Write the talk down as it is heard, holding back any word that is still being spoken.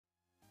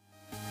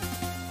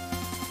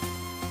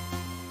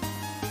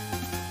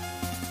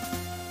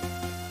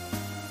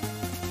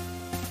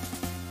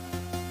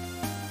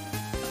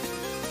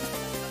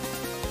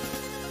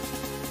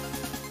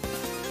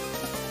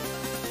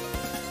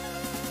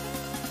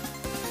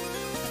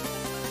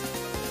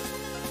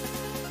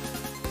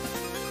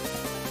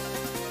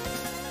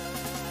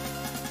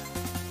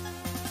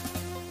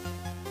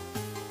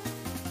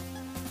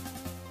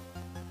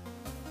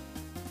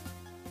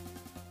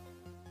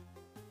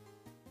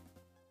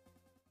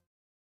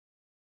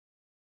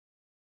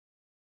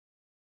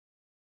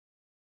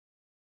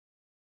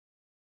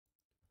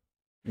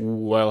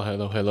Well,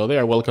 hello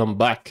there. Welcome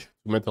back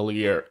to Metal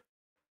Gear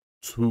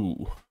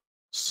 2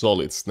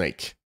 Solid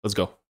Snake. Let's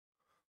go.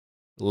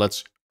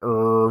 Let's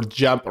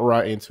jump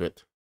right into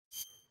it.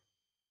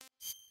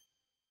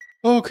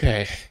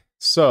 Okay,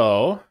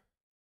 so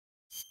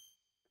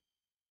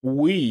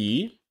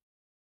we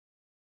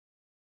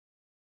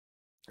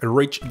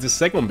reached the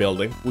second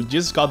building. We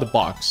just got the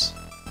box.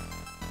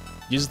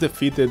 Just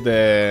defeated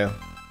the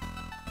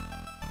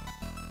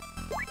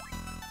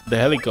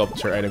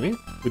helicopter enemy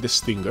with the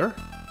Stinger.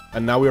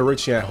 And now we're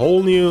reaching a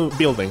whole new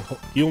building,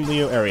 whole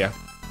new area.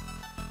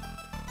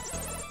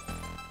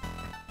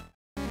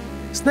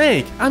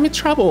 Snake, I'm in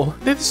trouble.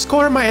 They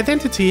discovered my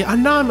identity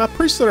and now I'm a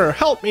prisoner.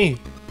 Help me.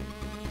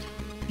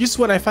 Just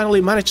when I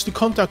finally managed to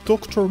contact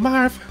Dr.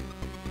 Marv.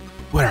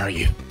 Where are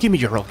you? Give me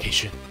your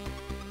location.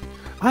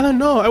 I don't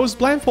know. I was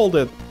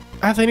blindfolded.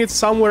 I think it's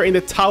somewhere in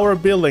the tower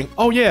building.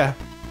 Oh yeah.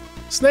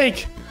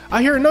 Snake,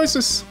 I hear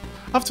noises.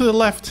 Off to the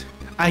left,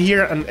 I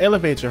hear an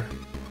elevator.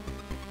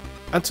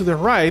 And to the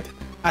right,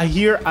 I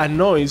hear a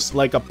noise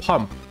like a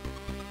pump.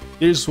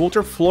 There's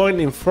water flowing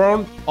in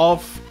front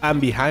of and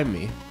behind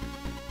me.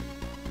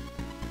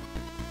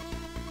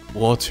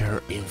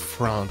 Water in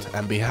front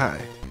and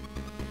behind.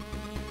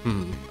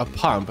 A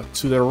pump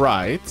to the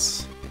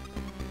right.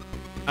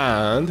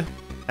 And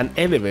an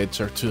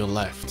elevator to the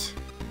left.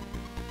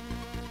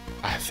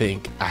 I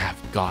think I have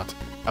got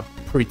a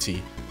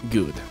pretty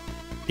good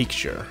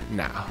picture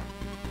now.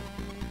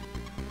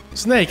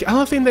 Snake, I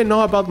don't think they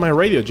know about my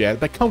radio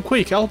jet, but come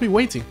quick, I'll be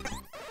waiting.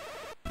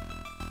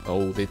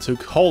 Oh, they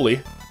took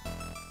Holly.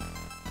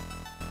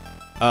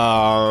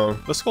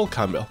 Let's call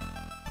Campbell.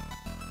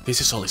 This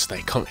is Solid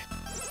Snake, come in.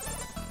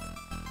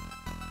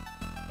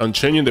 I'm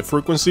changing the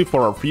frequency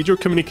for our future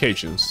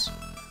communications.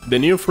 The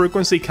new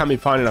frequency can be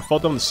found in a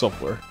photo of the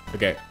software.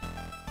 Okay.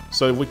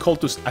 So if we call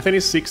to, I think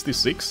it's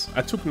 66.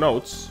 I took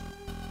notes.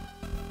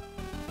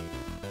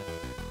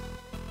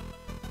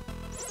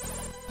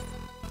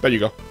 There you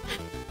go.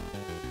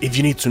 If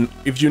you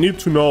need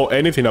to know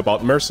anything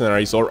about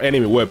mercenaries or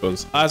enemy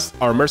weapons, ask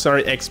our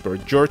mercenary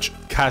expert, George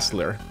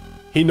Kassler.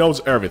 He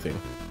knows everything.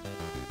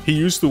 He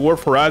used to work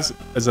for us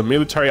as a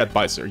military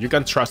advisor. You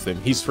can trust him.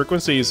 His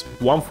frequency is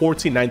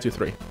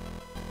 14093.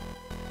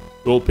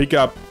 We'll pick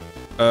up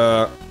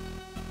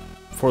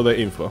for the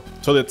info.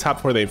 So the tab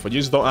for the info.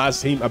 Just don't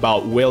ask him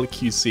about well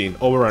QCing.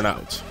 Over and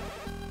out.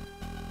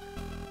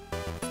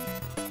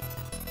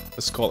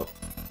 Let's call him.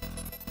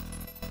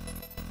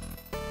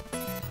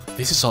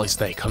 This is Solid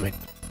Snake, come in.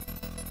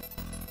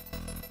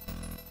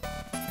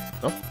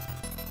 No?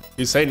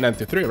 He's saying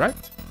 93, right?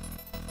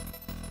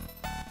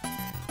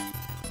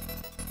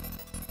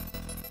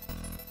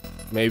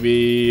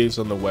 Maybe it's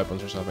on the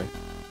weapons or something.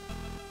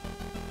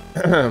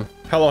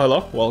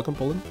 Hello, welcome,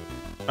 Poland.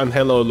 And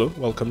hello, Lou,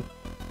 welcome.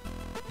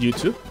 You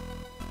too?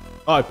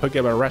 Oh, I picked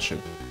up a ration.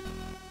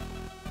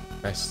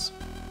 Nice.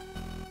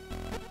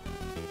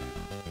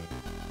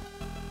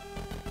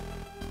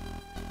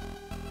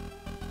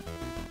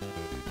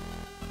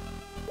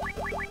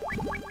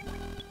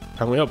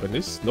 Can we open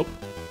this? Nope.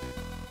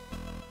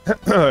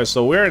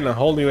 So we're in a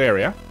whole new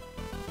area.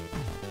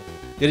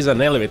 There is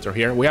an elevator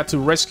here. We had to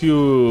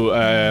rescue...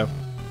 what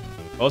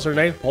was her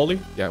name? Holly?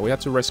 Yeah, we had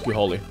to rescue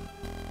Holly.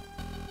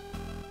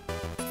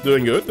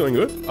 Doing good, doing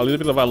good. A little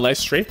bit of a live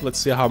stream. Let's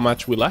see how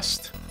much we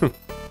last.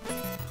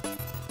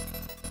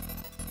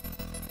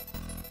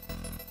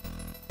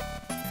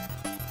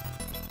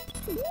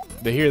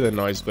 They hear the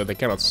noise, but they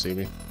cannot see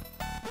me.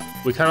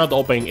 We cannot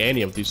open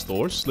any of these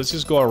doors. Let's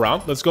just go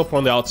around. Let's go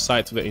from the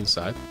outside to the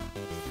inside.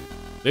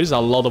 There's a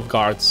lot of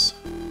guards.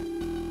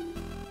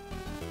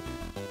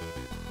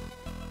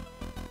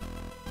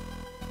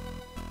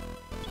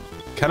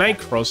 Can I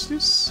cross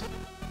this?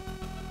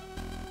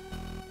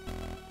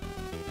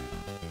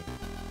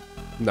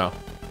 No.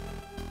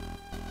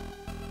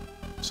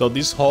 So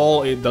this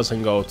hall, it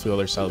doesn't go to the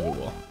other side of the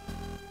wall.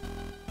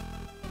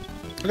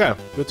 Okay,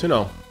 good to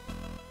know.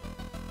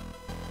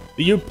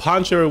 Do you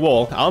punch every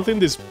wall? I don't think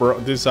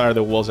these are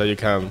the walls that you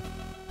can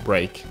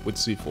break with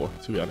C4,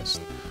 to be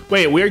honest.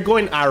 Wait, we're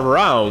going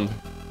around.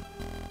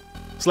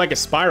 It's like a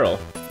spiral.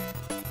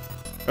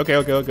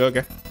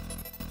 Okay.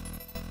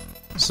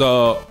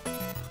 So...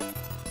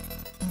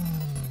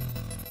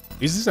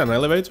 is this an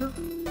elevator?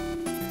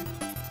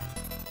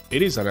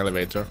 It is an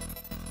elevator.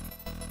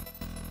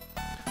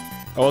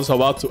 I was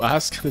about to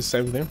ask the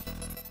same thing.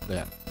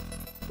 Yeah.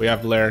 We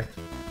have learned.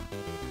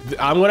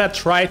 I'm gonna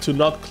try to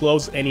not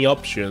close any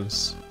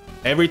options.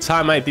 Every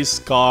time I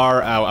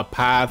discard a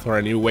path or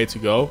a new way to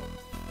go,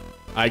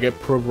 I get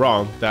proved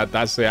wrong that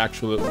that's the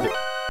actual...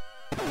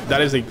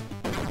 that is the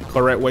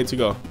correct way to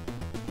go.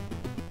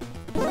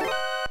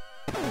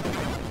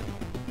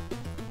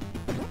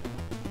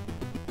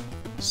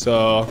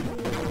 So,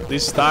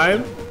 this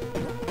time,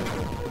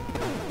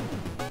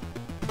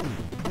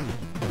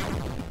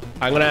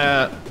 I'm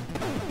gonna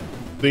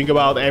think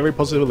about every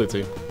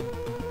possibility.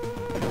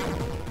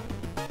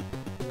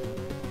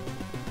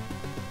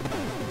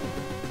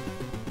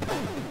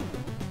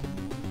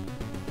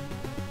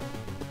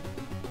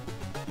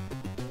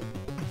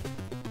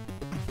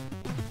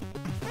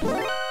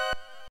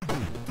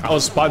 I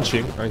was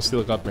punching and he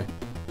still got me.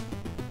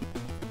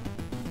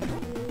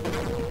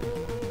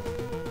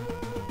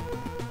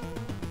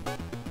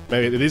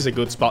 Maybe it is a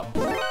good spot.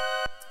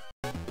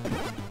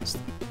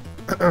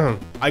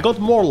 I got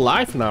more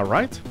life now,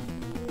 right?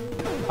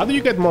 How do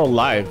you get more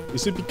life?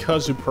 Is it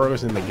because you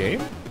progress in the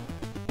game?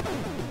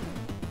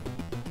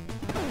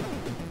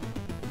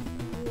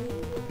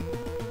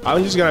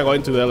 I'm just gonna go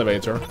into the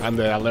elevator and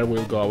the alert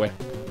will go away.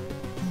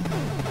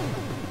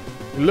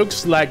 It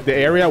looks like the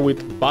area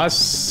with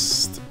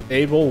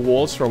bust-able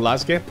walls from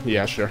last game.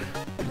 Yeah, sure.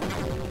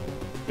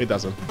 It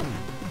doesn't.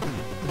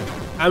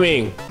 I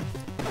mean,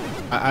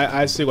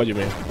 I see what you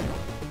mean.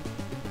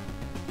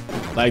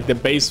 Like the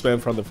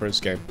basement from the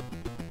first game.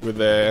 With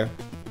the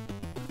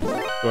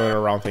going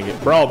around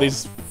thingy. Bro,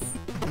 this...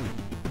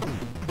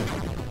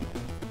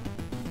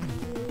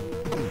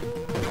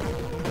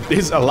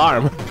 This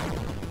alarm.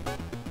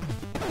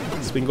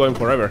 It's been going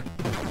forever.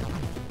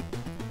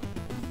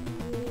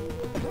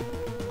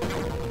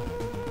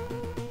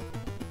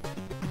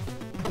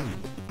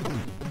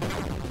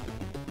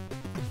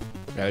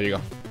 Yeah, there you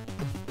go.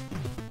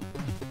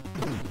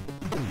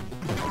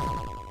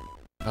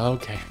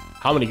 Okay.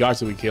 How many guards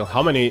did we kill?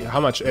 How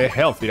much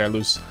health did I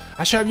lose?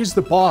 I should have used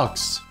the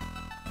box.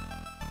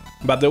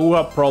 But they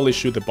will probably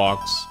shoot the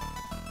box.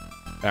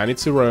 I need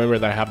to remember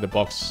that I have the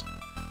box.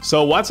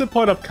 So what's the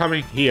point of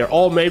coming here?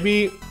 Oh,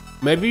 maybe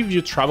if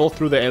you travel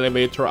through the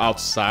elevator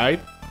outside,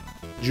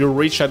 you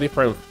reach a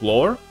different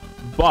floor,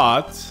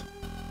 but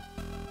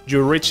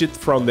you reach it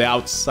from the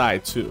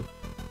outside too.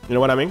 You know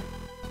what I mean?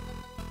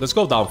 Let's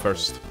go down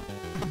first.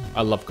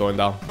 I love going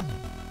down.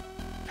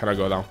 Can I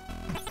go down?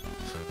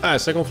 Ah,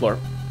 second floor.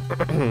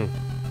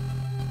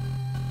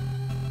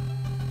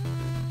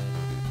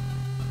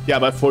 Yeah,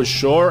 but for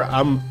sure,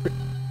 I'm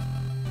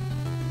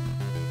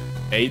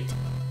 8,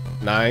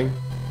 9,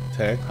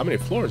 10. How many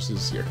floors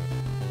is here?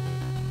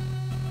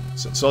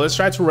 So let's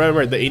try to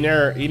remember the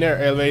inner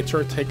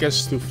elevator take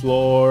us to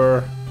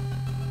floor.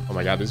 Oh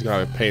my god, this is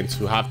gonna be a pain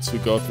to have to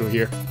go through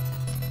here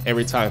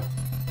every time.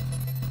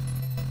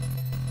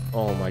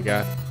 Oh my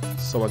god,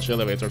 so much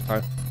elevator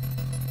time.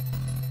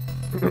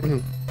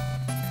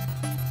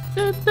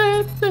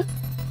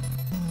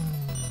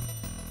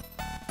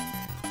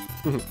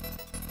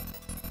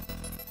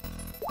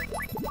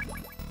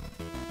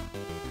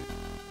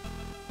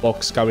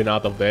 Box coming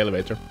out of the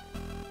elevator.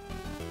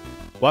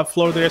 What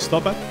floor did I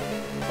stop at?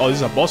 Oh, this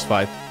is a boss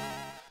fight.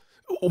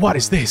 What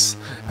is this?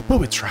 A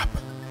booby trap.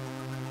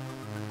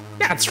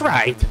 That's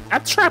right. A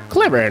trap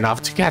clever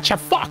enough to catch a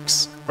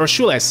fox. Or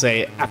should I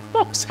say, a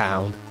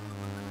foxhound.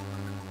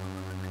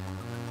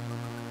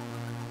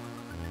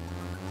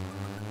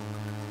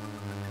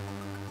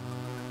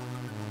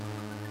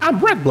 I'm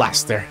Red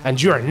Blaster,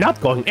 and you are not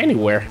going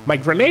anywhere. My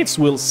grenades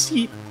will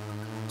see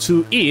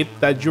to it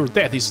that your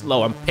death is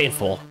slow and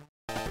painful.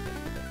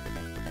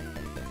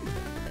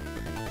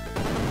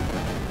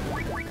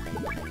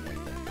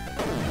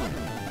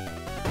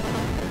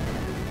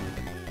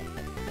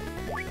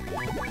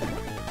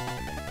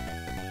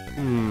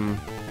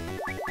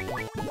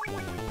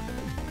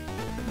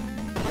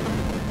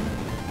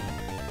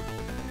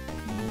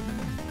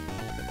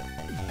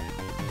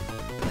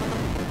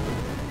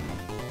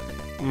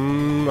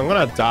 I'm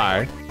gonna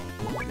die.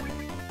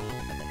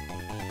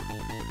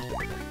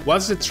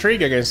 What's the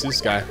trick against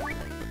this guy?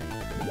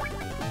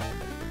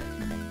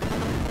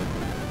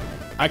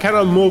 I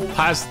cannot move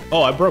past...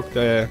 Oh, I broke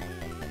the...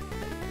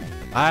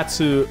 I had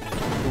to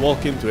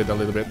walk into it a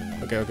little bit.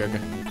 Okay.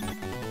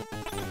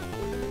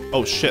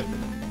 Oh, shit.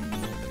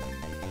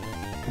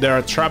 There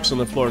are traps on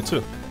the floor,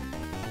 too.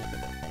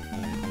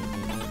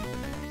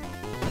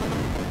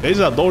 There's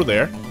a door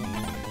there.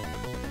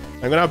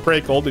 I'm gonna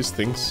break all these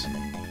things.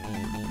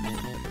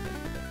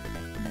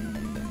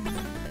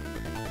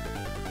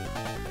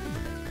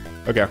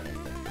 Okay.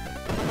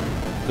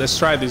 Let's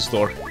try this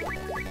door.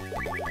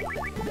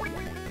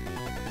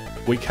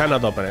 We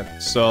cannot open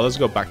it, so let's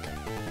go back.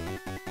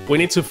 We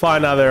need to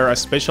find either a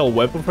special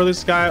weapon for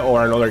this guy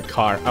or another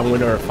car, and we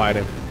never fight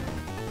him.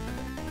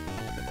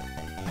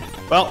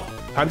 Well,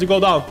 time to go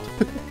down.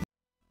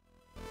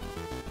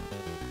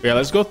 Yeah,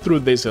 let's go through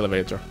this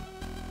elevator.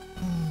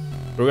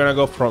 We're gonna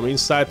go from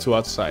inside to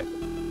outside,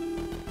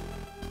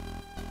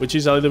 which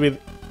is a little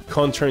bit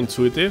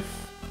counterintuitive.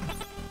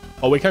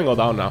 Oh, we can go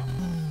down now.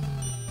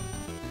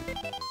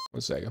 1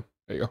 second.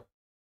 There you go.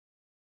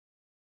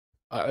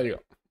 There you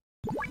go.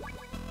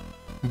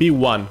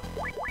 B1.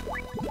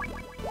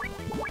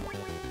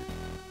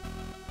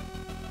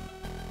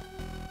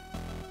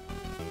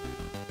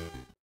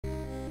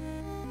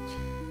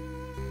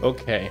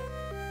 Okay.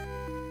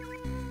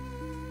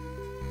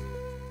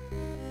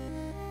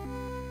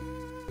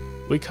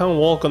 We can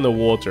walk on the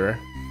water.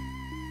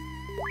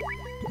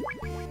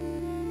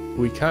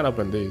 We can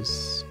open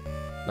this.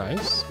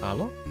 Nice.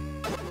 Ammo.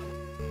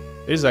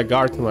 There's a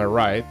guard to my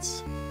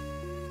right.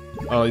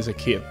 Oh, he's a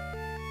kid.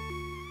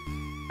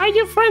 Are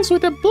you friends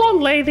with the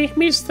blonde lady,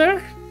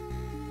 mister?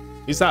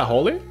 Is that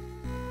Holly?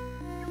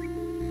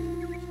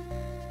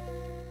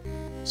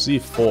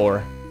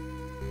 C4.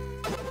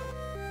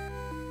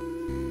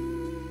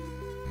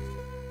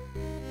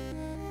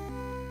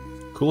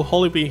 Could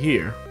Holly be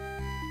here?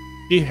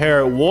 He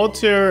heard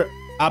water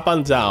up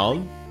and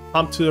down,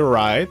 pump to the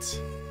right,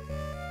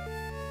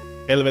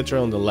 elevator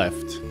on the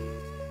left.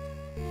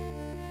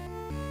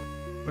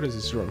 What is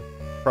this room?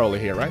 Probably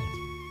here, right?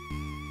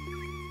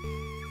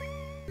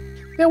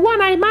 The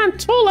one-eyed man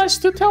told us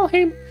to tell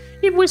him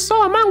if we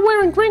saw a man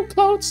wearing green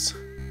clothes.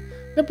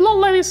 The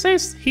blonde lady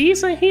says he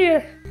isn't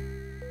here.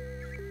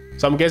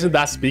 So I'm guessing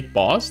that's Big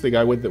Boss, the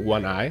guy with the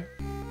one eye.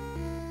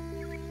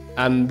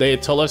 And they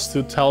told us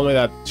to tell me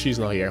that she's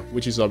not here,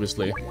 which is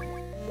obviously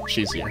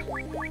she's here.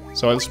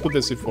 So let's put the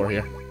C4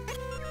 here.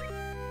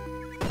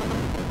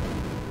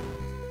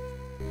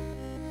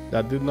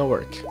 That did not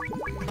work.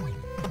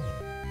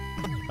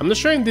 I'm not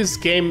sure in this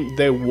game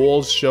the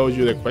walls show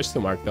you the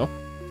question mark, though.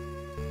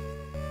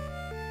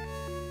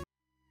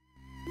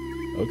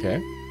 Okay.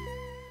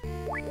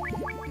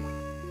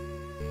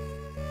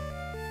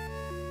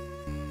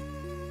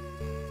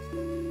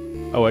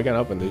 Oh, I can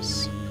open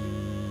this.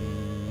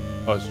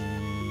 Oh.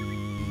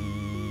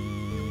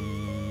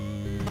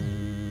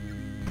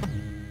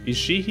 Is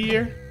she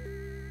here?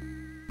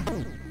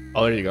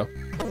 Oh, there you go.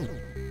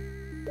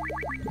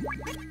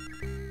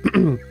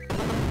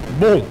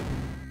 Boom!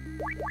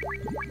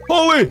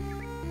 Holly!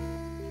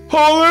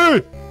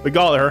 Holly! We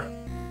got her.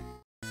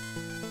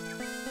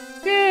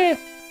 Yeah.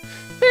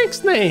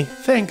 Thanks, Nay.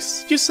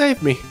 Thanks. You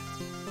saved me.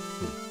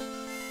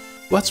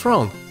 What's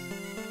wrong?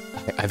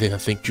 I didn't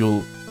think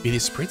you'll be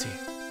this pretty.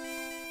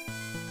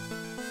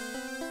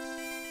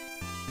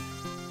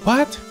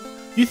 What?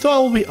 You thought I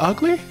would be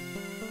ugly?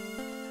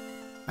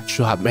 I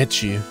should have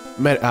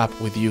met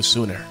up with you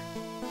sooner.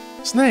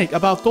 Snake,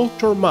 about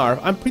Dr. Marv,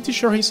 I'm pretty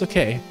sure he's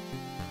okay.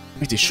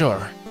 Pretty sure?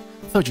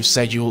 I thought you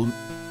said you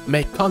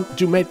made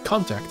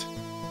contact.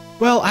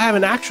 Well, I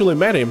haven't actually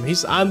met him.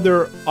 He's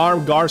under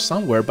armed guard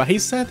somewhere, but he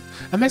sent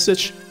a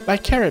message by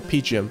carrier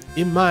pigeon.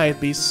 It might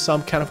be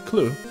some kind of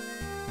clue.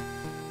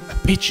 A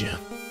pigeon?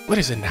 What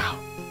is it now?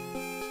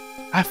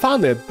 I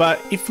found it, but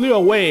it flew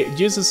away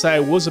just as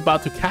I was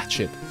about to catch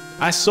it.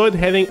 I saw it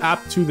heading up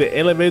to the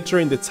elevator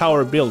in the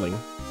tower building.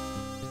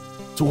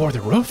 Toward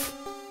the roof?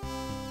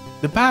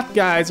 The bad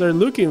guys are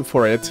looking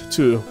for it,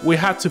 too. We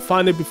have to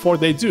find it before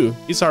they do.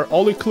 It's our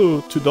only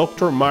clue to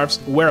Dr. Marv's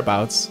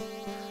whereabouts.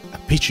 A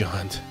pigeon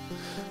hunt.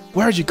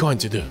 What are you going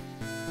to do?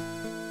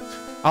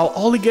 I'll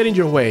only get in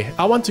your way.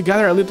 I want to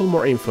gather a little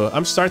more info.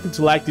 I'm starting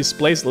to like this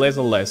place less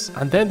and less,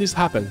 and then this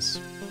happens.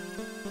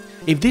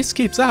 If this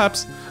keeps up,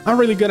 I'm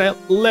really gonna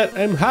let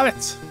him have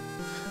it.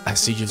 I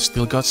see you've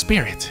still got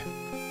spirit.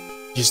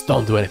 Just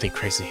don't do anything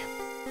crazy.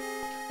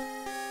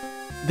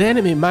 The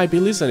enemy might be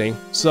listening,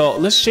 so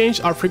let's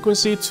change our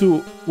frequency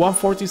to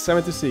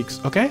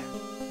 140.76, okay?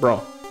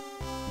 Bro.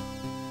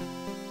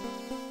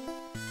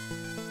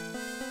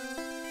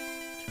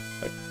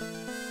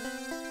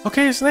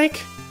 Okay,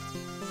 Snake.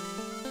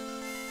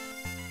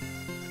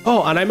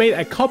 Oh, and I made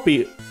a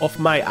copy of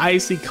my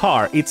IC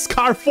car. It's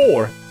car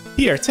 4.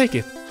 Here, take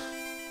it.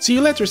 See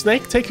you later,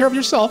 Snake. Take care of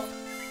yourself.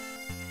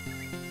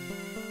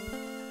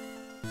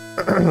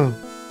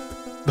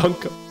 Don't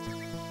go.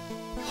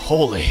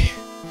 Holy.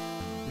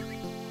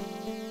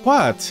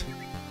 What?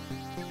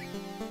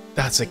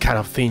 That's the kind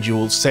of thing you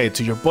will say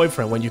to your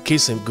boyfriend when you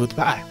kiss him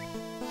goodbye.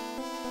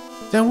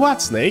 Then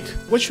what, Snake?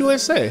 What should I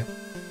say?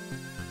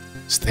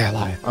 Stay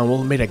alive and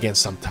we'll meet again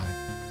sometime.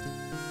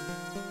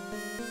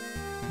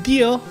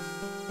 Deal.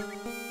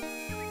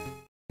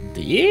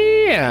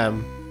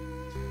 Damn.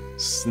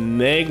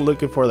 Snake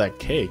looking for that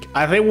cake.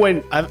 I think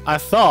when I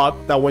thought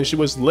that when she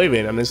was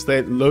leaving and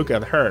instead look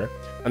at her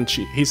and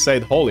he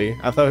said holy,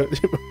 I thought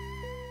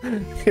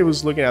he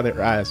was looking at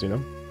her eyes, you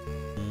know.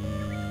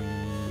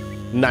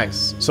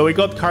 Nice. So we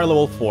got car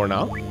level 4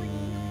 now.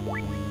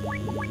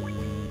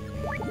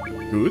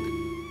 Good.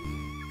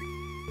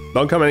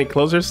 Don't come any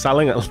closer,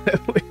 selling a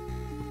level.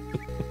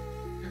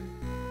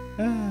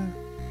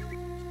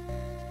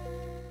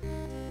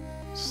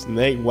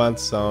 Snake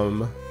wants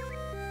some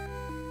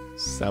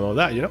of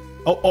that, you know.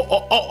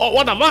 Oh!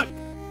 What the fuck?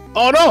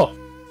 Oh no!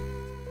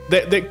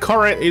 The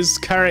current is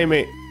carrying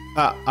me.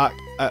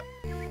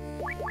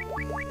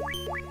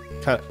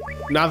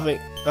 Nothing.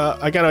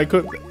 I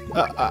could.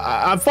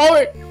 I'm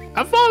falling.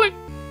 I'm falling.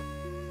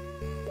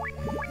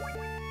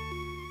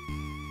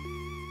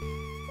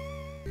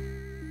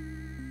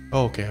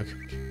 Okay.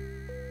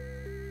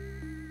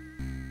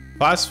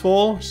 Fast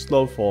fall,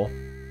 slow fall.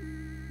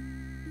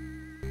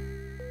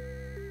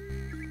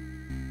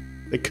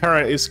 The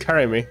current is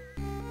carrying me.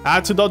 I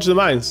have to dodge the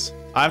mines.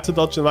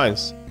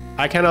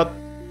 I cannot.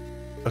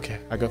 Okay,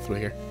 I go through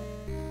here.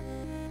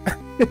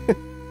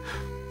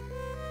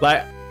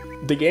 Like,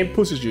 the game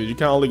pushes you. You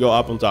can only go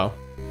up and down.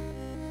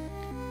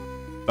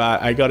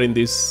 But I got in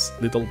this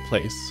little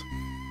place.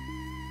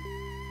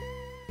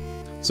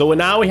 So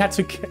now we had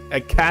to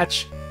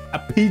catch a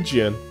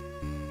pigeon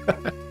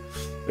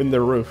in the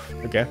roof.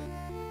 Okay.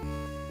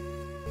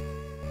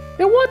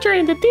 The water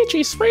in the ditch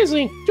is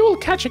freezing. You will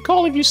catch a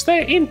cold if you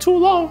stay in too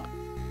long.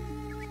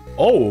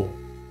 Oh.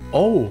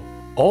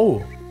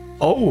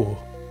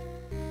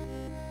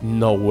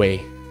 No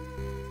way.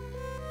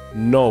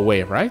 No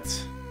way,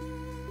 right?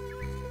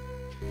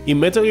 In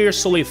Metal Gear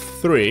Solid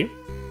 3,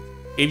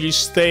 if you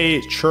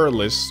stay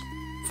shirtless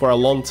for a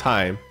long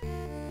time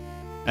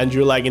and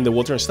you're like in the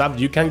water and stuff,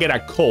 you can get a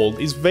cold.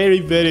 It's very,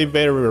 very,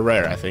 very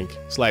rare, I think.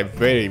 It's like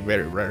very,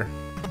 very rare.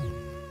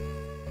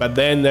 But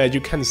then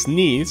you can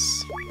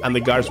sneeze and the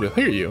guards will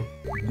hear you.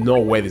 No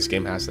way this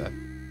game has that.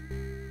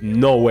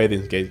 No way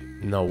this game.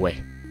 No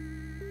way.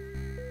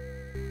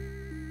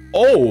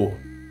 Oh!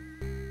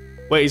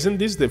 Wait, isn't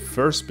this the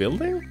first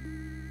building?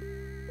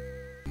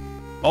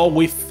 Oh,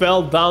 we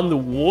fell down the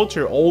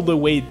water all the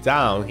way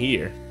down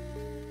here.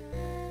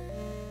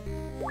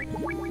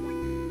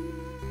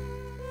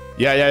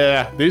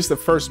 Yeah. This is the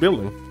first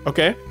building.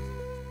 Okay.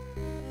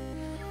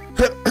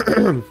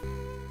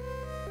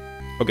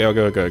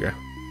 Okay.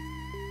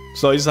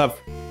 So it's a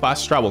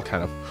fast travel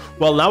kind of.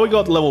 Well, now we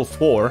got level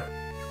 4.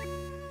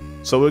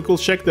 So we could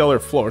check the other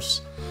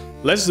floors.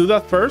 Let's do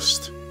that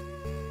first.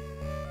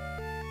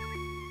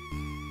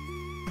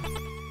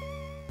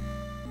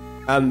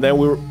 And then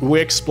we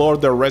explore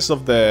the rest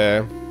of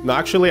the... No,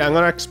 actually, I'm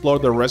gonna explore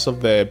the rest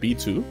of the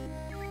B2.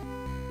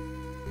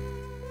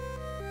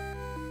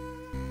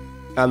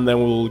 And then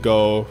we'll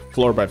go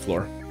floor by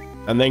floor.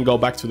 And then go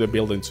back to the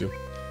building too.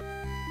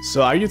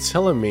 So are you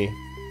telling me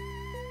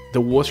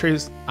the water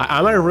is...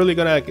 Am I really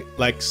gonna,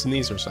 like,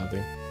 sneeze or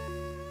something?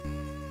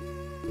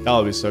 That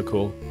would be so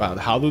cool. Wow,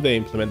 how do they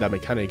implement that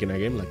mechanic in a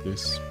game like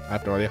this? I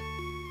have no idea.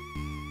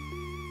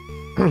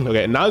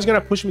 Okay, now it's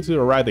gonna push me to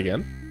the right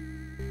again.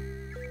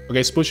 Okay,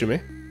 it's pushing me.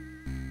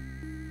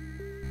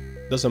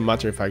 Doesn't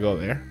matter if I go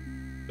there.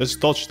 Let's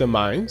touch the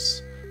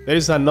mines. There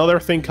is another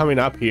thing coming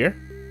up here.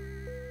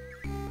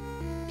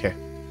 Okay.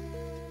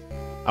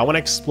 I want to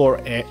explore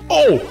a...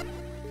 Oh!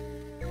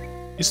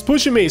 It's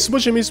pushing me. It's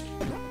pushing me.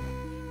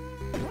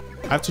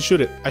 I have to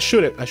shoot it. I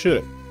shoot it.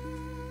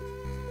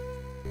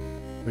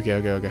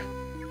 Okay.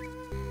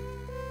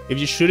 If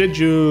you shoot it,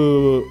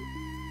 you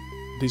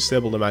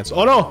disable the mines.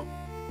 Oh no!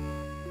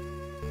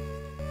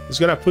 It's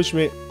gonna push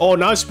me. Oh,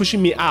 now it's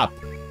pushing me up.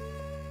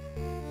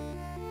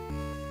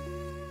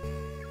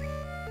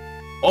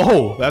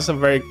 Oh, that's a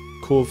very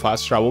cool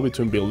fast travel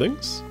between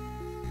buildings.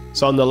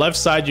 So on the left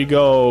side you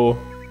go...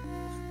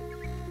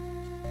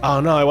 Oh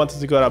no, I wanted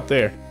to go up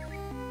there.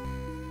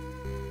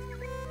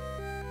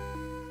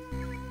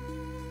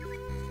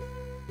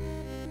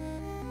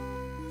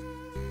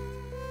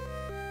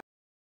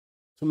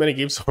 Too many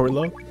games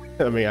overload?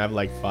 I mean, I have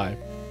like 5.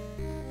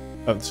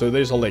 So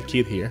there's only a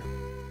kid here.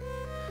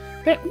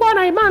 The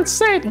one-eyed man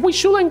said we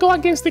shouldn't go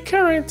against the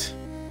current.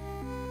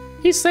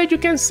 He said you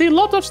can see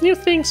lots of new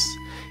things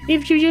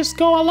if you just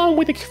go along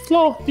with the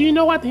flow. Do you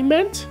know what he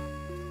meant?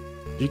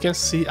 You can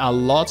see a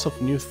lot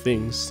of new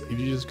things if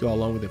you just go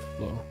along with the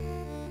flow.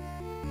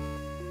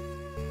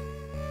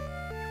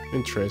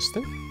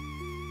 Interesting.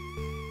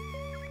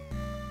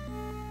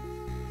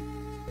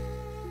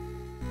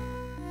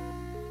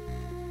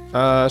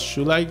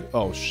 Should I...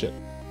 Oh, shit.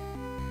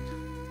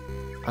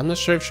 I'm not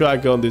sure if should I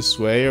go this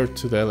way or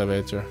to the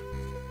elevator.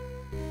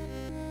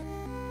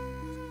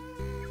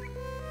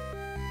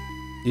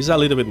 This is a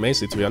little bit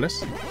messy, to be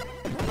honest.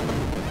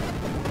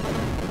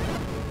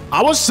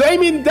 I was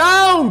aiming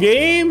down,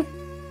 game!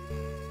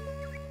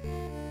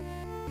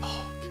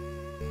 Oh,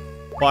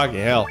 fucking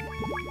hell.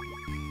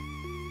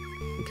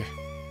 Okay.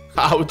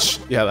 Ouch.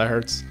 Yeah, that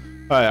hurts.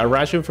 Alright, a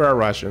ration for a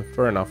ration.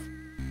 Fair enough.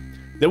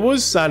 There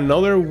was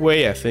another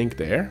way, I think,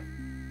 there.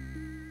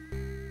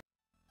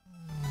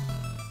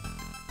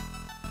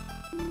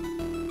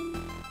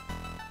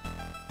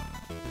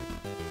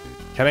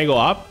 Can I go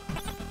up?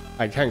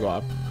 I can't go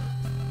up.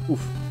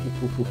 Oof.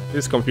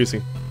 This is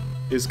confusing.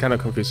 It's kind of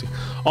confusing.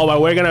 Oh,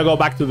 but we're gonna go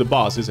back to the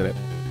boss, isn't it?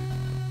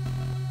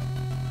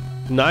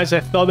 Nice.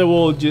 I thought they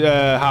would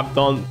have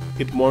done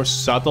it more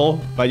subtle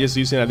by just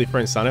using a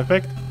different sound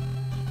effect.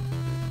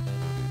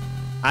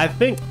 I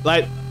think,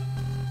 like,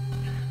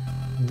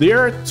 there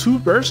are 2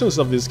 versions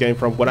of this game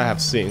from what I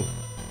have seen.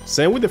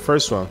 Same with the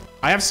first one.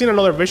 I have seen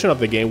another version of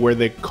the game where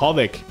the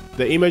codec,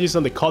 the images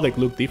on the codec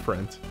look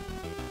different.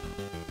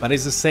 But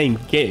it's the same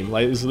game,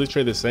 like it's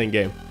literally the same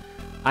game.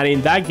 And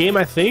in that game,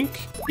 I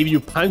think, if you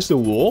punch the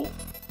wall,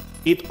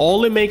 it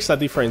only makes a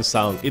different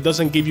sound. It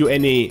doesn't give you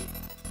any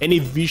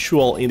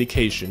visual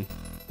indication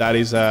that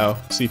is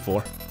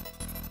C4.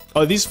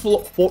 Oh, this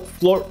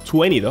floor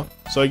 20 though,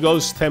 so it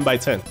goes 10 by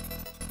 10.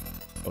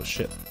 Oh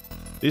shit.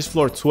 This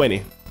floor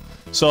 20.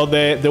 So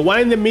the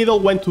one in the middle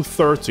went to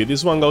 30.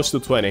 This one goes to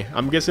 20.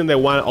 I'm guessing the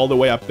one all the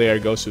way up there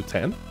goes to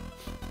 10.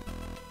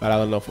 But I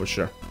don't know for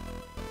sure.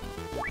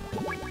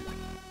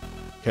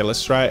 Okay,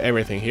 let's try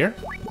everything here.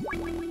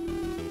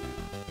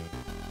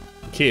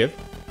 Kid.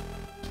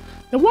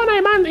 The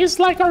one-eyed man is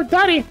like our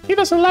daddy. He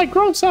doesn't like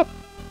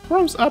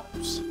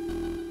grown-ups.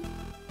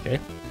 Okay.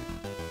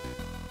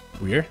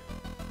 Weird.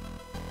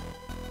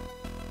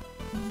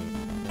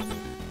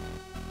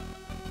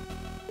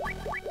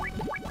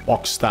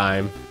 Box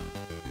time.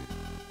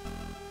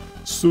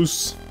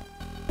 Sus.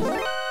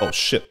 Oh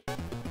shit.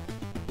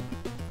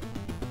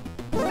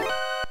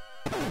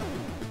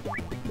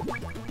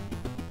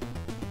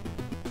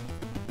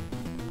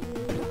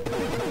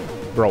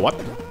 Bro, what?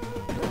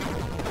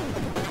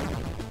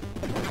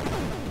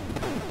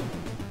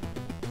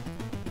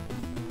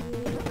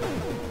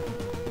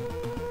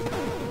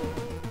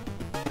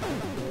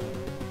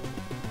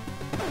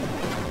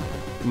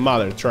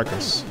 mother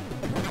truckers.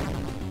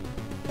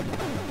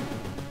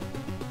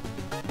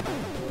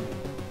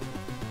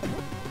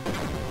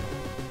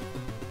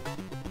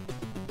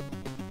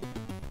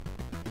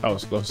 That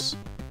was close.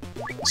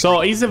 So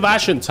it's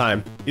evasion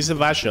time. It's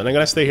evasion. I'm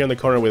gonna stay here in the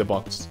corner with the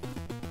box.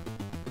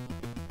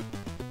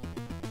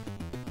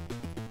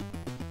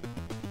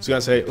 It's gonna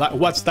say, like,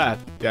 what's that?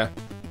 Yeah.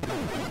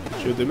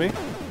 Shoot at me.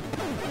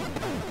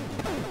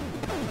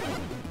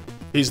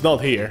 He's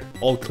not here.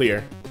 All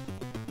clear.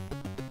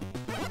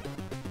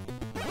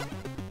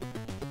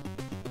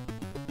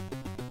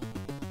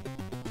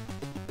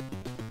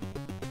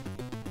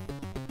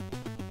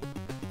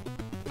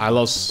 I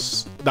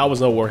lost. That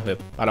was not worth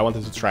it, but I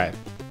wanted to try it.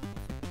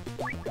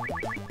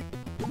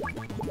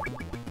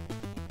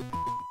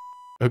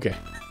 Okay.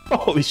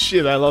 Holy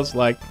shit, I lost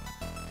like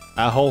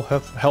a whole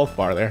health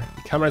bar there.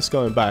 The camera's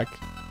going back.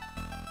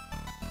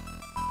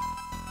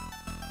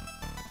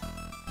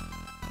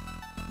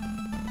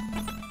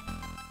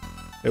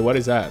 Hey, what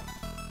is that?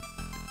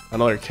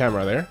 Another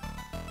camera there.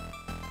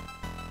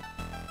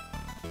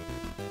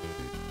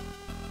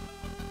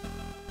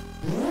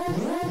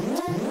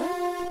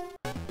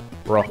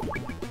 Bro.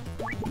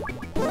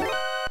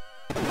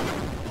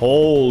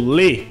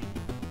 Holy.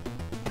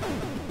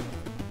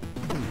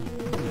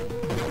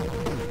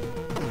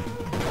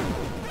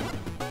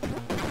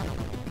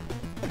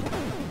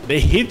 They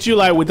hit you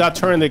like without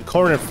turning the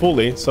corner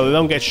fully, so they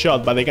don't get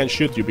shot, but they can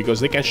shoot you because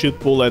they can shoot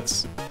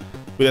bullets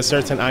with a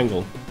certain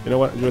angle. You know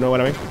what? You know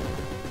what I mean?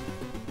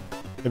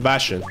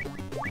 Evasion.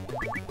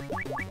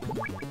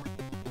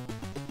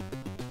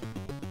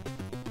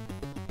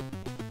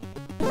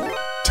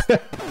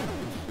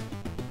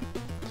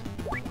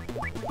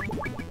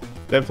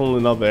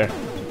 Definitely not there.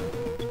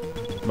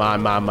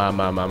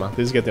 Mama.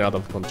 This is getting out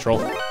of control.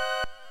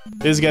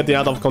 This is getting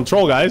out of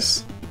control,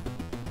 guys.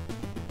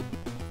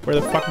 Where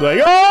the fuck do I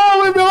go?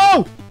 Oh, leave me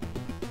alone!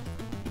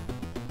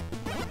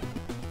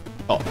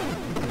 Oh.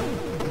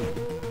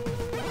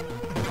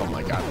 Oh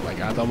my god, oh my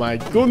god, oh my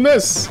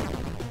goodness!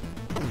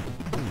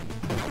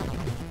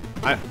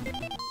 I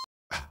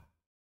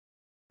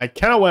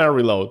kinda wanna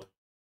reload.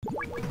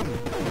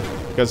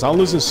 Because I'm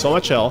losing so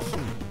much health.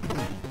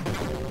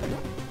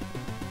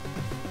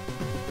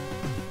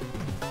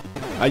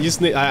 I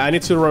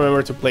need to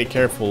remember to play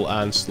careful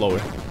and slower.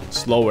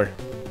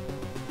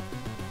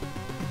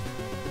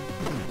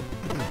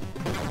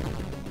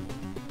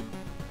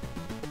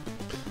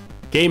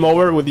 Game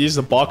over with just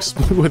a box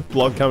with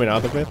blood coming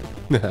out of it.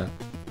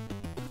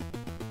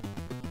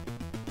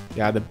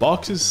 Yeah, the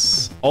box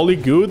is only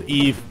good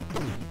if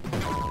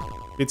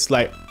it's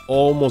like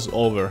almost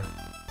over.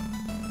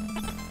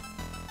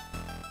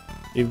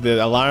 If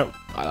the alarm,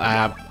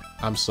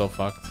 I'm so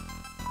fucked.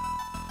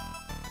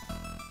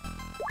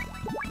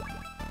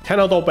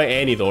 Cannot open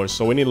any doors,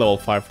 so we need level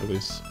 5 for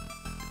this.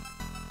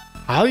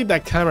 How did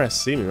that camera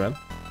see me, man?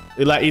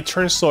 It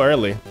turns so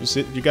early.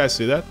 You guys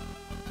see that?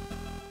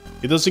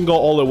 It doesn't go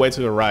all the way to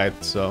the right,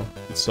 so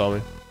it saw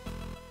me.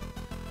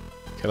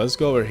 Okay, let's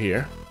go over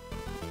here.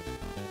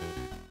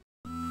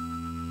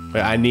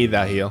 Wait, I need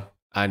that heal.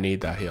 I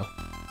need that heal.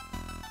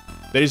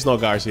 There is no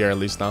guards here at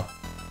least now.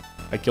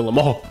 I kill them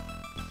all.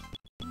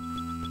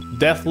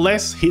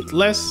 Deathless,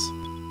 hitless.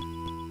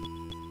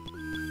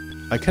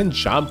 I can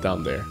jump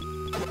down there.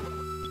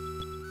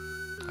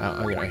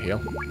 I'm gonna heal.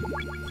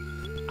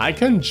 I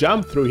can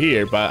jump through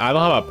here, but I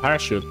don't have a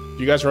parachute.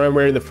 You guys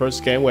remember in the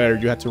first game where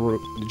you had to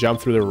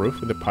jump through the roof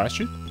with a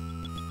parachute?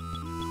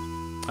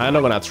 I'm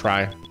not gonna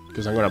try,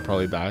 because I'm gonna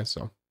probably die,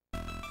 so.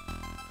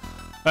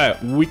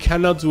 Alright, we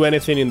cannot do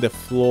anything in the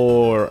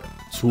floor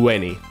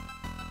 20.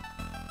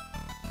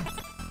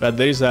 But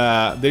there is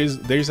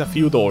a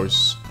few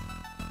doors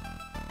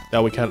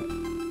that we could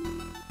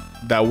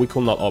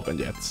not open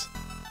yet. So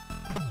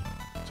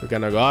we're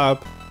gonna go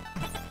up.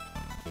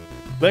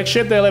 Let's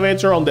shift the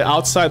elevator on the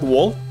outside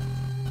wall.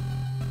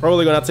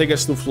 Probably gonna take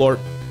us to floor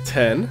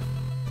 10.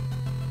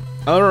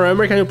 I don't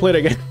remember, can you play it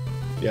again?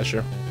 Yeah,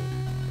 sure.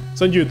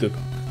 It's on YouTube.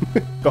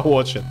 Go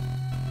watch it.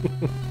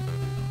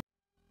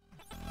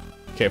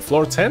 Okay,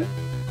 floor 10.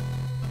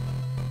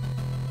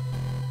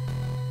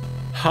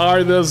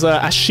 How does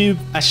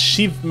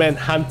achievement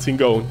hunting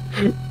go?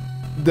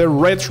 The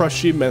retro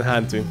achievement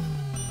hunting.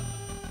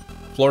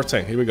 Floor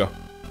 10, here we go.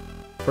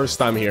 First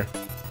time here.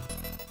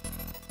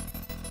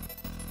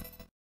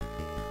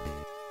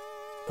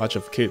 Bunch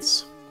of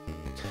kids.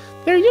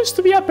 There used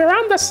to be a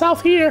veranda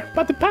south here,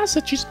 but the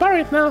passage is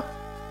buried now.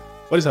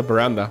 What is a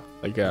veranda?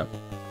 Like I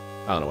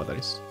don't know what that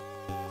is.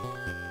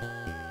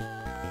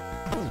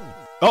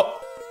 Oh!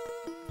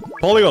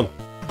 Polygon!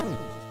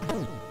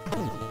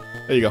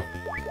 There you go.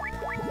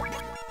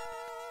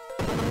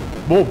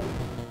 Boom!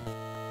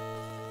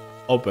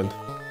 Opened.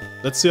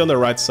 Let's see on the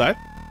right side.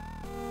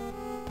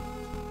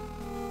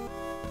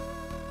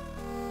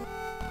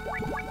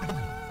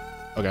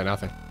 Okay,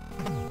 nothing.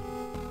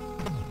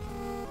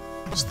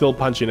 Still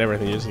punching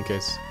everything just in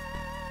case.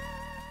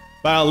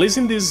 But at least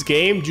in this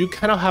game, you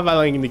kind of have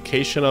an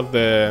indication of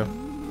the...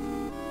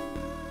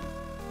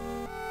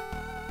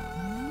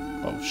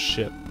 Oh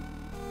shit.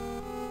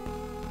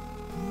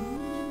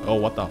 Oh,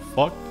 what the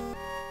fuck?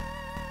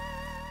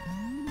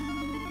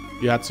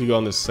 You had to go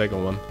on the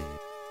second one.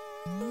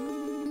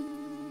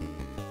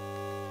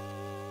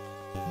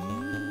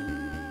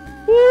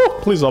 Woo,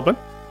 please open.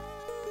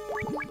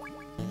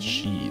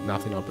 Gee,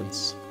 nothing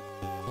opens.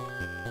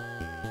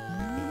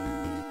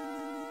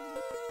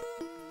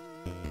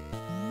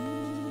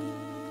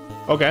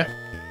 Okay.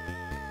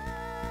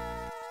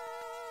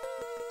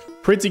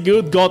 Pretty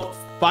good. Got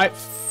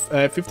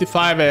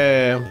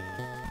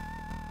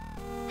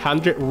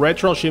 5,100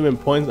 retro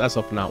achievement points as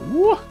of now.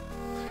 Woo.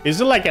 Is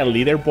it like a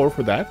leaderboard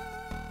for that?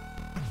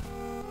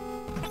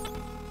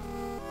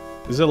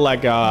 Is it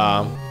like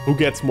who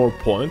gets more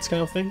points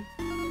kind of thing?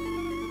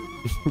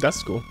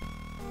 That's cool.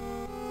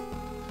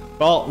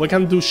 Well, we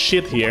can do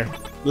shit here.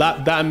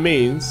 That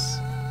means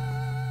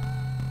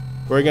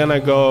we're gonna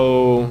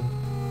go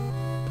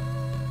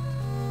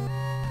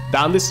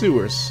down the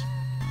sewers.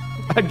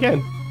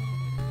 Again.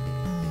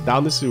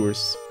 Down the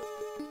sewers.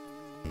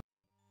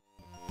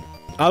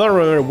 I don't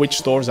remember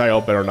which doors I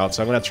open or not,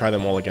 so I'm gonna try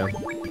them all again.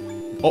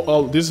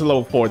 Oh, this is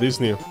level 4. This is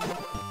new.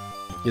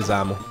 Here's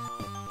ammo.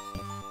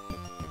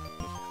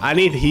 I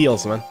need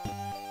heals, man.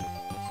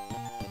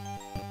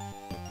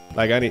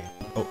 Like, I need...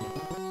 Oh.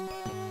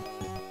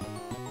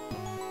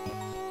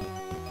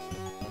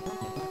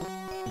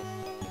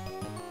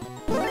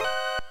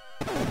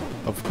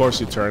 Of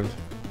course you turned.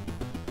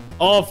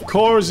 Of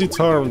course you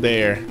turned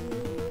there.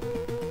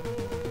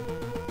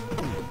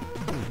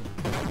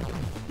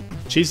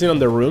 Chasing on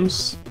the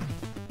rooms.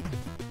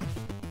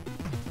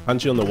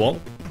 Punching on the wall.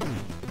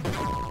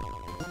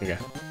 Okay.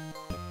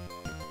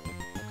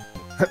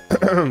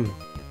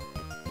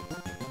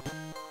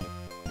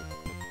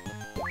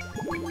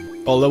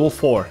 Oh, level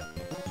 4.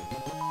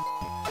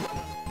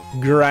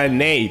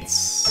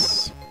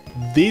 Grenades.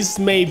 This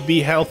may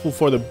be helpful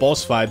for the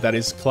boss fight that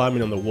is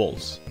climbing on the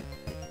walls.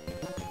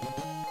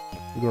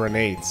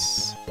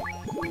 Grenades.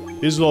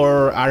 These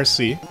are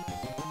RC.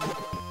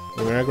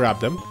 We're gonna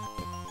grab them.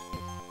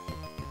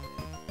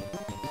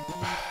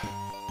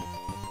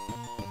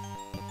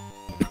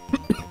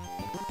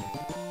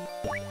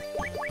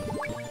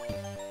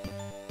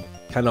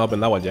 Can't open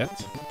that one yet.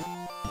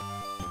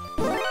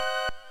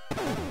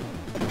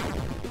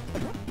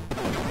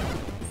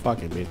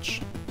 Fucking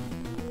bitch.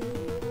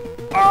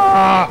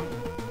 Ah!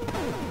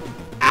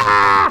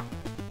 Ah!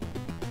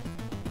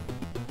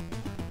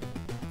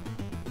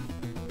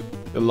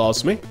 It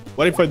lost me.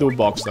 What if I do a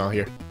box down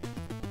here?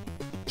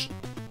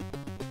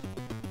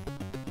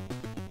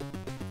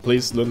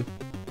 Please, Lun.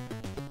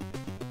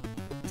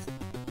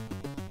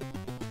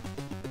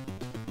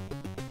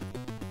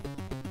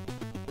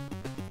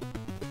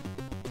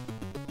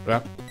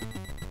 Yeah.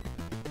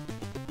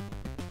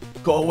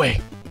 Go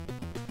away.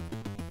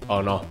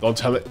 Oh no, don't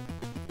tell it.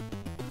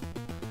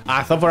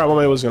 I thought for a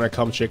moment it was gonna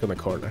come check on the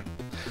corner.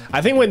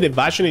 I think when the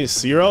version is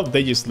 0,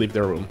 they just leave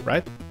their room,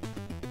 right?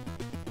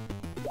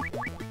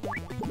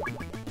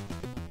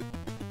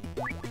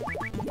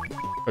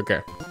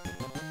 Okay.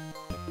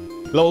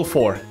 Level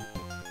 4.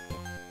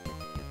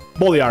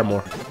 Body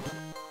armor.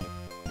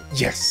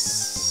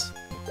 Yes.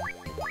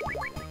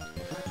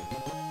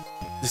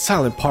 The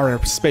Silent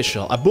Partner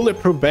Special. A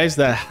bulletproof base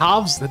that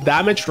halves the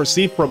damage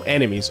received from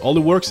enemies.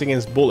 Only works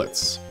against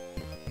bullets.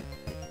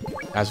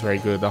 That's very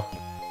good though.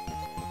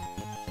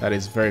 That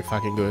is very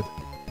fucking good.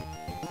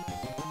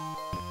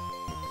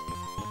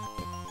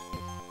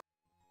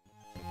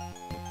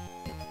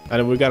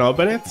 And we're gonna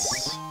open it.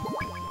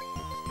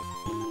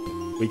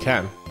 We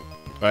can.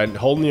 And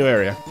whole new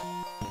area.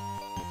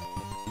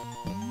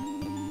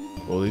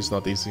 Oh, this is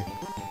not easy.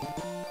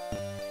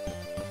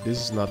 This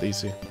is not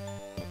easy.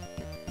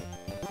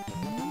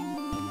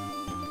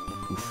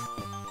 Oof.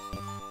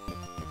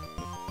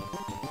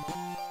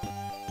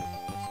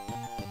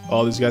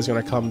 Oh, this guy's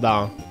gonna come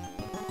down.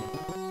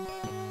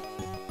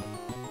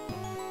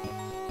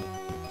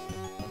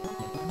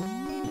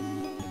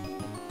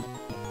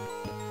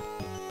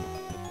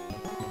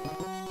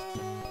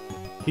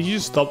 He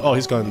just stopped. Oh,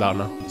 he's going down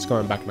now. He's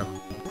going back now.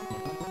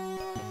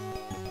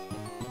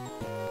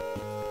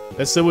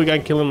 Let's see if we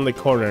can kill him in the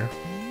corner.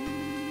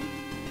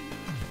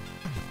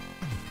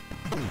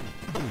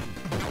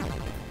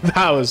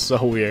 That was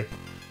so weird.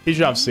 He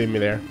should have seen me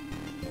there.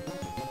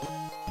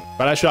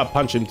 But I should have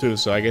punched him too,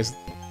 so I guess...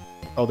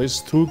 Oh,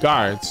 there's 2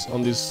 guards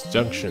on this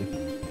junction.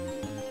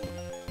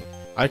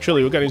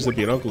 Actually, we can use the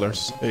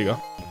binoculars. There you go.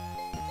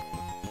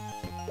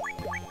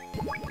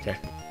 Okay.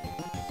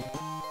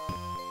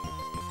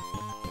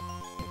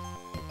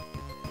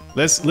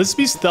 Let's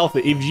be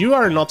stealthy. If you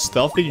are not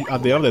stealthy,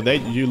 at the end of the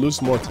day, you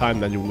lose more time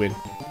than you win.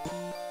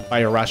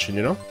 By rushing,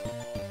 you know?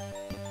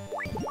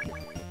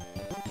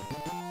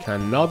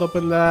 Cannot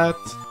open that.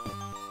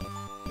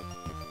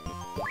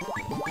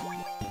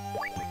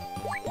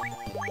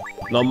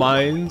 No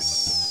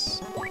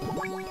mines.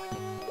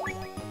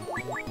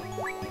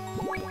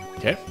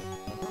 Okay.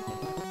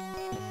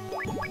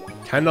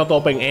 Cannot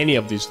open any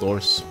of these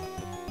doors.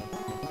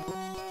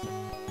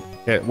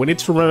 Okay, we need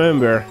to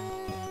remember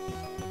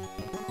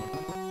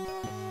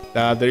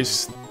that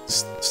there's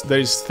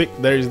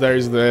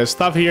There's the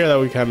stuff here that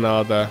we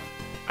cannot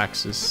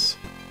access.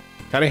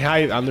 Can I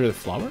hide under the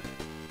flower?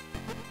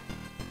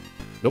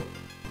 Nope.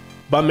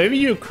 But maybe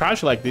you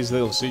crouch like this, they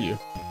don't see you.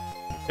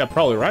 Yeah,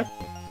 probably, right?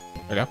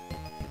 Okay.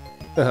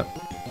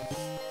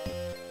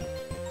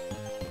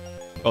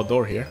 Oh,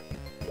 door here.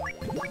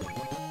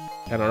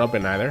 Cannot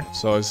open either,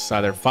 so it's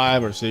either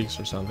 5 or 6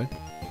 or something.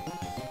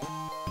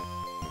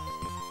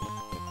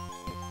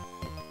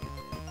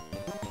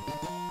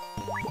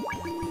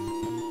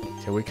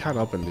 Okay, we can't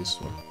open this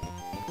one.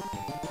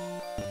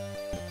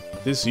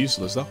 This is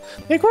useless though.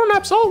 The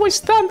grown-ups always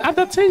stand at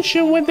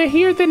attention when they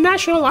hear the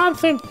national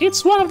anthem.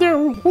 It's one of their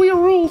weird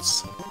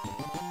rules.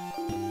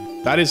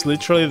 That is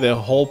literally the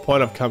whole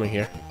point of coming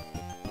here.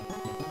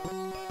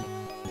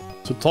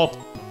 To talk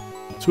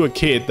to a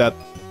kid that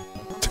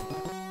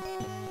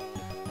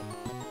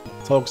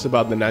talks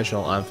about the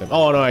national anthem.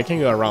 Oh no, I can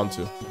go around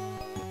too.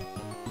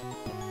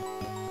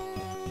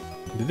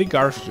 Did the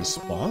guards just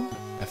spawn?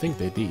 I think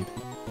they did.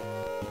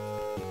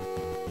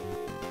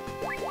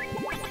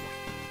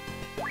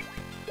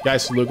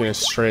 Guy's looking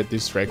straight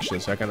this direction,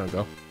 so I cannot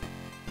go.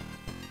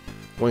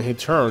 When he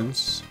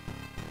turns,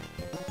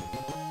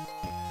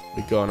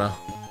 we go now.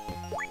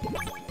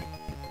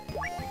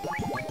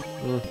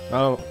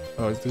 Oh,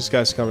 this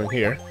guy's coming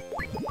here.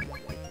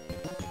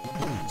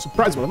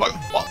 Surprise, motherfucker!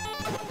 Oh.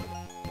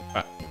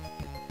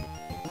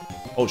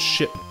 Oh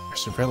shit! Our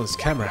surveillance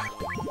camera.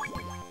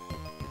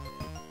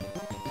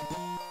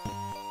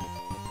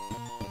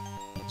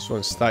 This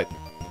one's tight.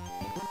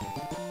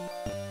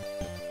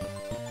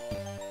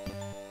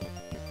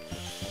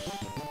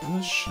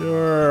 Not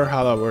sure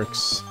how that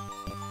works.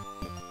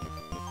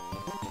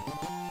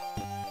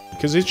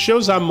 Because it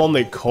shows I'm on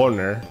the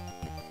corner.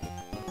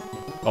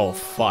 Oh,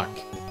 fuck.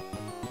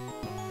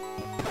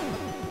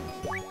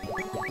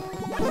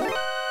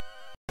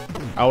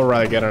 I would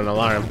rather get an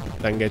alarm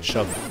than get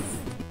shot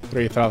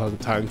 3,000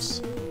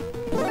 times.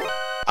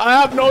 I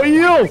have no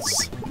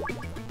heals!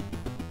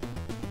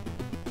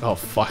 Oh,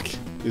 fuck.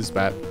 This is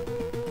bad.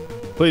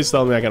 Please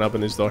tell me I can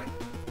open this door.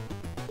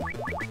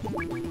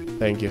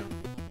 Thank you.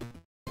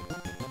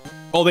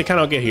 Oh, they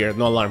cannot get here.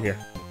 No alarm here.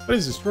 What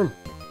is this room?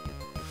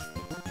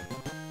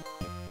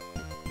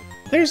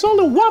 There's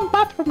only one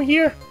bathroom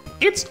here.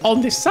 It's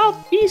on the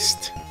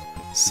southeast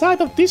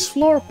side of this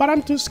floor, but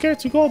I'm too scared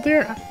to go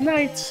there at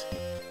night.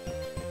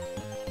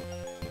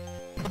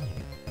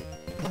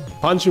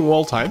 Punching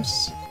wall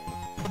times.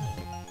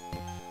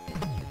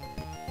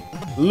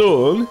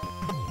 Loon,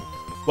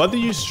 what did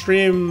you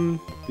stream?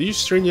 Did you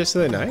stream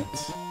yesterday night?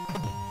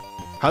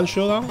 Hand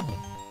Showdown?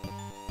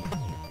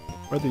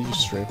 Where did you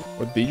stream?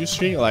 What did you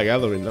stream? Like, I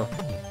don't even know.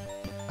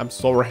 I'm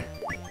sorry.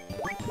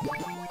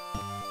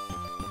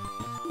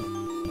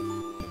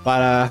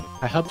 But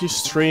I hope you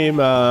stream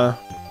a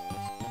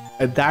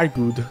Dark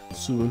Good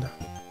soon.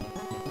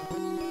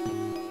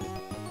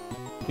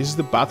 This is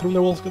the bathroom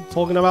that we're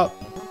talking about?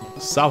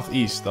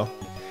 Southeast though.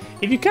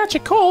 If you catch a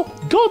cold,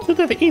 go to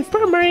the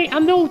infirmary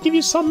and they'll give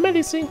you some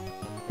medicine.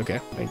 Okay,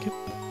 thank you.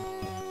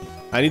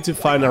 I need to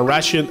find a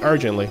ration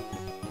urgently.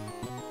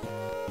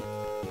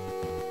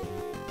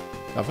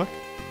 The fuck?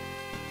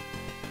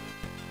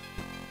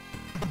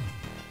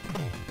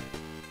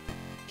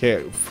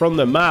 Okay, from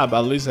the map,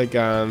 at least I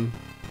can...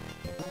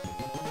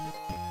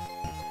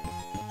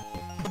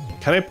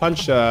 Can I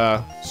punch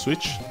a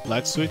switch?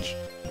 Light switch?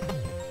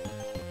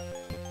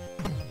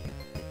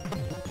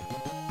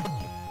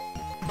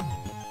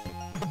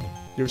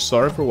 You're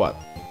sorry for what?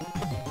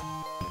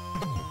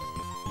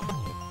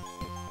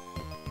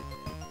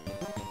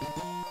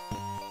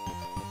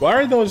 Why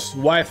are those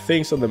white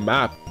things on the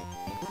map?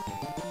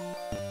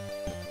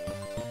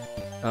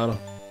 I don't know.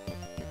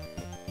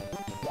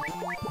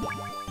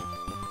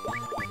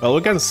 Well,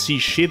 we can see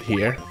shit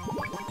here.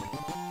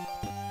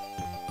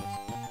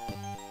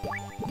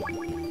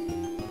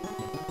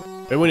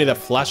 Maybe we need a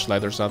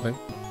flashlight or something.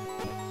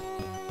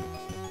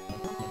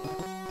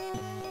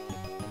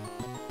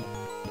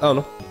 I don't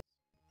know.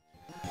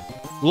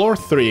 Floor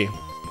 3.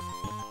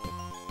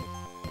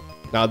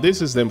 Now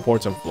this is the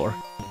important floor.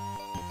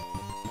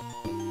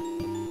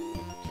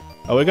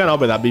 Oh, we're gonna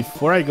open that.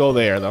 Before I go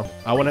there though,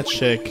 I wanna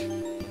check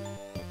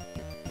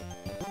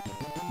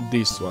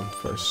this one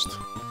first.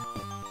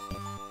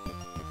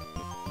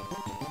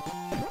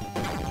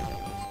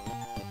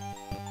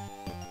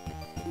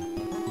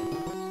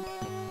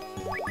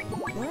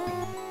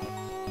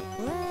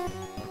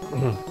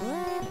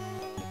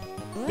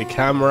 The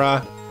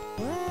camera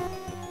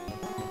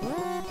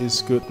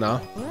is good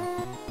now.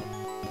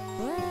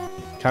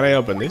 Can I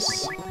open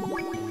this?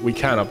 We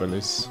can open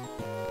this.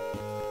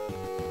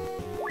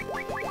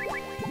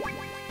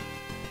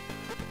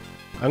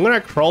 I'm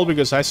gonna crawl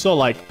because I saw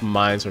like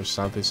mines or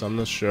something, so I'm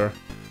not sure.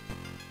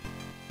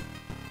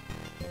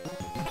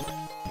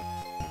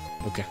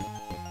 Okay.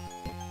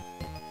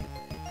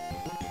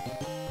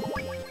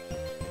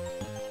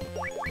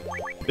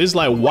 These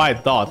like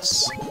white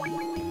dots.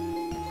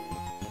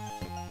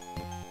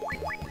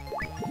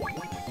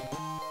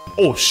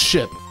 Oh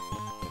shit!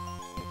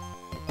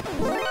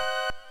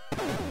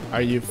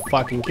 Are you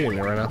fucking kidding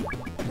me right now?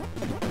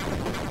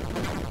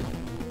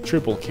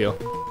 Triple kill.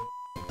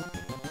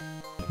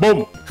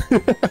 Boom!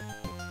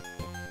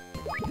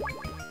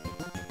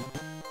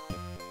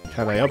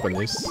 Can I open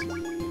this?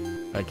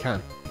 I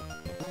can.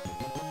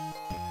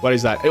 What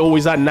is that? Oh,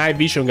 is that night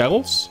vision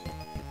goggles?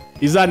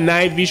 Is that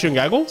night vision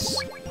goggles?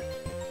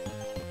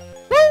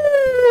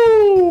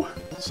 Woo!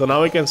 So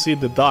now we can see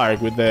the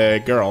dark with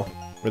the girl.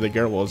 Where the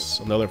girl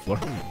was on the other floor.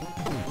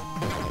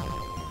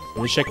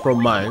 Let me check for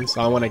mines.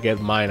 I don't want to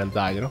get mine and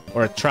die, you know?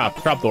 Or a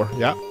trapdoor,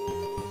 yeah.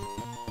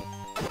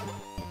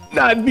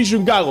 Night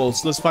vision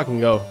goggles. Let's fucking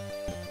go.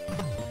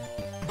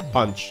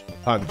 Punch,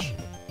 punch,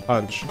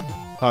 punch,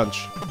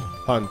 punch,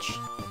 punch.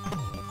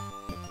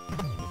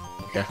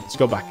 Okay, let's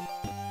go back.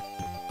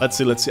 Let's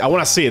see, let's see. I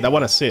want to see it. I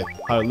want to see it.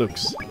 How it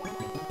looks.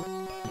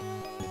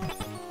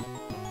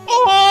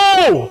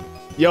 Oh!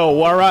 Yo,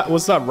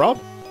 what's up, Rob?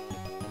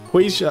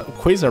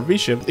 Quasar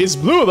Vision. It's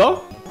blue, though.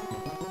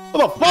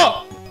 What the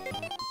fuck?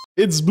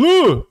 It's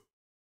blue.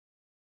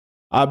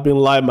 I've been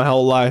lying my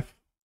whole life.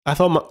 I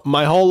thought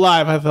my whole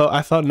life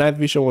I thought night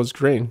vision was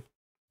green.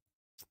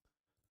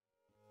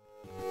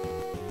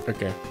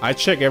 Okay, I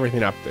check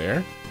everything up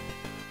there.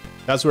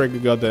 That's where we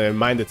got the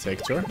mine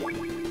detector.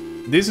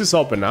 This is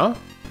open now.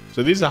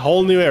 So this is a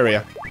whole new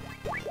area.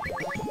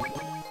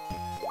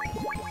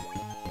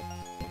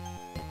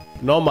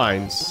 No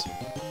mines.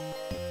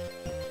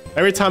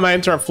 Every time I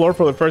enter a floor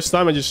for the first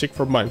time, I just check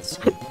for mines.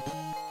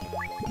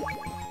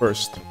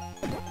 First.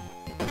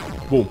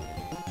 Boom.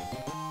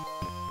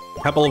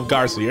 Couple of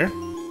guards here.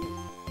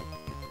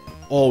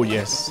 Oh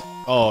yes.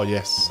 Oh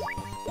yes.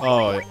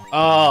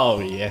 Oh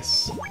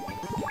yes.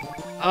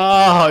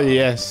 Oh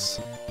yes.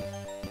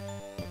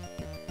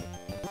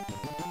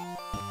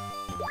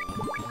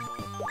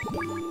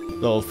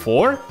 Level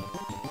 4?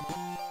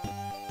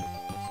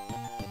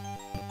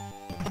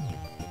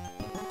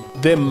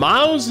 The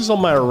mouse is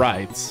on my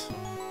right.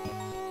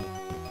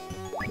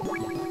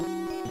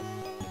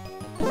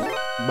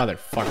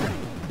 Motherfucker.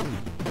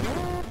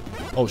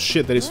 Oh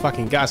shit, there is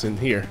fucking gas in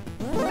here.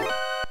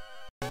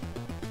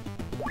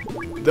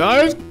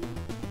 There's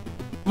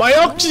my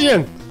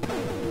oxygen!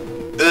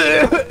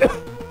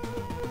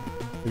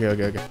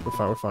 Okay.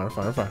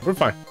 We're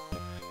fine.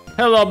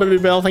 Hello, Baby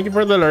Bell. Thank you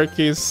for the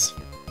lurkies.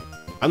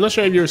 I'm not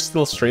sure if you're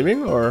still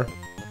streaming or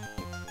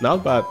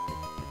not, but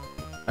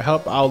I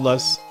hope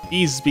Outlast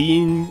is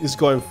being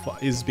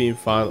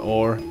fun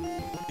or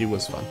it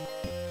was fun.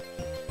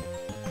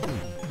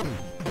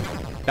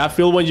 That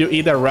feel when you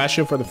eat a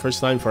ration for the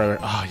first time forever.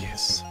 Oh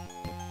yes.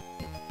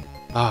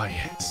 Oh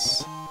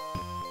yes.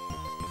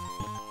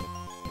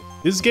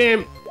 This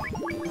game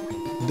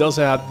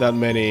doesn't have that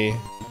many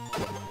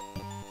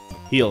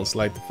heals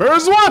like the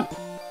first one.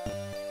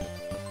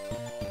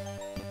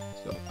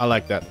 So I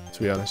like that,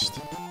 to be honest.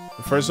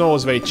 The first one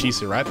was very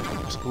cheesy, right?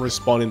 Just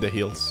respawning the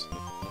heals.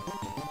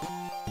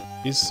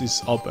 This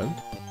is open.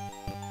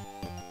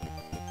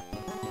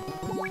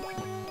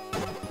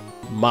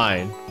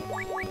 Mine.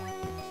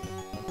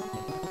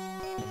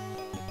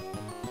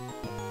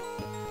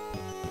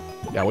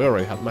 Yeah, we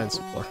already had mines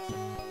before.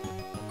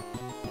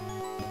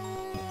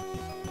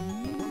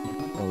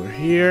 Over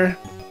here.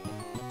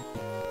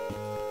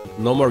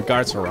 No more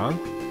guards around.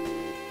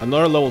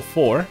 Another level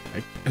 4.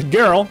 A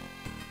girl.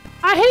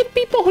 I hate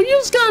people who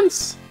use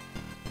guns.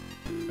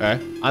 Okay.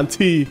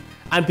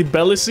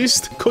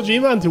 Anti-bellicist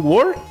Kojima,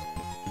 anti-war.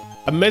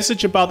 A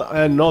message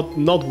about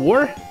not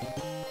war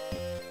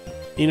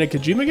in a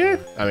Kojima game.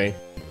 I mean,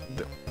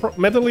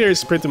 Metal Gear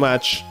is pretty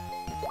much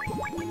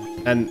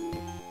an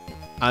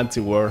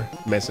anti-war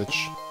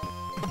message.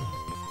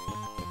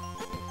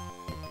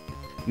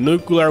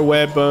 Nuclear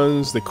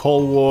weapons, the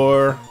Cold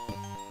War,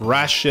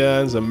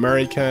 Russians,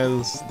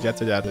 Americans,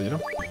 yada yada, you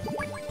know?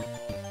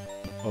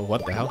 Oh,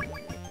 what the hell?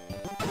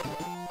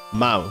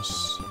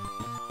 Mouse.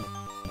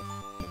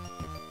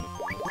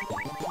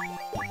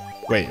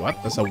 Wait,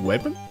 what? That's a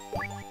weapon?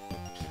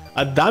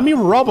 A dummy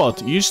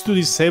robot used to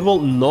disable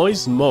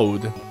noise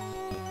mode.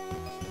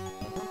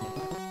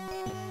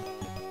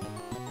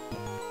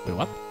 Wait,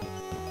 what?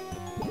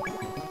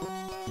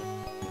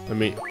 Let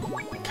me...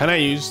 Can I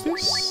use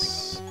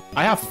this?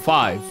 I have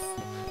 5.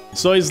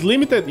 So it's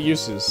limited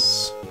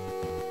uses.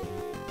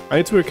 I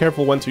need to be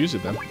careful when to use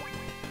it then.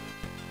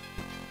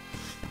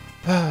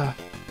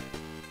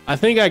 I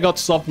think I got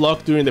soft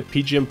locked during the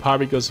PGM part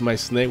because my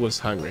snake was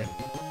hungry.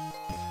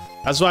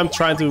 That's why I'm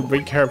trying to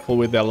be careful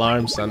with the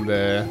alarms and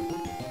the...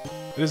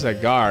 There's a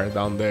guard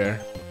down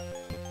there.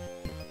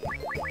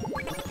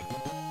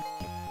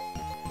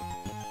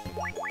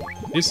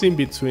 These in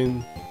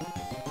between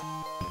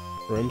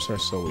rooms are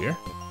so weird.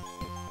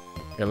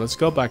 Okay, let's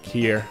go back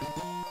here.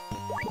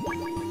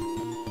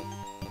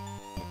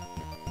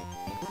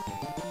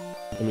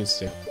 Let me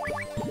see.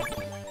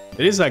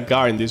 There is a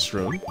guard in this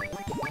room.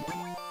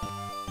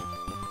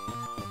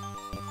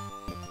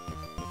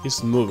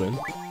 He's moving.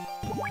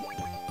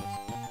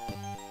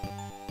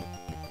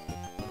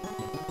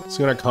 It's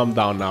gonna calm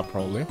down now,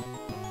 probably.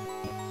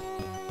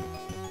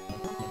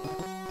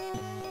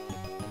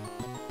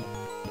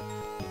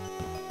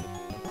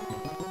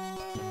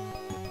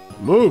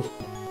 Move!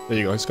 There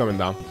you go, he's coming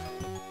down.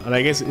 And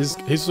I guess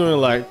he's doing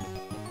like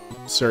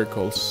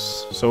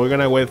circles. So we're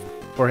gonna wait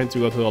for him to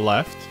go to the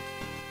left.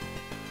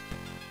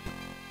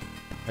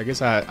 I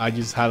guess I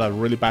just had a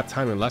really bad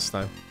timing last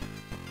time.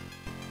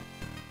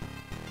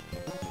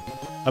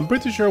 I'm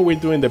pretty sure we're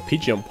doing the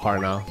pigeon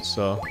part now,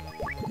 so...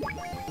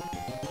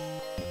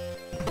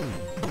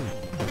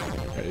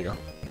 There you go.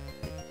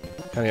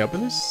 Can I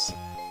open this?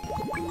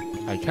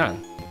 I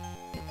can.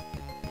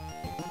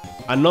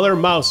 Another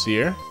mouse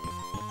here.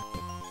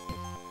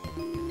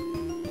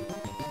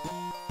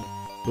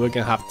 We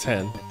can have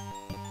 10.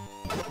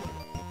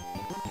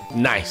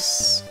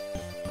 Nice.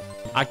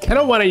 I kind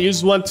of want to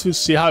use one to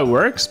see how it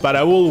works, but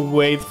I will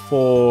wait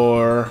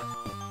for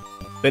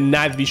the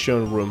night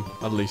vision room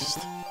at least.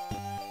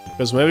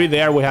 Because maybe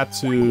there we had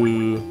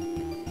to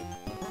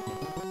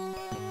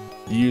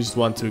use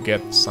one to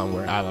get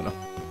somewhere. I don't know.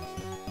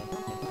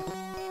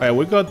 Alright,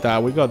 we got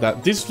that. We got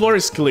that. This floor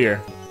is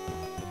clear.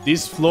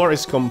 This floor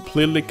is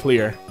completely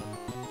clear.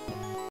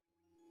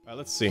 Alright,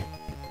 let's see.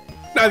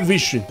 Night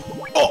vision.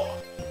 Oh!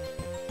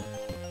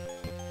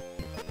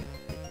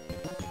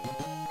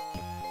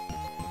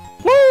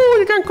 Woo!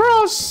 You can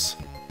cross!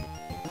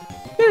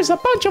 There's a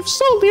bunch of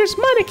soldiers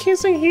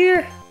mannequins in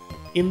here.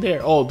 In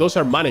there. Oh, those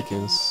are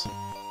mannequins.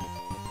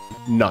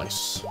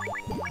 Nice.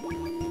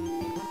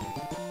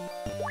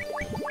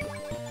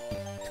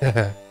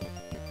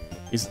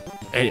 Is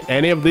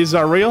any of these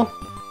are real?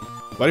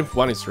 What if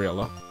one is real,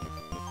 though?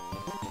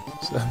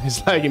 So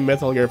it's like in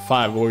Metal Gear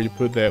 5 where you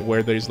put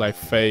where there's like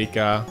fake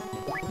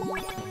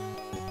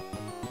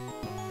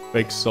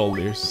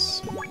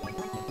soldiers.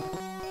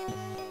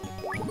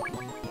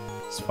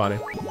 It's funny.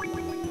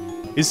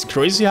 It's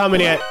crazy how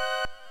many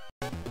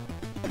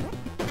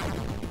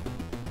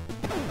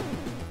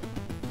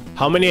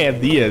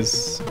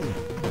ideas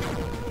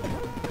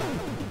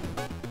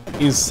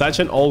in such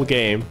an old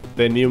game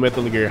the new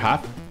Metal Gear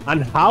have,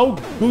 and how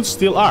good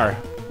still are.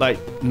 Like,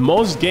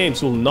 most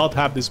games will not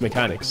have these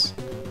mechanics.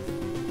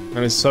 And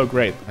it's so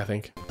great, I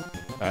think.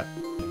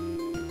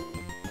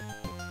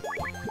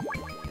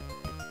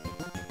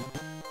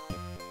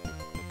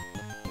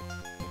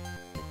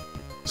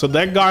 So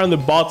that guy on the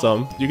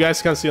bottom, you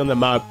guys can see on the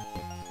map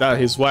that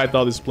his white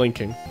dot is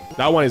blinking.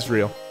 That one is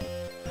real.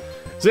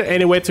 Is there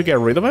any way to get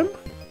rid of him?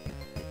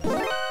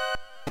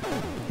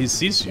 He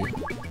sees you.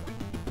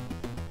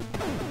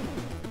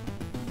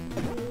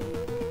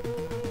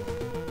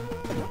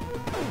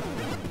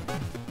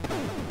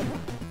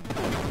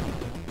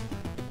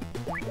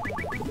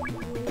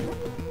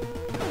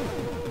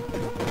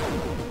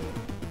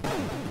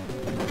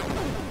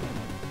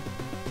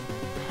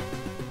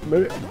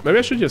 Maybe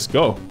I should just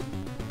go.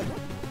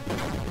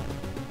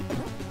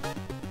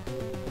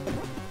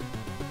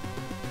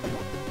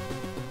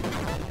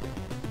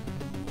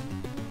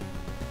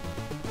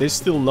 They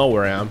still know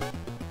where I am.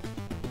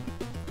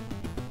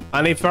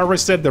 And if I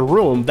reset the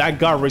room, that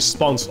guard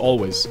respawns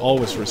always.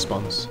 Always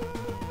respawns.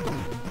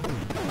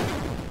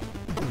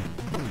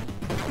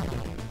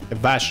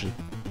 Evasion.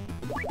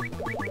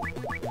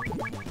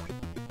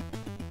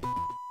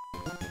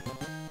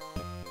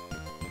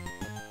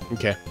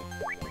 Okay.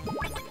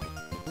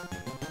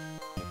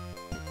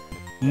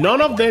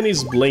 None of them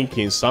is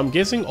blinking, so I'm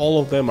guessing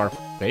all of them are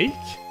fake?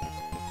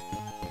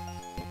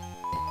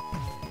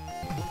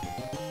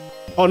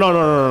 Oh,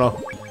 no.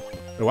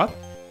 Wait, what?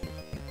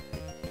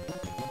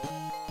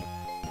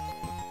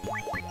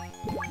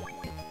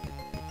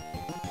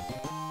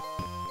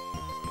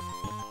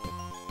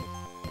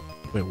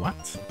 Wait,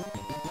 what?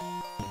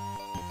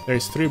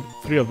 There's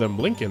three of them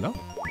blinking, no?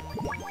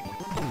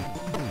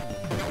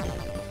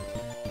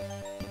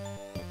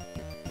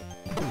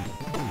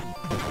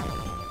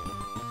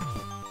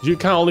 You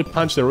can only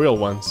punch the real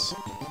ones.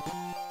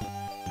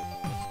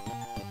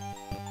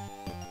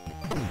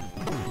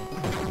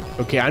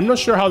 Okay, I'm not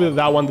sure how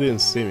that one didn't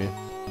see me.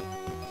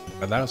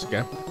 But that was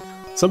okay.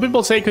 Some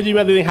people say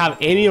Kojima didn't have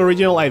any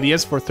original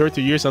ideas for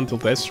 30 years until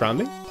Death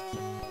Stranding.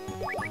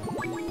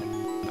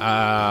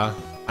 I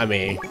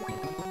mean...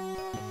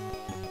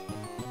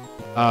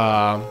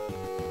 I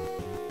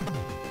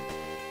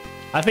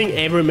think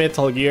every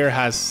Metal Gear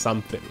has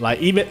something. Like,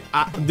 even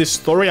the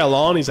story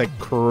alone is a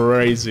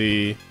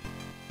crazy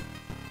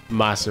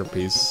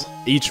masterpiece.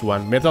 Each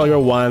one. Metal Gear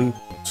 1,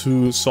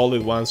 2,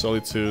 Solid 1,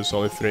 Solid 2,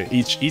 Solid 3.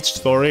 Each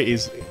story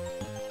is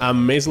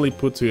amazingly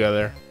put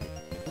together.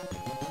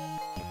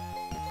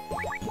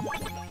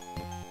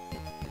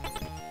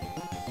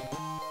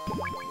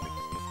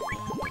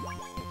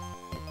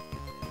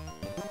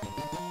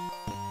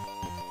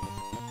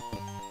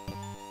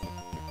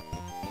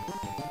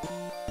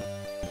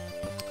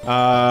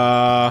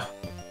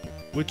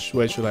 Which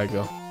way should I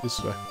go?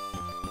 This way.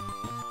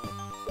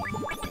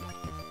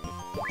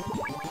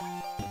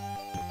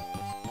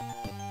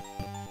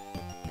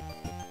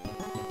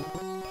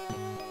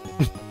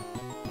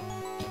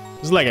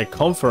 This is like a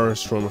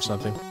conference room or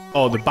something.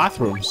 Oh, the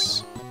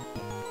bathrooms.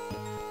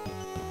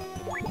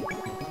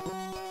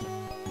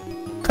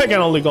 I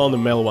can only go on the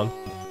male one.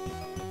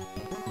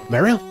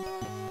 Meryl?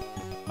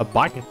 A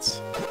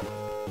bucket.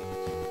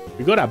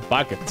 We got a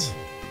bucket.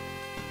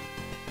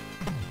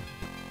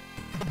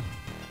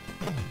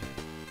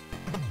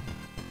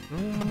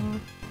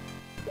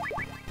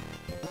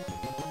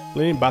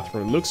 Cleaning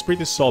bathroom. Looks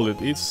pretty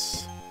solid.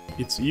 Its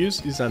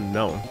use is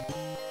unknown.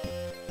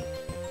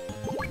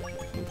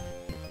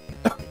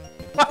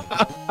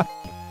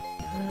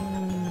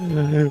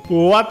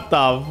 What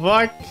the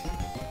fuck?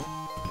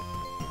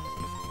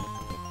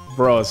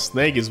 Bro,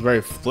 Snake is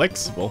very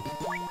flexible.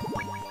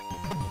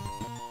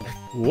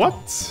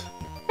 What?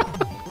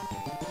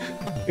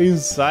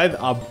 Inside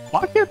a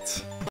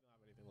bucket?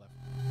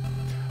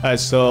 Alright,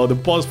 so the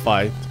boss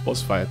fight.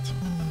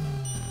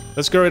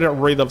 Let's get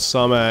rid of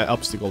some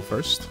obstacle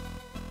first.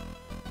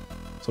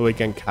 So we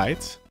can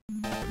kite.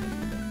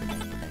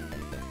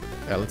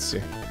 Yeah, let's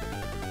see.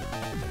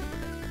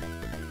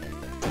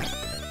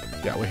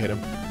 Yeah, we hit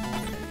him.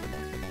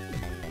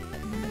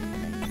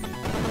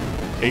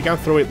 You can't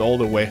throw it all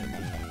the way.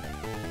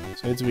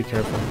 So you need to be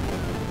careful.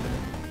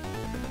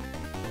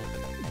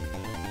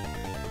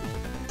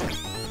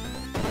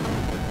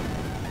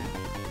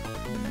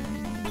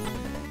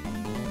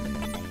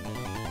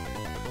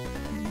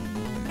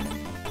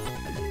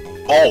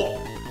 Oh!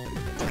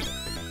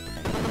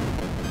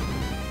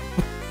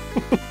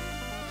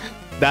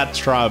 That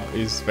trap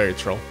is very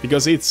troll.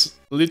 Because it's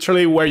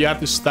literally where you have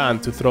to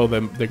stand to throw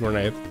the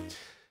grenade.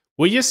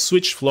 We just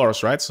switched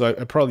floors, right? So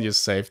I probably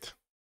just saved.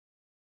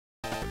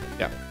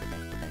 Yeah.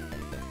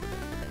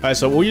 Alright,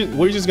 so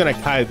we're just gonna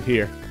kite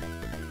here.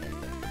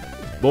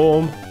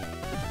 Boom.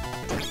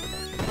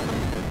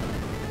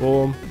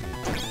 Boom.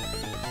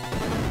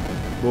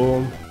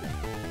 Boom.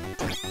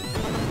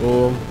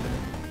 Boom.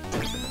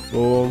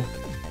 Boom.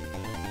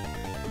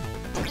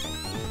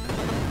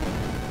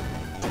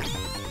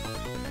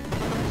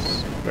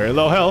 Very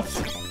low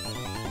health.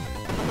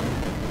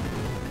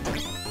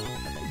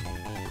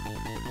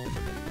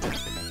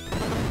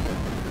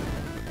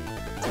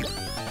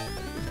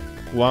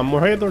 One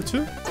more hit or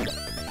two?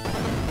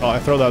 Oh, I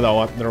throw that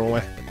one the wrong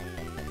way.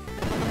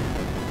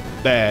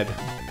 Dead.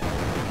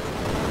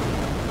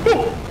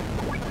 Ooh.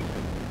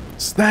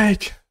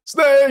 Snake!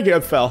 Snake!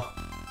 It fell.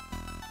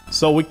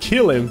 So we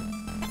kill him.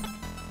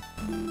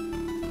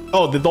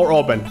 Oh, the door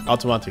opened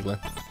automatically.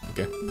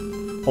 Okay.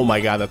 Oh my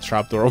god, that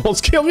trapdoor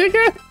almost killed me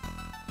again.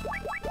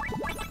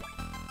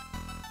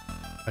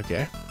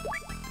 Okay.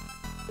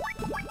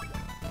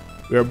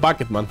 We're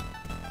bucket man.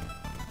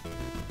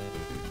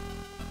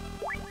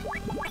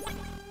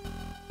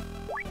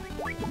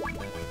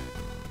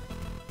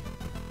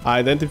 I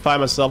identify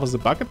myself as the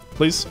bucket.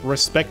 Please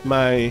respect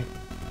my...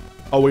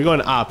 Oh, we're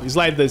going up. It's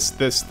like this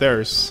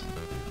stairs.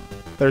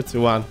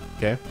 31.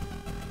 Okay.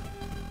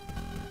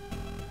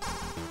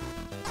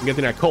 I'm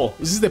getting a call.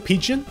 Is this the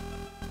pigeon?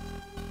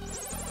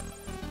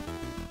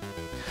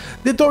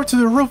 The door to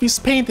the roof is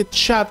painted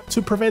shut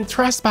to prevent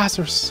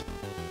trespassers.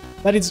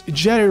 But it's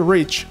jerry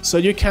rich, so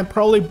you can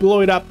probably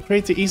blow it up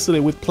pretty easily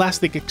with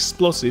plastic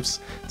explosives.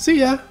 See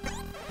ya!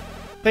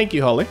 Thank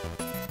you, Holly.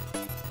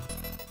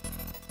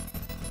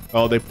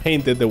 Oh, they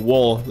painted the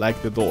wall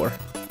like the door.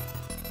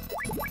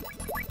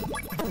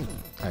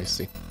 I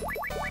see.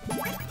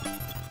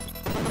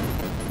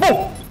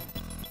 Oh!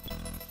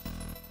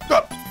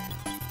 God.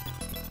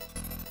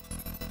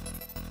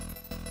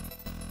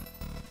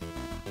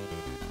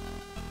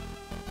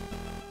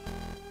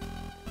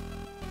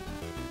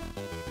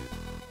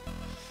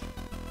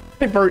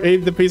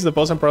 The piece of the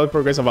post and probably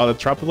forgets about the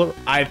trapdoor.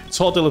 I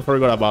totally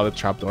forgot about the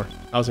trapdoor.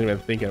 I wasn't even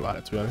thinking about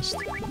it, to be honest.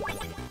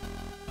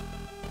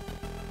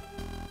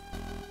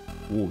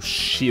 Oh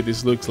shit,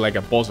 this looks like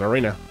a boss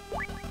arena.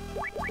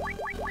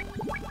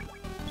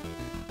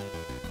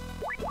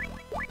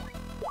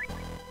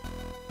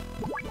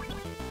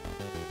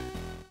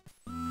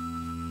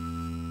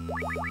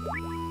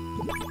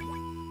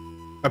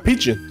 A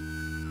pigeon.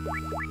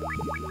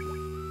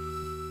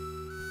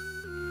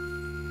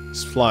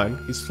 He's flying.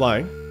 He's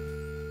flying.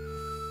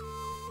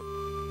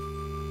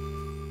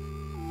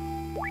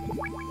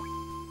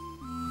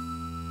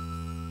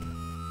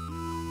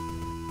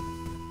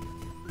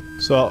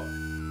 So,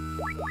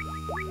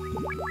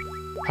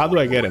 how do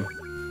I get him?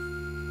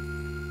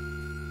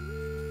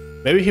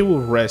 Maybe he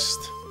will rest.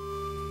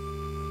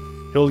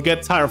 He'll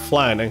get tired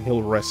flying and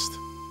he'll rest.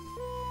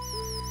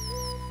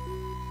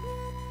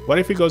 What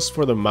if he goes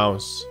for the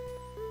mouse?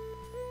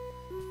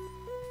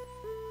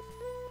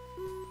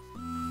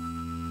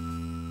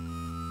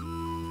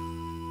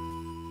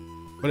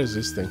 What is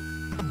this thing?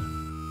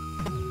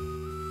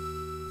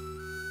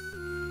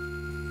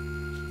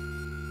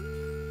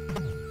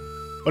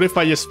 What if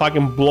I just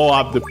fucking blow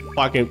up the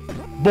fucking...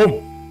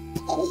 Boom!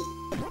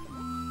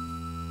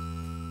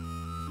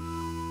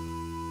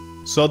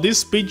 So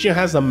this pigeon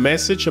has a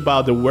message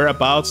about the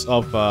whereabouts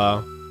of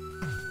the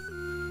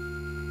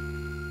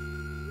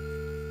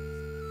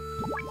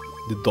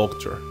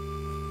doctor.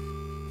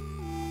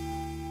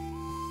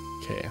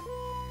 Okay.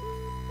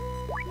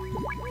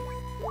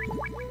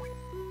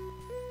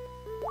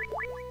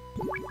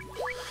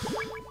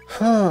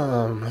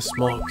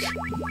 Smoke.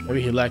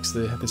 Maybe he likes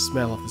the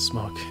smell of the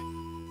smoke.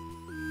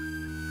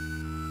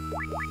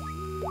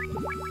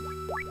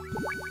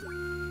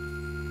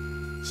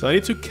 So I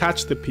need to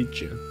catch the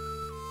pigeon.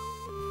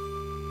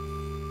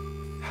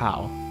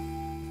 How?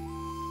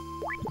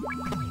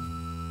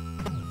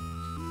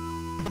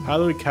 How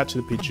do we catch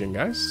the pigeon,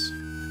 guys?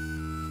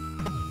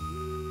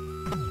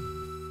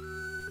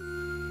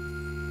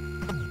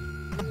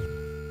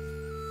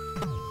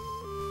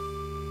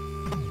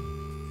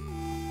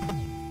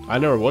 I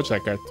never watched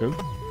that cartoon.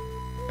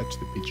 Catch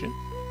the pigeon.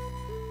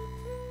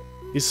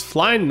 He's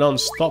flying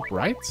non-stop,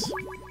 right?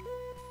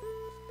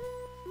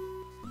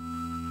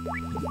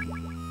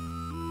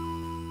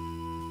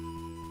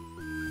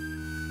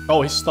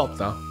 Oh, he stopped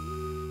now.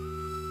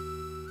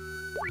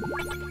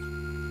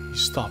 He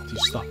stopped, he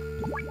stopped.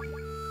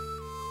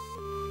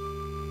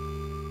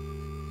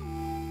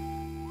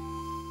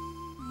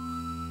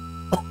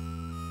 Oh.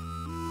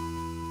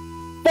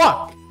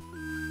 Fuck!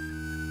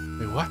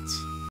 Wait, what?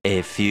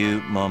 A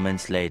few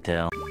moments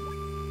later.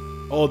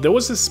 Oh, there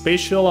was a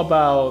special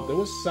about... There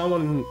was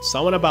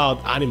someone about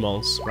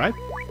animals, right?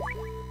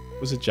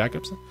 Was it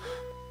Jacobson?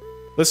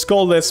 Let's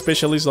call the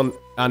specialist on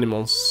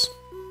animals.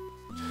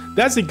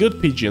 That's a good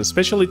pigeon,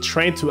 specially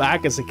trained to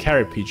act as a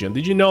carrier pigeon.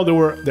 Did you know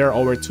there are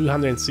over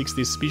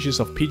 260 species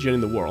of pigeon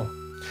in the world?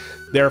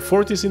 They are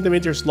 40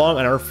 centimeters long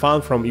and are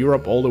found from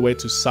Europe all the way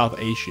to South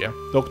Asia.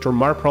 Dr.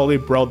 Mark probably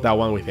brought that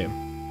one with him.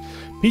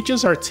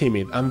 Pigeons are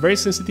timid and very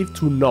sensitive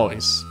to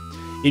noise.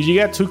 If you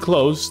get too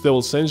close, they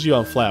will sense you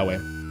and fly away.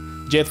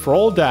 Yet for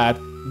all that,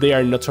 they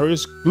are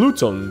notorious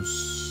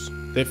gluttons.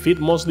 They feed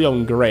mostly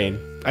on grain.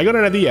 I got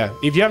an idea.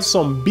 If you have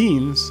some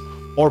beans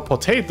or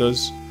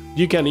potatoes,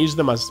 you can use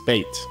them as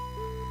bait.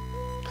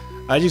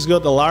 I just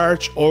got a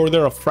large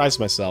order of fries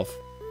myself.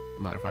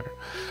 Motherfucker.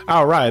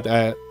 Alright,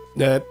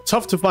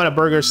 tough to find a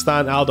burger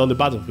stand out on the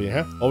battlefield,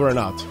 huh? Over and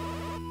out.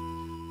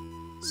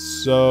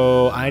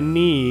 So, I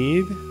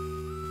need...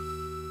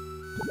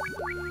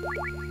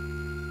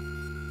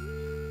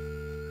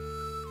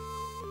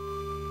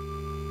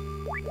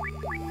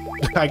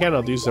 I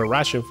cannot use the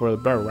ration for the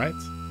bird, right?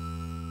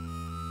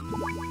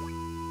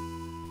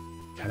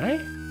 Can I?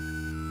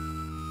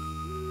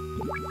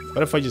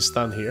 What if I just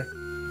stand here?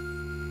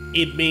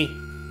 Eat me!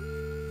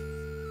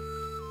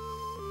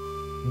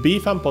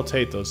 Beef and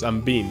potatoes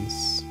and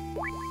beans.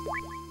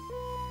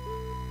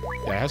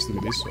 Yeah, it has to be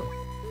this one.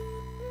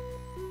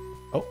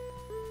 Oh.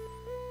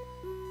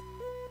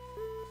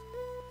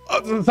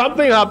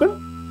 Something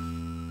happened.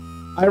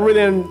 I really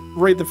didn't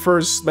read the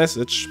first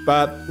message,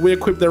 but we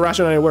equipped the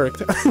ration and it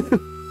worked.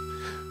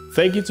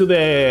 Thank you to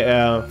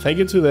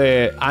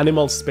the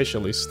animal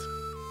specialist,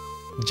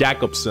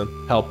 Jacobson.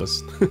 Help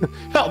us.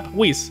 Help,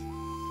 Whiz.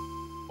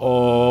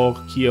 Oh,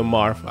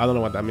 Kiomarf. I don't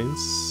know what that means.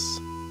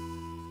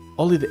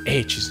 Only the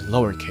H is in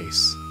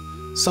lowercase.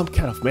 Some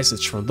kind of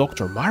message from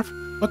Dr. Marv?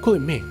 What could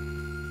it mean?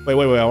 Wait,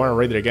 I want to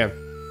read it again.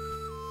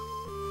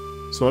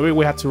 So maybe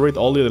we have to read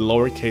only the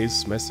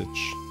lowercase message.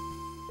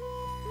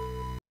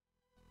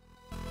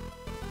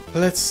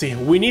 Let's see.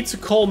 We need to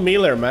call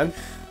Miller, man.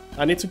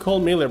 I need to call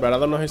Miller, but I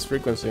don't know his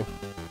frequency.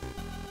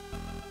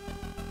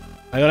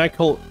 I'm gonna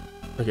call...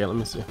 Okay, let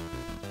me see.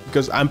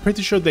 Because I'm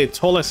pretty sure they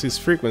told us his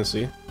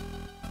frequency.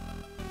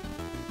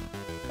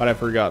 But I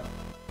forgot.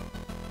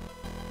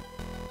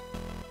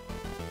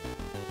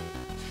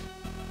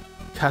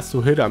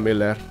 Kazuhira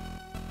Miller.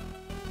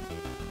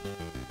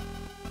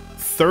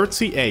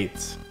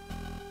 38.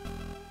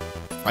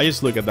 I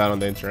just look at that on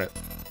the internet.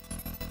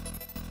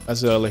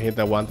 That's the only hint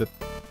I wanted.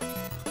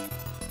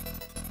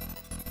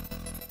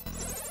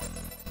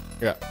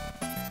 Yeah.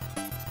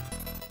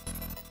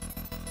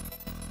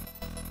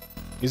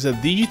 It's a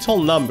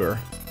digital number.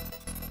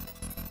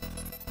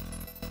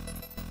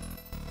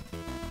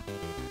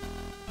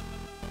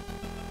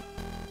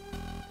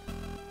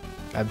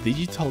 A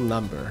digital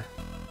number.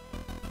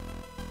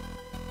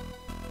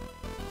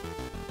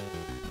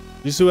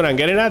 You see what I'm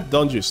getting at?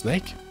 Don't you,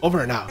 Snake?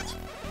 Over and out.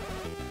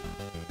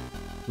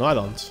 No, I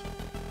don't.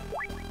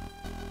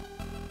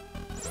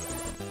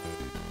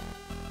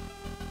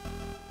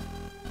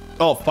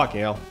 Oh,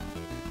 fucking hell.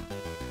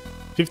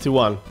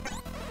 51.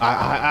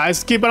 I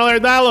skip another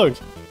dialogue.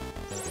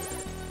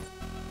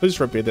 Please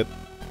repeat it.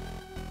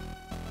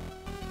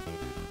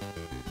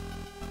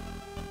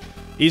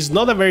 It's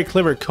not a very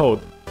clever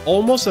code.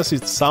 Almost as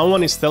if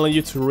someone is telling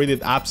you to read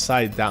it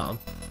upside down.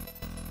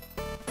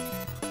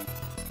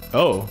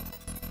 Oh.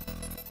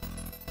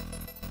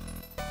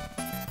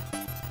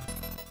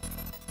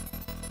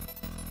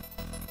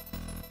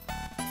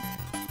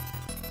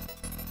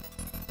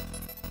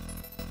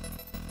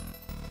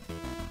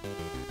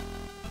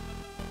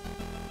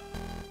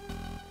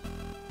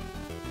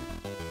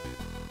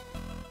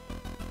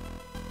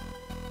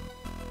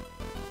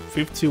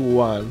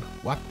 $51.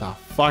 What the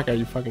fuck? Are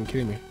you fucking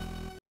kidding me?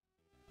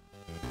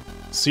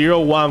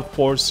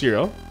 0140.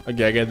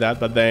 Okay, I get that,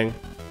 but then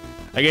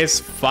I guess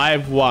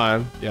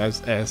 51.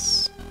 Yes,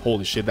 S.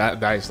 Holy shit,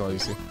 that is not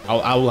easy.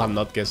 I will have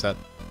not guessed that.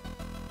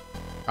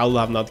 I will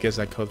have not guessed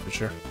that code for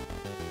sure.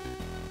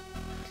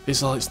 This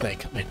is all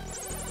Snake, man.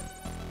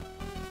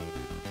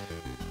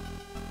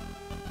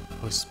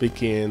 I was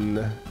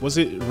speaking. Was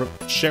it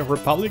Czech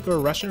Republic or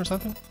Russian or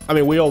something? I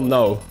mean, we all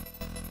know.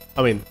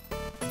 I mean,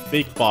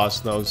 Big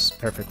Boss knows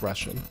perfect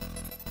Russian.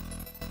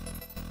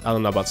 I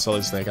don't know about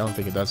Solid Snake. I don't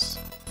think it does.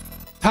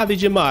 Tady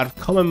Jamar,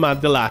 kommer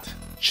med delat.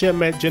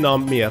 Cheme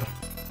genom mer.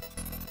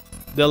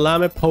 The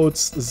lame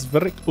pots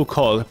zvrik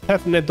ukol,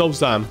 pevne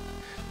dovzam,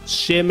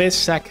 sheme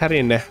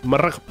sakarine,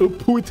 mrak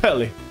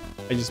puiteli.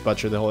 I just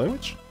butchered the whole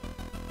language.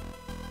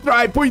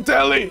 Try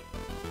puiteli!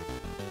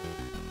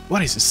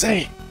 What is he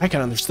saying? I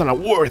can understand a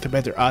word.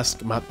 Better ask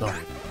Matnor.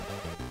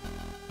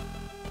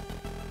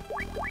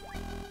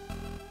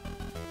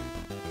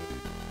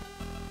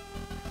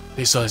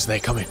 They saw his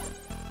name coming.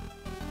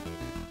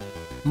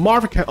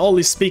 Marv can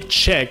only speak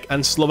Czech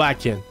and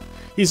Slovakian.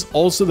 He's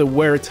also the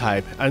were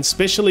type, and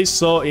especially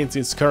so in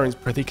his current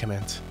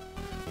predicament.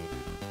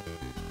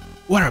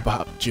 What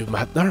about you,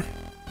 Matnar?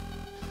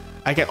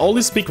 I can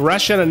only speak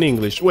Russian and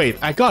English. Wait,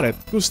 I got it.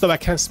 Gustava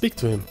can't speak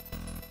to him.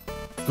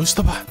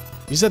 Gustava?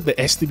 Is that the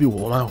STB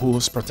woman who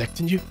was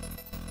protecting you?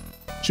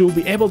 She will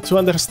be able to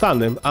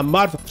understand him, and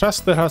Marv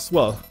trusted her as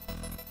well.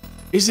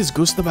 Is this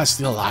Gustava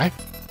still alive?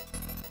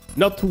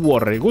 Not to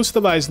worry,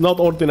 Gustava is not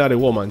ordinary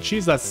woman.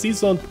 She's a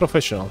seasoned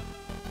professional.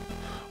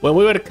 When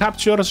we were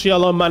captured, she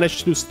alone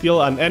managed to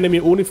steal an enemy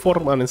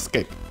uniform and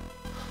escape.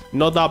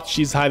 No doubt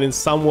she's hiding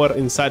somewhere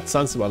inside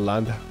Zanzibar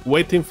land,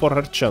 waiting for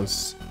her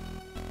chance.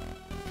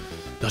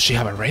 Does she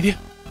have a radio?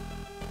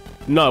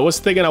 No, it was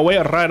taken away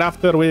right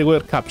after we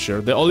were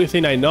captured. The only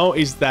thing I know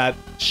is that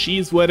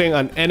she's wearing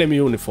an enemy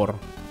uniform.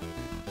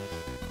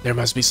 There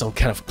must be some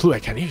kind of clue I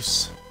can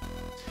use.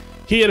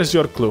 Here's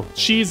your clue.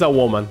 She's a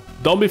woman.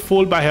 Don't be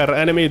fooled by her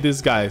enemy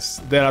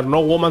disguise. There are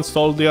no woman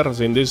soldiers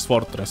in this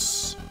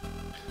fortress.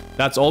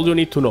 That's all you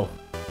need to know.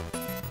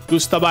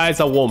 Gustava is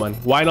a woman.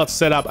 Why not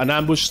set up an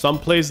ambush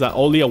someplace that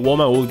only a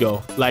woman will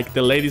go? Like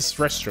the ladies'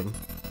 restroom.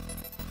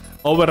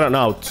 Over and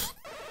out.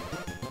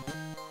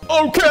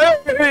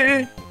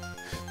 Okay!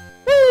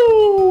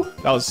 Woo!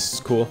 That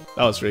was cool.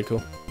 That was really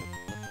cool.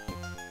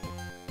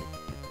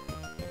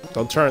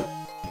 Don't turn.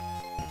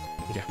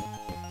 Okay.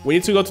 We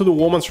need to go to the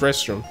woman's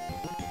restroom.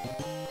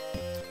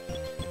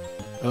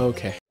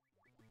 Okay.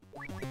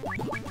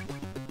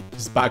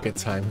 It's bucket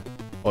time.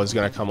 Oh, it's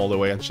gonna come all the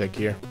way and check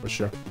here, for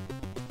sure.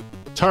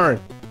 Turn!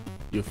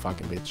 You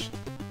fucking bitch.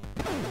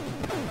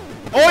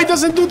 Oh, it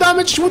doesn't do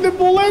damage with the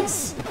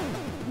bullets!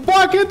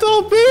 Bucket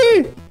OP!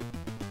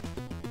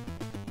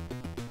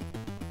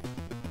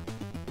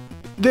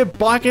 The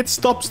bucket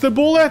stops the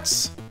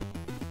bullets!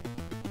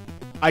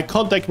 I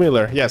contact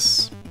Miller,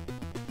 yes.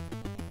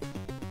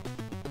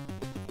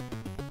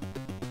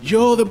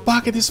 Yo, the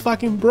bucket is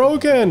fucking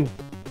broken!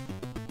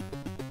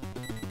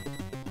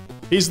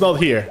 He's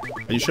not here.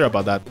 Are you sure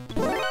about that?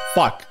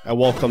 Fuck, I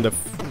walked on the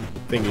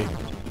thingy. You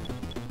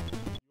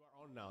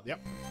are on now, yep.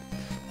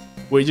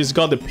 We just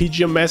got the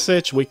pigeon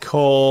message. We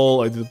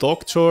call the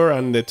doctor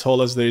and they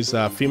told us there is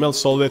a female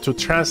soldier to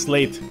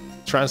translate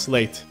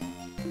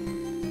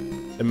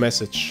the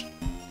message.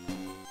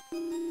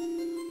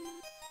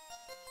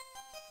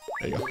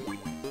 There you go.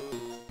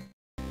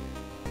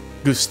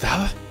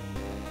 Gustava?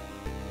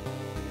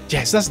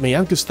 Yes, that's me.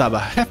 I'm Gustava,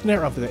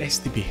 Hefner of the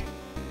STB.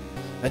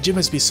 And you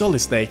must be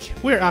Solid Snake.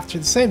 We're after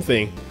the same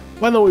thing.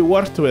 Why don't we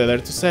work together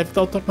to save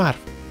Dr. Marv?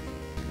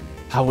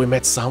 Have we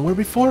met somewhere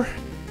before?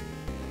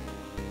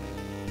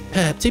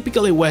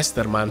 Typically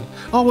Western man,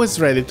 always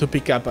ready to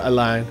pick up a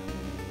line.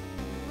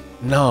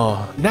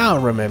 No, now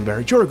remember,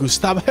 you're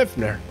Gustav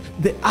Hefner,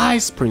 the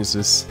Ice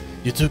Princess.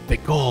 You took the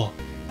gold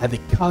at the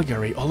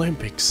Calgary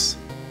Olympics.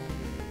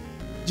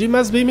 You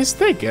must be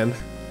mistaken.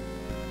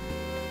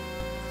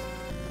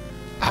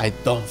 I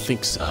don't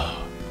think so.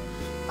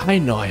 I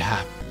know I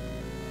have.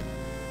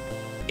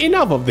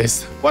 Enough of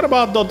this. What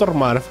about Dr.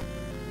 Marv?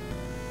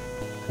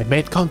 I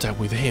made contact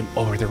with him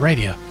over the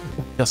radio.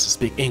 He doesn't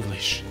speak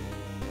English.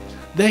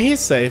 Then he's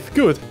safe.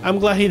 Good. I'm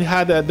glad he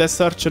had the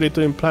surgery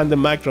to implant the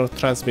micro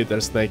transmitter,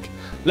 Snake.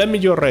 Lend me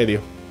your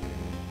radio.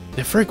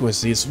 The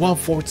frequency is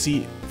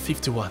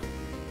 14051.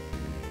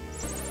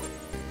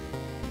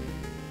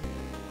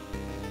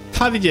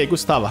 Hadije,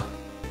 Gustava.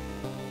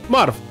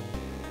 Marv.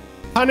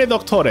 Pane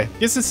doktore,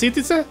 jesi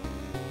citizen?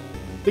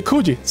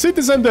 Kuđi,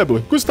 citizen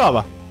debuje.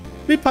 Gustava.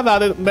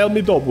 Vypadáte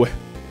veľmi dobre.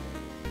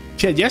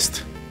 Gdzie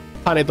jest,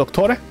 panie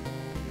doktorze?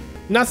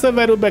 Na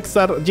severu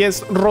Bexar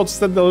jest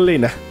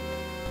rozdelina.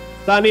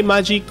 Dany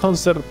Magi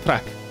Concert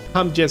Track.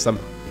 Tam gdzie sam.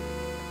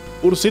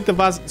 Ursite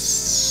was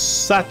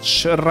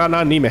sać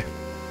rananime.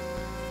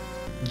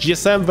 Gdzie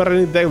sam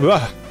wernide...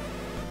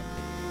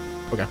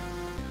 Okay.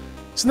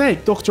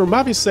 Snake, Dr.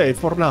 Marv is safe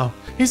for now.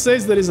 He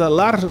says there is a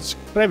large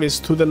crevice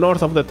to the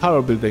north of the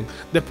tower building.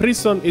 The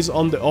prison is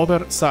on the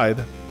other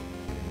side.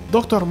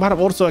 Dr. Marv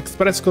also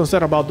expressed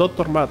concern about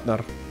Dr.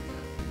 Matnar.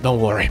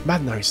 Don't worry,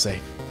 Matnar is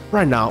safe.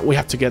 Right now, we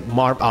have to get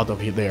Marv out of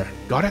there.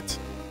 Got it?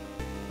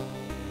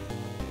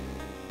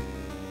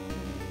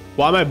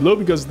 Why am I blue?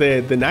 Because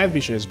the night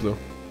vision is blue.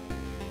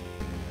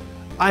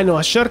 I know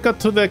a shortcut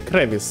to the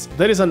crevice.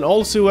 There is an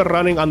old sewer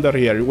running under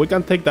here. We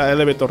can take the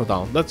elevator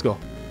down. Let's go.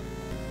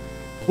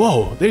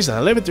 Whoa, there's an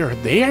elevator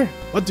there?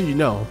 What do you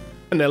know?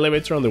 An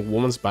elevator on the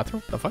woman's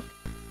bathroom? The fuck?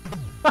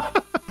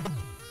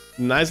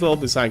 Nice little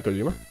design,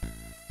 Kojima.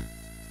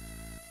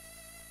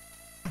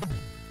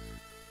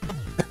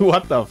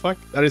 What the fuck?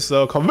 That is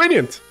so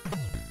convenient!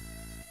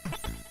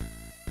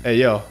 Hey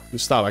yo,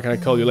 Gustava, can I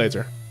call you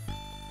later?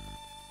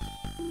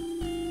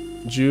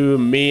 You,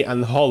 me,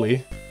 and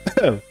Holly.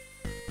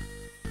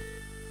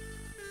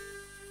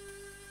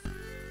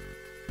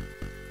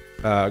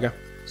 Okay,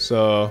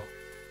 so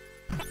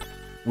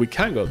we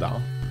can go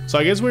down. So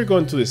I guess we're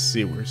going to the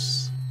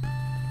sewers.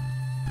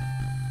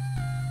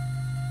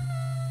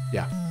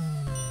 Yeah.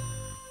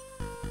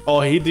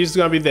 Oh, this is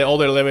gonna be the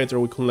other elevator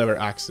we could never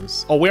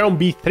access. Oh, we're on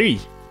B3.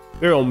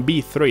 We're on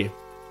B3.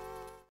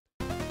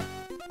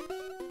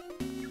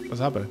 What's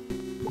happening?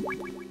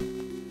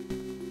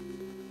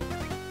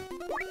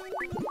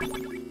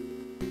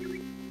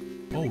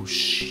 Oh,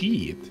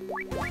 shit.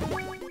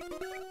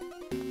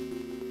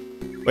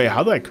 Wait,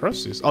 how do I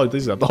cross this? Oh,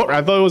 this is a door.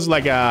 I thought it was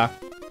like a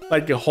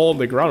hole in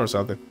the ground or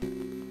something.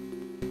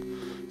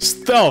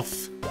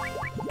 Stealth.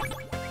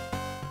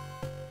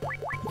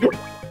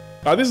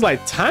 Are these like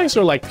tanks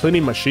or like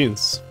cleaning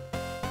machines?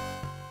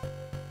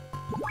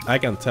 I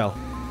can't tell.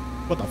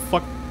 What the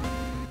fuck?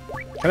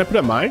 Can I put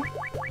a mine?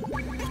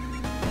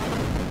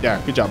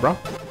 Yeah, good job, bro.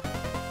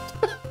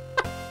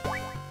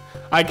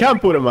 I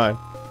can't put a mine.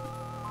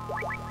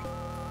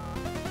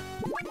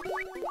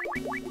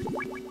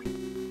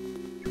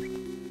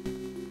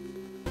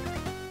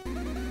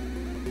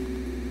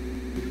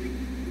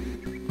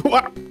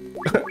 What?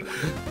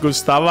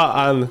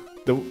 Gustava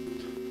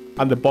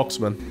and the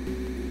boxman.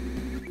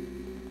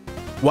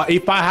 What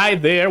if I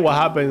hide there? What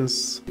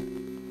happens?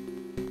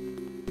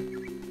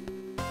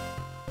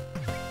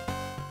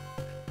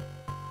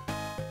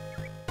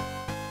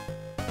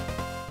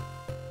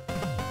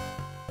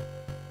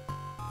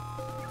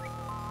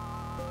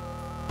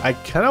 I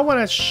kind of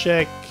want to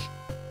check.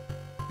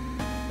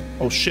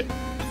 Oh shit!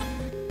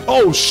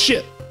 Oh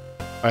shit!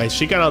 All right,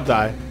 she cannot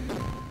die.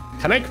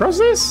 Can I cross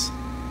this?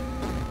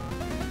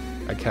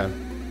 I can.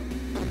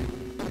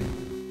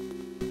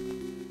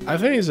 I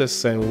think it's the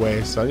same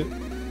way, so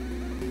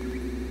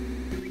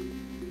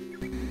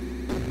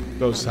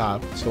goes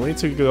up. So we need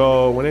to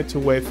go. We need to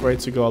wait for it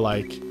to go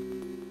like.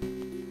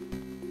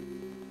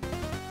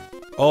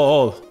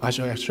 Oh! I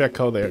should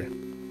go there.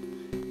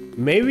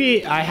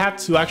 Maybe I have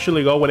to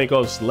actually go when it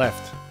goes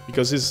left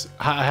because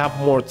I have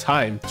more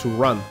time to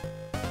run.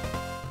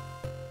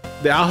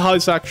 The AHA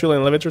is actually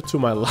an elevator to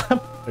my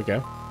left.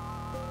 Okay.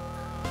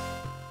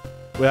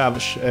 We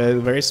have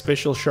very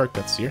special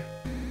shortcuts here.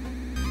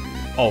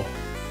 Oh.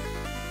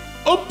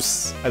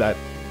 Oops! I died.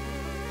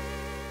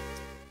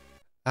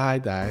 I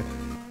died.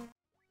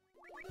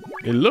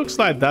 It looks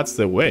like that's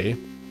the way.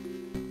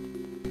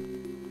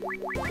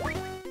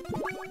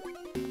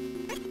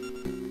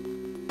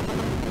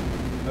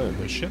 Oh,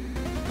 no shit.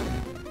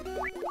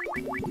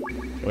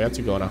 We have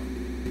to go now.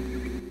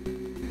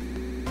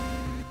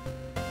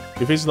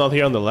 If it's not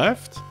here on the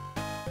left,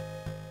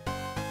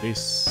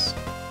 it's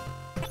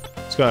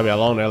gonna be a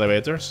long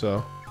elevator,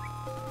 so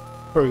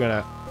we're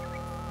gonna...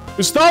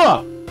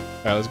 Gustava!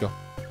 Alright, let's go.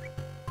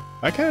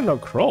 Why can't I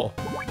not crawl?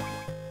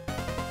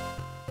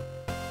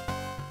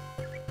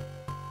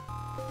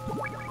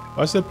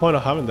 What's the point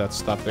of having that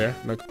stuff there?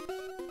 Not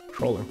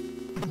crawling.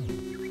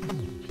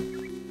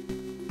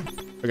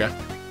 Okay.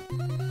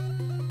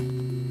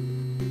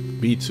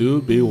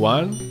 B2,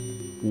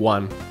 B1,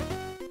 1.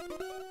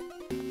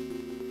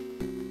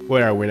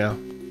 Where are we now?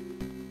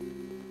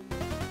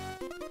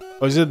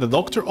 Oh, is it the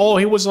doctor? Oh,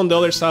 he was on the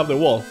other side of the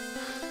wall.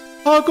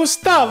 Oh,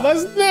 Gustava,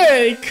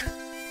 Snake!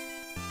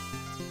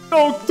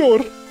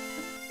 Doctor,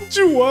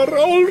 you are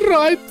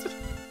alright.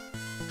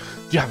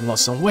 You have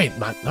lost some weight,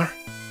 Magnar.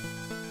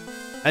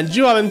 And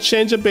you haven't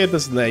changed a bit,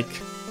 Snake.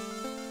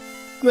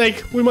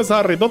 Snake, we must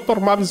hurry.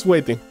 Dr. Marv is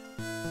waiting.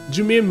 Do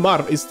you mean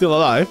Marv is still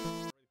alive?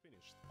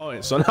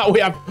 Oh, so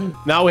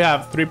now we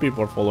have 3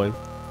 people following.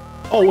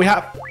 Oh, we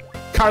have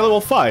car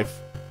level 5.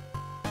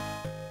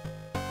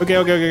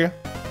 Okay.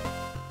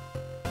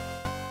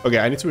 Okay,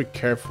 I need to be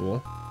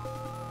careful.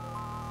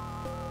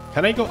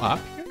 Can I go up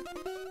here?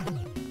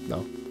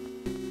 No.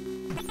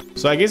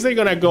 So I guess they're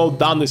gonna go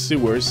down the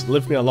sewers,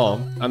 leave me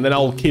alone, and then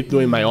I'll keep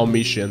doing my own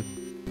mission.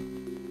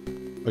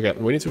 Okay,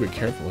 we need to be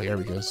careful here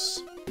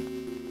because...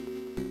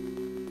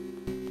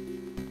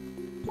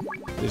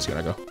 It's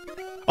gonna go.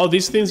 Oh,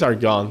 these things are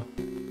gone.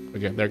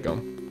 Okay, they're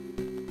gone.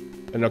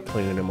 They're not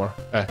clean anymore.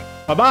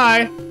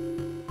 Bye-bye!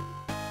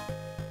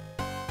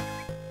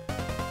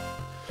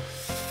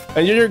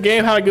 Enjoy your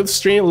game, have a good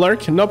stream,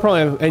 lurk, no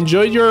problem.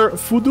 Enjoy your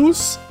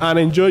foodos and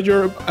enjoy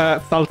your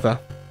salsa.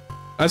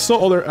 I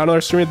saw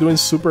another streamer doing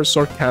super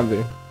sword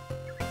candy.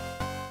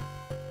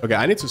 Okay,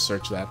 I need to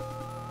search that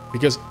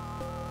because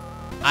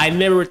I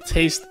never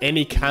taste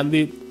any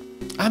candy.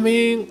 I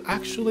mean,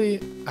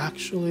 actually,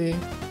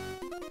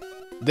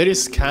 there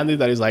is candy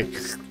that is like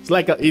it's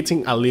like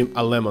eating a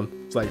lemon.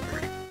 It's like,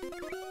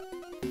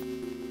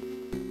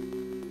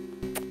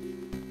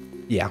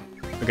 yeah.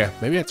 Okay,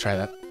 maybe I try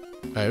that.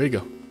 Here we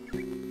go.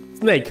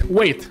 Snake,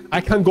 wait, I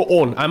can't go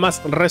on. I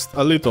must rest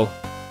a little.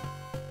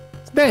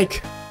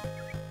 Snake!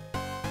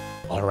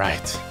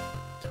 Alright.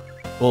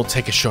 We'll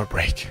take a short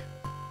break.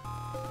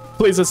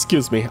 Please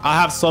excuse me. I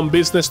have some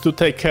business to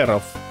take care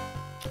of.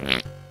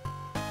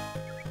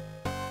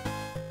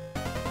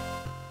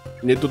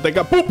 Need to take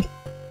a poop!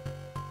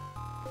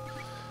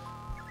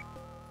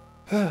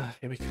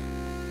 Here we go.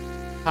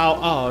 How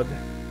odd.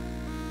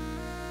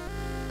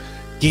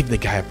 Give the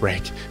guy a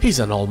break. He's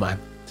an old man.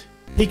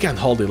 He can't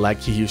hold it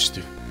like he used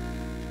to.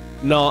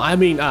 No, I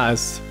mean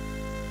us.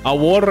 A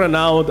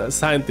world-renowned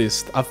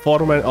scientist, a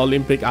former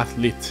Olympic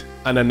athlete,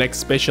 and an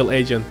ex-special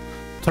agent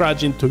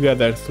trudging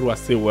together through a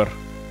sewer.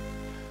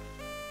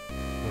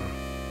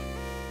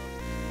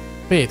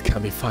 Fate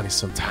can be funny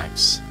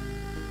sometimes.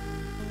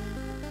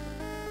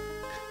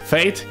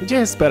 Fate?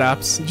 Yes,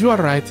 perhaps. You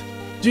are right.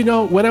 You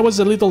know, when I was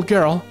a little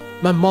girl,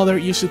 my mother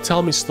used to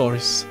tell me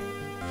stories.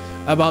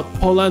 About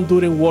Poland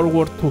during World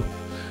War II.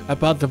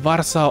 About the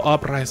Warsaw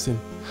Uprising.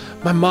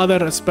 My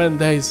mother spent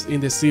days in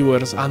the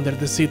sewers under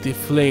the city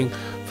fleeing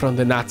from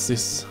the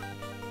Nazis.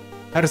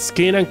 Her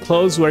skin and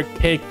clothes were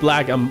caked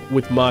black and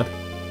with mud.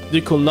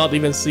 You could not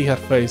even see her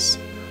face.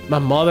 My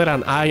mother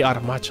and I are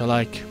much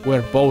alike.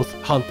 We're both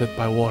haunted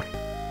by war.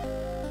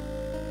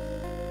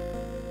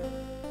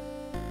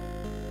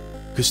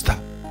 Gustav,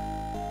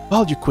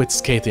 why'd you quit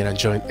skating and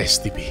join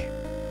STB?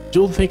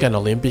 Do you think an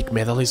Olympic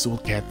medalist will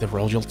get the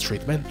royal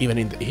treatment even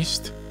in the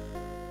East?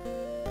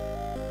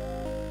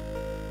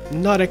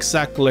 Not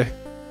exactly.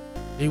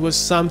 It was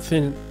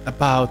something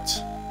about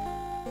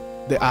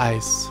the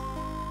ice.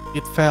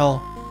 It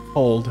felt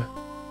cold.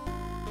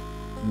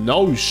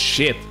 No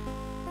shit.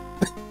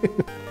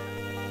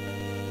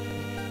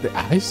 The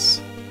ice?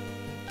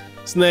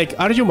 Snake,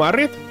 are you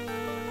married?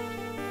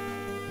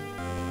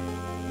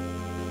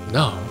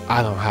 No,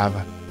 I don't have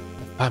a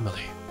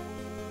family.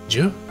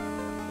 You?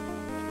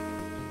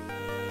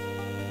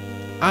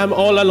 I'm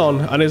all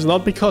alone, and it's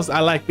not because I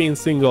like being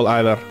single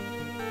either.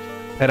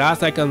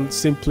 Perhaps I can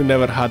simply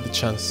never had the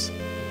chance.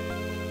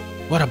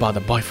 What about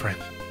a boyfriend?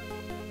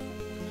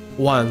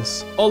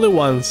 Once, only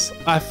once,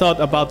 I thought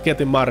about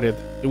getting married.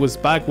 It was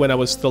back when I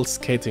was still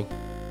skating.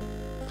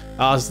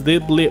 I was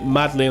deeply,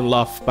 madly in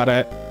love, but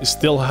it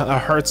still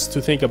hurts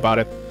to think about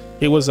it.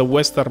 He was a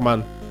Western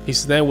man.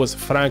 His name was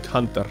Frank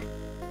Hunter.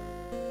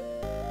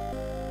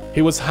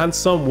 He was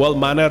handsome,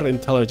 well-mannered,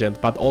 intelligent,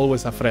 but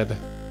always afraid.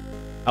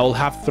 I would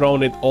have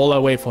thrown it all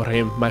away for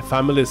him. My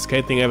family is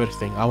skating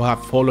everything. I would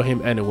have followed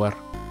him anywhere.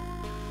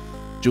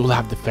 You would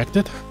have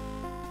defected?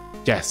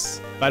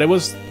 Yes, but it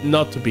was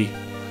not to be.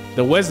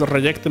 The West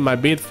rejected my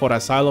bid for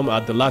asylum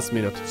at the last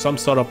minute. Some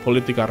sort of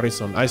political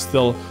reason. I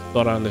still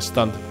don't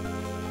understand.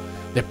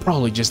 They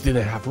probably just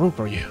didn't have room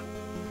for you.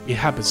 It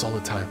happens all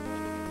the time.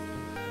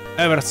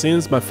 Ever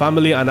since, my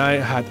family and I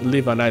had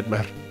lived a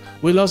nightmare.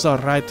 We lost our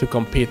right to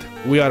compete.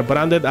 We are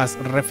branded as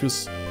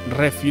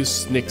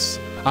refuseniks.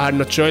 I had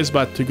no choice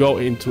but to go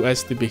into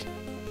STB.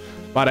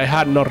 But I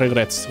had no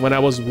regrets. When I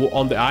was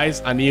on the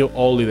ice, I knew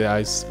only the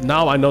ice.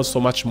 Now I know so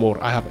much more.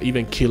 I have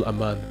even killed a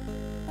man.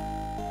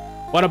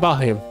 What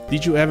about him?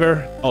 Did you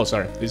ever... Oh,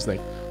 sorry, this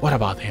snake. What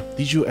about him?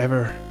 Did you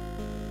ever...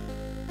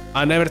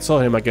 I never saw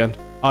him again.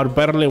 Our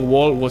Berlin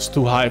Wall was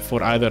too high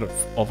for either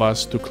of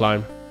us to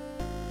climb.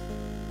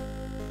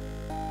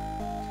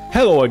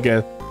 Hello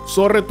again.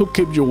 Sorry to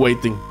keep you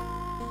waiting.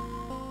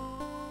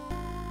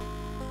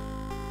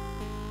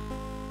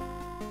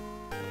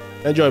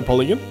 Enjoy,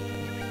 Polygon.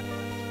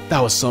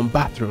 That was some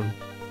bathroom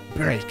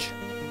break.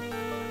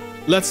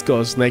 Let's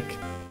go, Snake.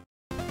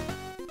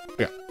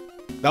 Yeah,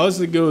 that was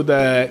a good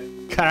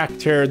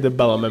character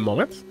development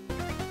moment.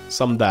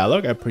 Some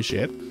dialogue, I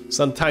appreciate.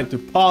 Some time to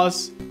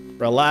pause,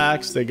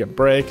 relax, take a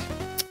break.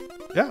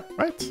 Yeah,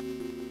 right.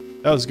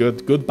 That was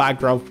good. Good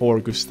background for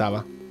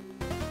Gustava.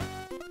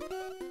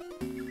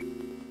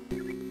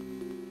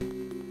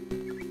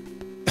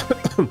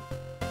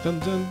 Dun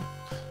dun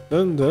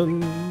dun dun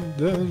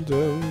dun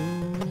dun.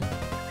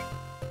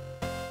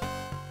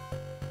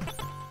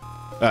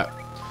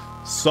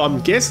 So I'm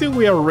guessing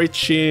we are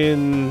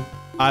reaching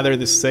either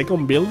the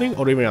second building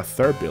or even a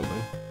third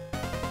building.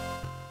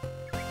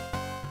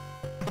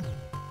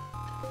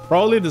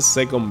 Probably the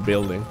second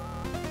building.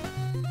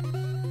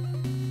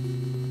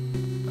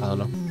 I don't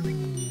know.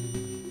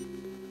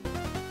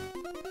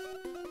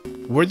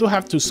 Where do I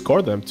have to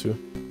score them to?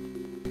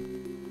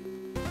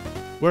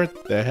 Where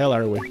the hell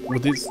are we?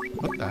 With this?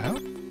 What the hell?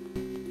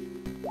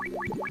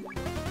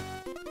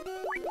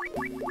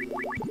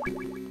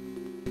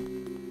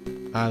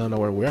 I don't know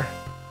where we are.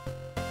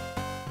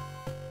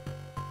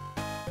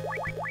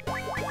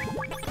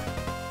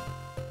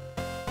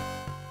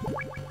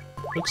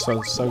 Looks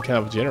like some kind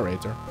of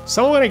generator.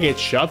 Someone gonna get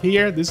shot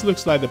here? This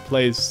looks like the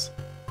place.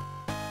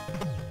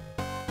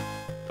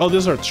 Oh,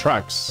 these are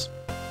trucks.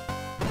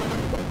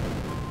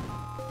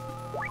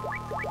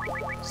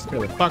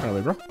 Scare the fuck out of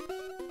me, bro.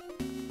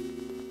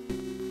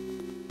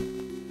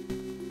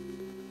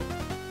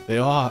 They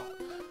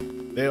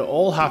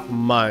all have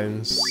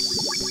mines.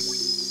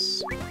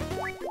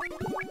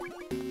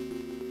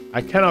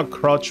 I cannot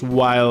crouch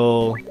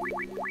while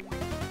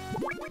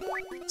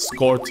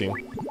escorting.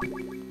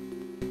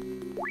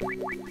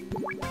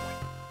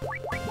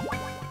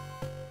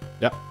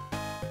 Yeah.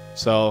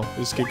 So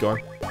let's keep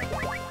going.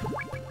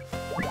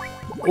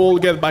 We'll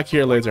get back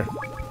here later.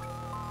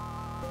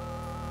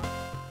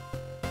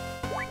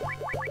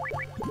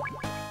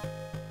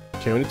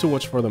 Okay, we need to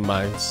watch for the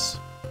mines.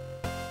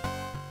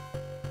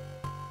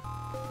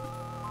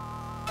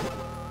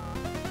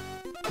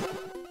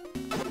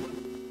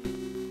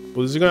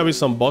 Well, is there gonna be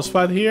some boss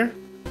fight here?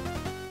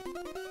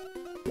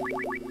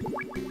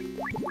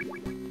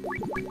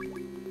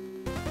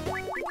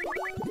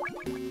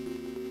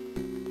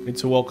 Need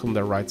to walk on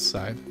the right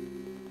side.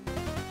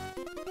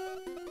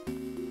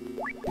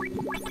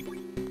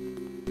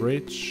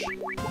 Bridge.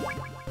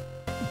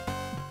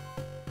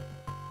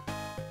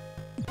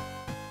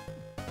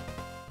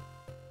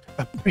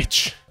 A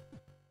bridge.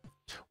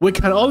 We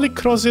can only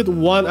cross it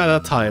one at a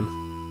time.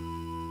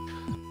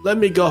 Let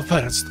me go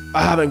first.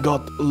 I haven't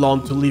got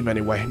long to live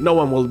anyway. No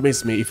one will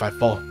miss me if I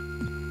fall.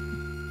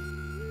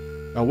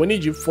 Now we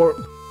need you to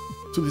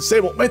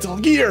disable Metal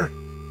Gear.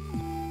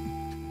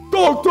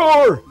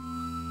 Doctor!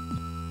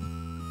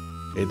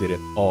 He did it.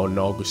 Oh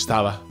no,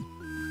 Gustava.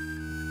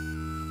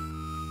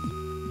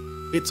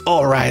 It's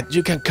alright,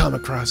 you can come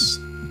across.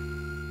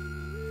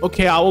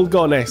 Okay, I will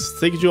go next.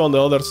 Take you on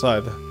the other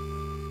side.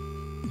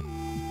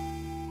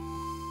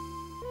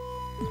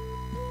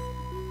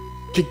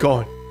 Keep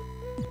going.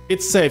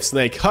 It's safe,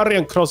 Snake. Hurry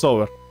and cross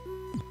over.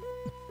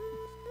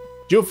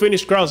 You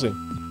finish crossing.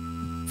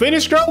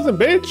 Finish crossing,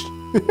 bitch!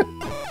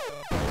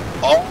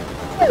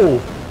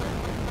 Oh!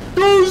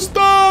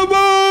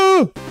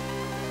 Gustavo!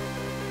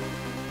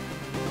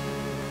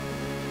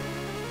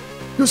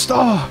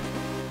 Gustavo!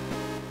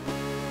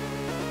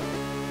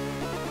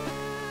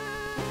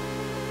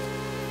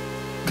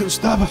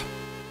 Gustavo!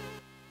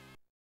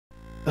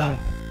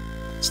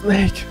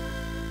 Snake!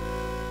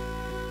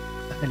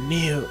 I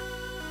knew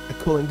I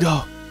couldn't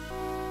go.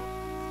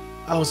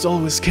 I was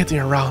always kidding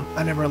around.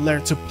 I never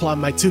learned to plant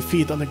my 2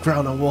 feet on the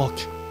ground and walk.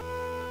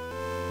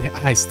 The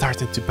ice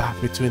started to back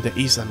between the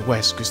east and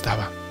west,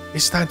 Gustavo.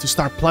 It's time to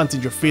start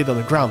planting your feet on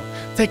the ground.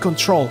 Take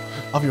control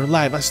of your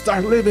life and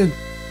start living.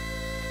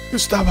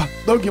 Gustavo,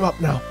 don't give up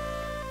now.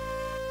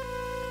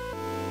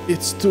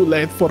 It's too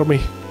late for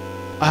me.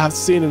 I have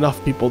seen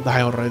enough people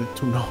die already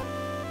to know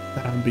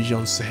that I'm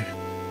beyond saving.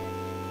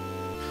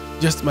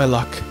 Just my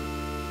luck.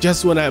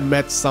 Just when I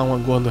met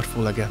someone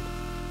wonderful again.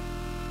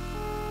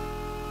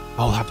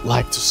 I would have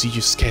liked to see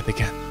you skate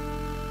again.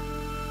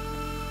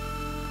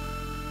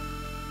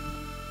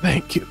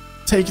 Thank you.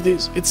 Take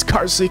this. It's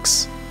car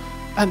 6.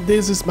 And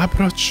this is my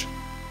brooch.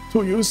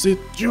 To use it,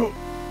 you...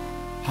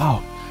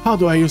 How? How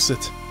do I use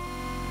it?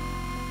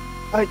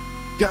 I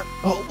can't...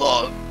 Hold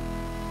on.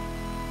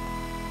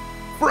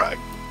 Frank.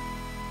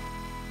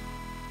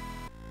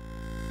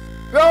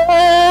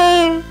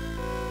 No!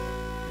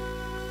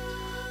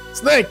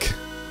 Snake!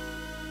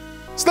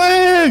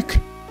 Snake!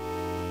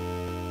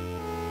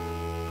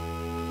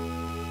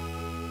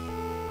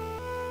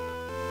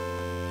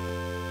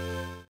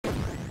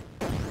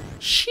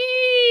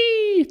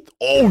 Shit!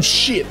 Oh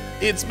shit!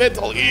 It's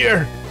Metal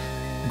Gear!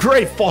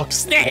 Gray Fox!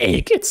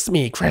 Snake! It's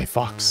me, Gray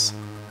Fox.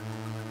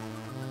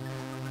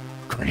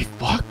 Gray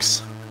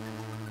Fox?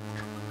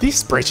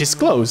 This bridge is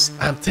closed.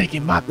 I'm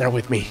taking Matner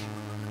with me.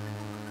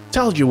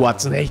 Tell you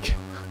what, Snake.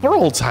 For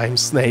old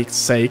time's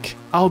sake,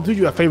 I'll do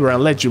you a favor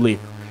and let you leave.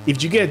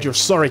 If you get your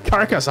sorry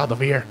carcass out of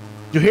here.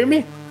 You hear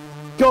me?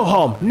 Go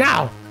home,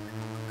 now!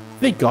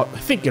 Think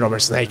it over,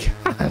 Snake.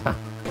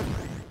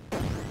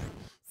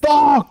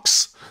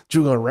 Fox!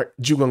 You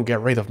gonna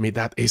get rid of me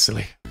that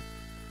easily.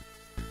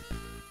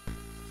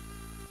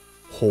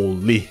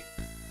 Holy.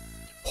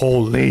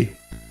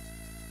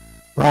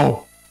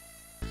 Bro.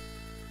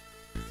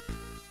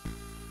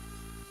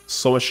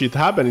 So much shit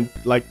happened in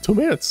like 2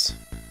 minutes.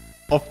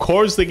 Of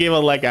course they gave her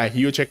like a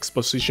huge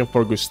exposition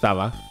for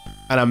Gustava.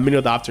 And a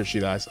minute after she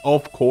dies.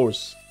 Of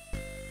course.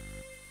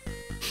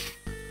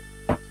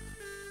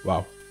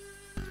 Wow.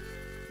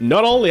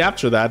 Not only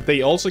after that,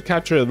 they also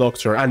captured the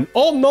Doctor. And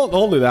not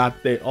only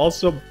that, they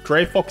also...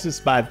 Gray Fox's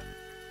bad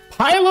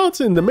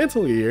pilot in the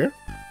Metal Gear.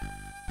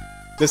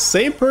 The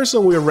same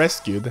person we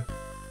rescued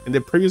in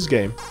the previous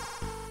game.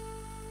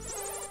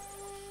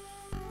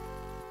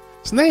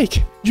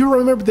 Snake, you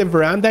remember the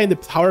veranda in the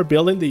tower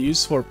building they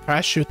used for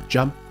parachute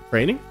jump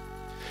training?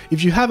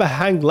 If you have a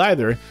hang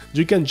glider,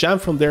 you can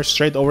jump from there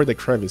straight over the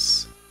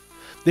crevice.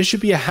 There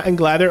should be a hang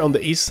glider on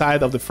the east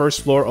side of the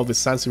first floor of the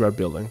Zanzibar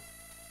building.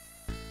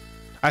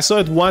 I saw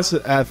it once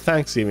at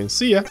Thanksgiving.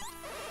 See ya.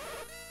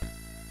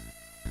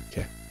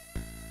 Okay.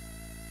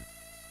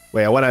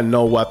 Wait, I want to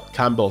know what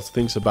Campbell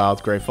thinks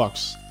about Gray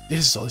Fox.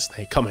 This is all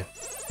Snake. Come in.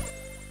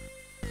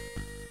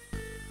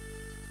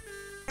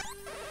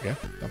 Yeah,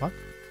 the fuck?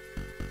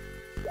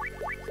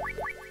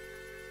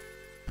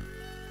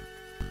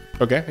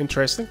 Okay,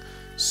 interesting.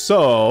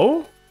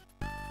 So,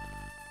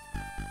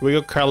 we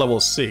got car level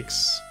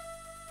 6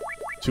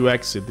 to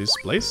exit this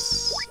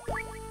place.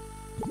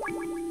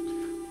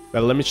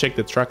 But let me check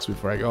the tracks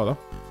before I go, though.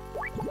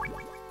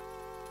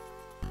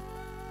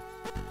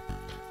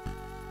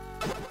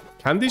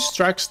 Can these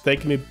tracks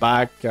take me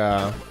back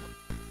to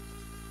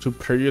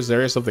previous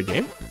areas of the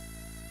game?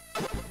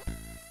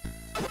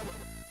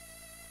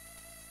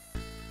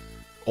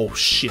 Oh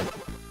shit.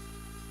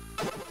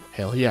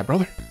 Hell yeah,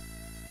 brother.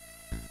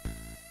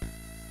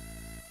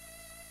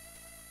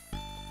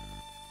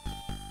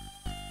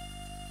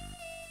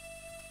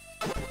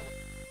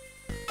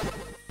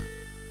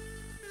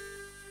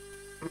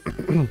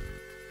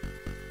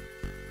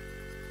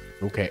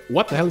 Okay,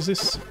 what the hell is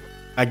this?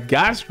 A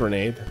gas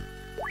grenade.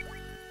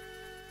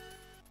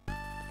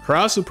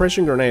 Crowd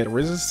suppression grenade.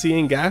 Resist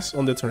seeing gas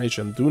on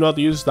detonation. Do not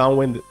use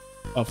downwind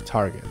of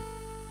target.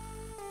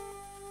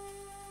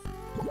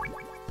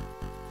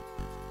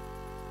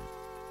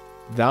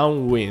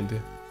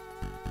 Downwind.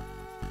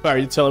 Are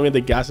you telling me the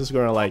gas is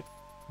gonna like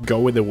go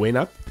with the wind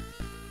up?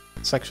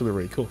 It's actually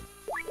really cool.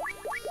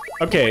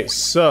 Okay,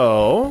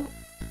 so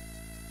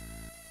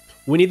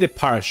we need the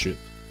parachute.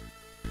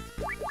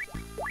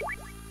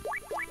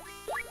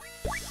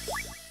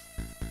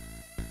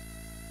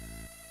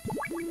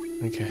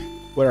 Okay,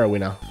 where are we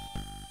now?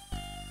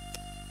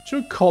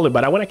 Should call it,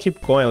 but I want to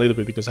keep going a little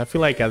bit because I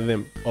feel like I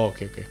didn't. Oh,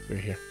 okay, we're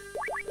here.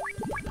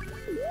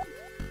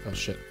 Oh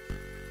shit.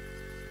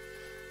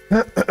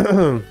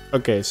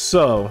 Okay,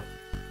 so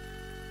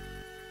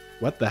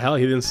what the hell?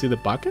 He didn't see the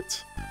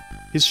bucket?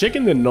 He's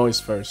checking the noise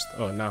first.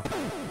 Oh, no.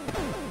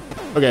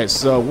 Okay,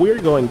 so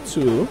we're going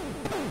to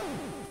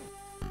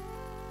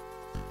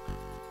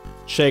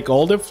check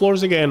all the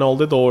floors again, all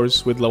the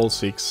doors with level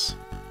 6.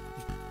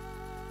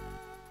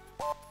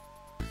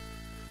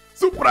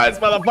 Surprise,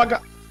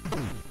 motherfucker!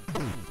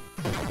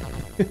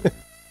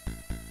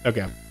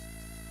 Okay.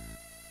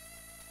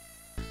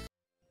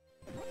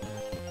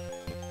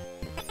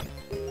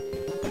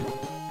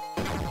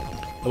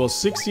 Level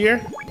 6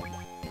 here.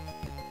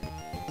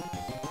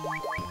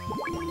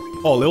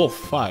 Oh, level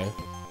 5.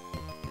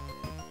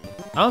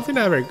 I don't think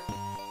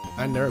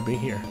I've never been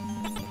here.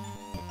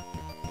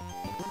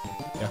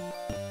 Yeah.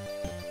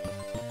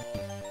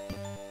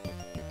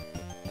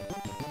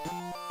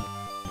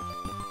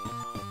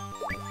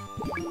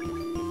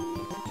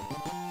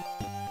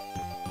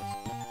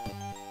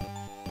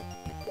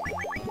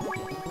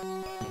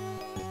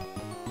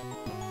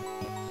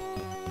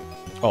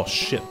 Oh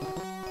shit.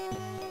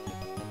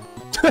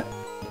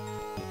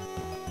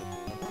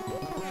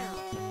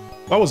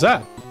 What was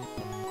that?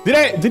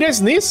 Did I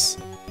sneeze?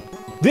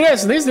 Did I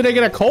sneeze? Did I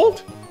get a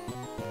cold?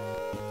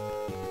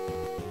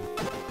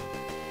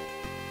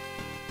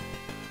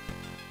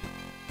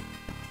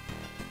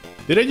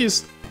 Did I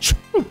just...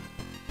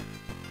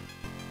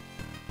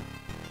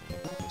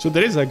 So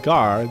there is a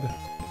guard.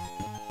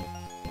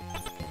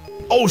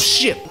 Oh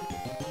shit!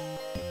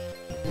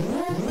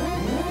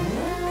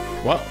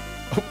 What?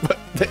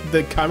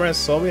 the camera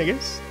saw me, I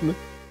guess?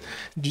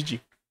 GG.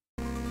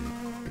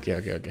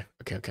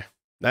 Okay.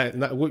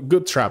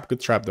 Good trap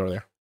door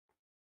there.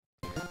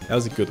 That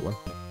was a good one.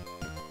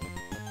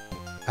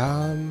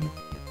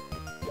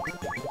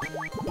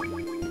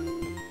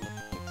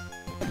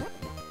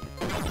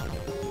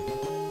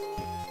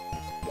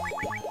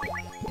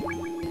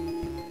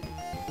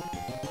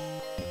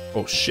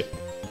 Oh shit.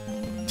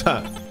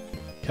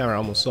 Camera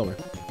almost saw me.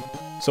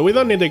 So we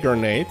don't need the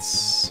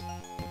grenades.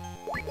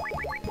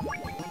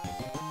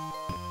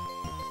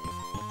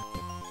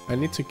 I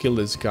need to kill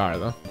this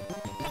guard, huh?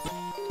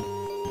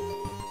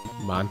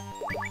 Man.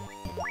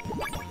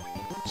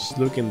 Just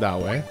looking that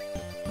way.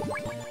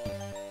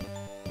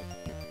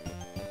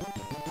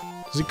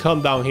 Does he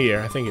come down here?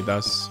 I think it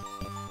does.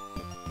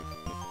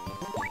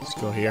 Let's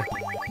go here.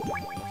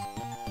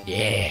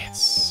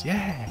 Yes!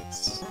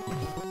 Yes!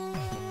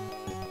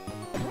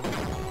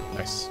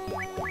 Nice.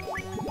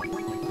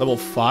 Level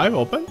 5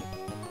 open.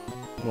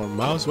 More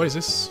mouse. What is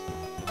this?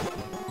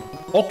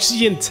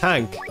 Oxygen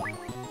tank.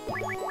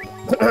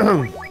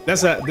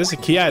 That's a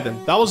key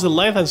item. That was the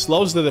length and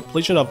slows the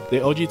depletion of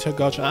the OG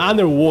Tagacha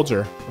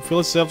underwater. Fill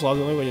itself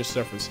only when you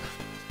surface.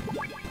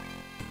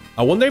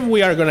 I wonder if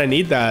we are gonna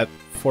need that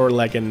for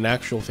like an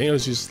actual thing, or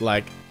it's just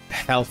like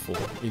helpful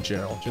in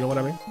general. Do you know what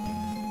I mean?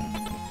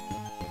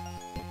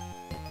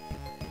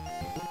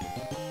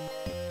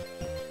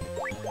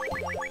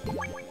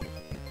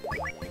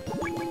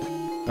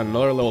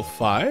 Another level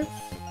 5.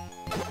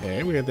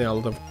 Okay, we get a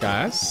lot of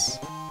gas.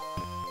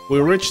 We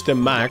reached the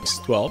max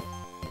 12.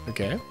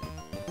 Okay.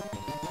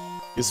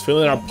 He's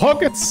filling our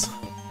pockets.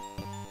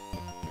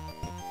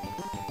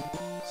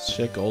 Let's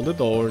check all the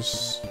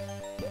doors.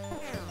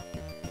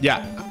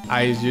 Yeah,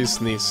 I just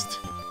sneezed.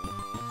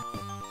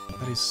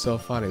 That is so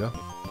funny though.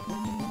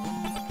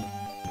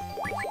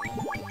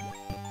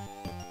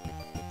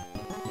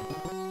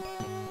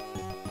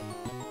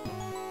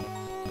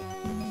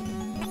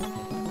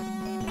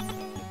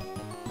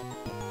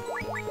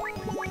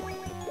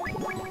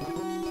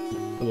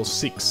 Level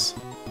 6.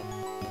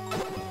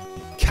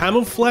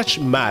 Camouflage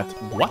mat.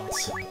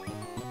 What?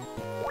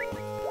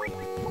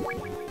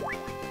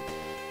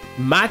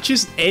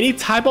 Matches any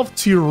type of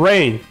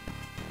terrain.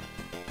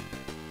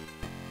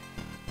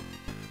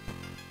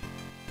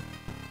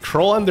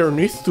 Crawl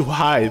underneath to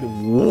hide.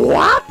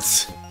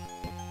 What?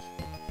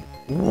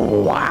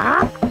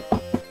 What?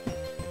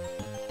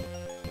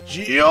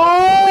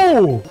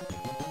 Yo!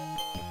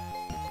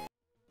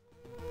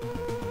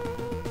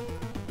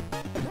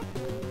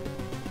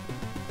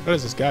 What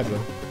is this guy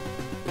doing?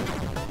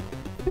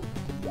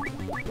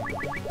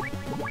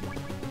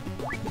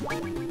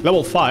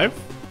 Level 5.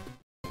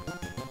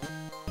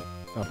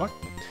 Oh fuck.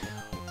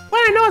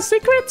 Wanna know a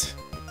secret?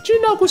 Do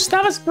you know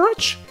Gustava's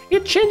brooch?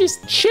 It changes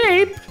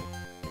shape.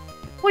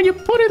 When you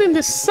put it in the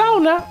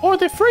sauna or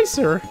the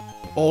freezer.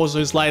 Also,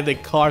 it's like the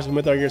cars in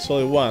Metal Gear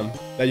Solid 1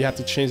 that you have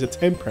to change the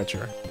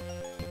temperature.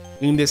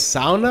 In the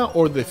sauna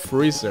or the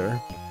freezer?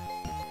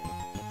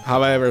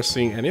 Have I ever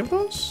seen any of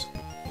those?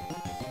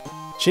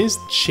 Change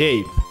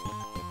shape.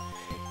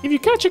 If you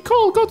catch a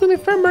cold, go to the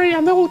infirmary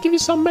and they will give you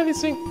some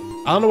medicine.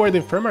 I don't know where the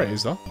infirmary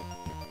is though.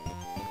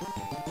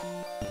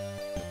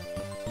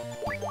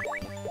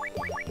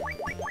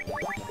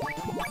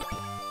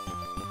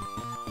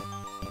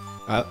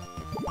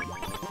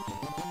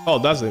 Oh,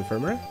 that's the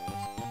infirmary?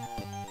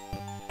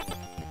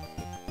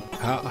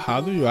 How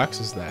do you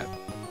access that?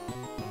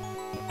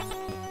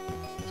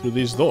 Through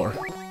this door.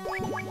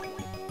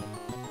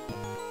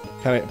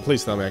 Can I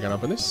please tell me I can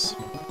open this?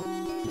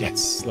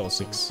 Yes, level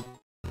 6.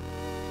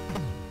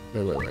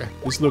 Wait.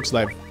 This looks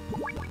like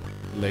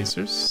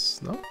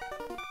lasers, no?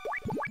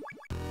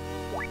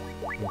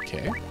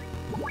 Okay.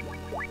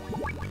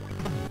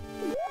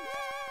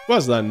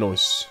 What's that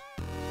noise?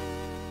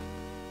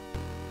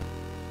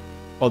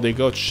 Oh, they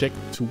go check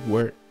to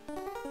where.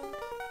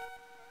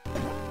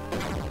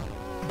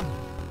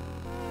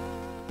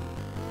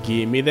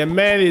 Give me the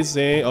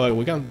medicine. Oh,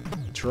 we can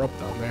drop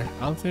down there.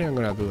 I don't think I'm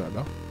gonna do that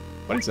though.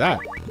 What is that?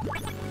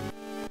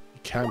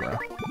 Camera.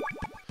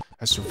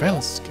 A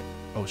surveillance.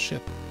 Oh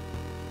shit.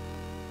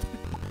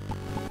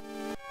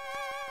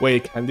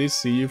 Wait, can they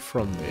see you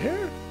from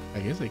there? I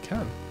guess they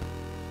can.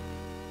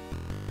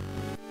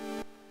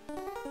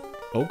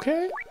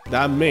 Okay,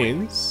 that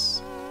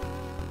means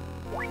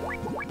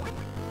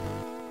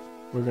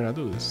we're gonna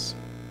do this.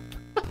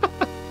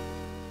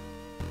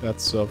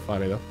 That's so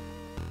funny though.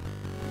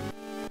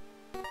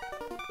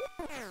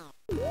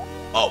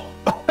 Oh!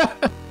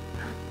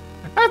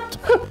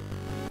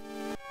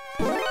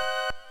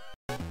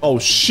 Oh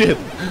shit!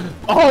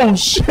 Oh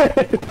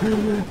shit!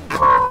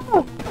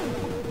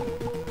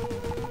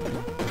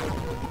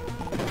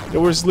 They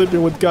were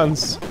sleeping with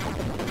guns.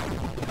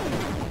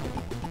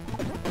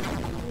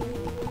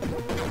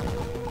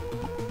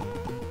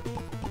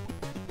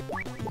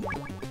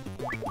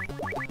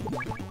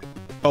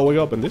 Oh, we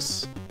open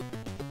this.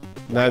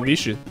 Night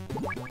vision.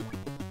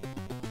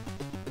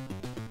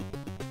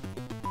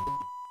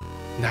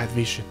 Night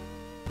vision.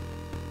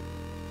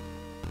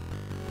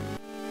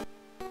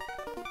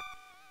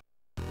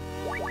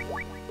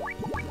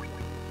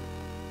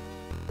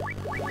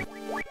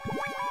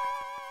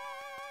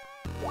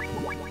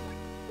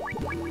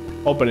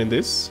 Opening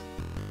this.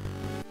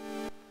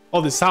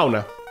 Oh, the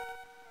sauna.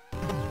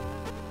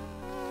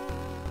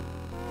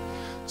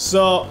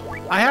 So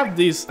I have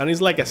this, and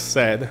it's like I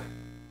said.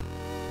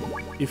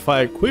 If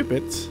I equip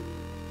it,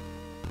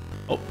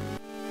 oh,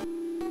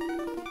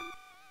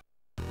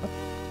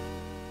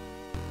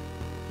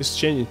 it's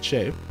changing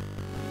shape.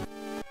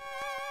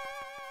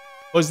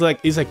 Oh, it's like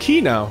it's a key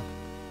now.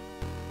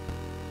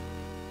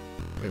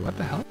 Wait, what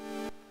the hell?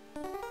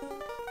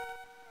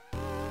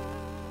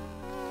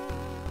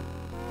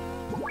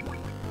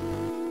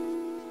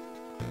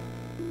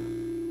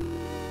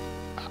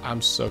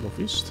 I'm so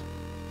confused.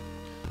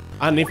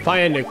 And if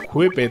I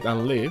unequip it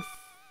and leave.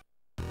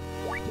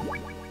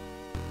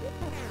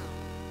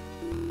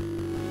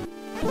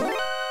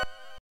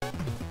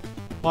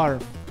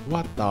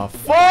 What the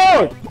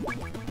fuck?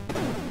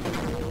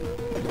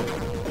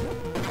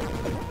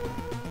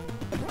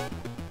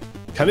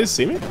 Can they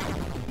see me?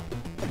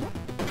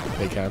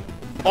 They can.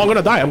 Oh, I'm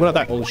gonna die. I'm gonna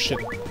die. Holy shit.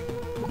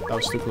 That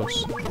was too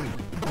close.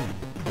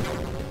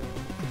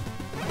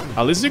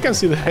 At least you can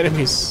see the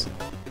enemies.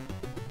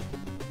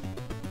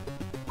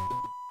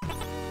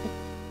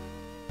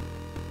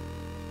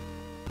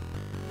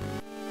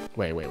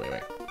 Wait.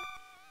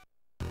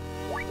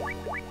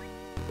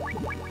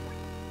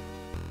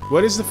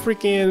 What is the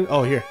freaking...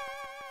 Oh, here.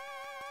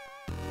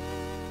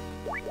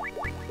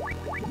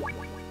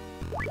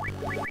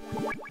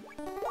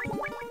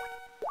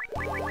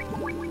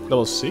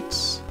 Level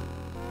 6?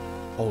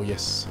 Oh,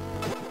 yes.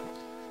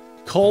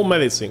 Cold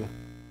medicine.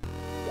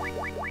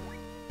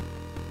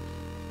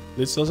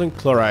 This doesn't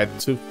chloride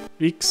to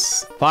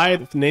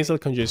fight nasal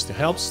congestion.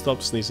 Help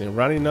stop sneezing,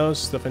 runny nose,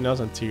 stuffy nose,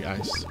 and teary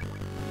eyes.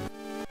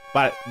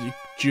 But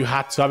you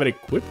had to have it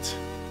equipped?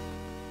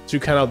 So you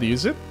cannot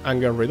use it and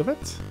get rid of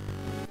it?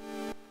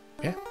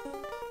 Yeah.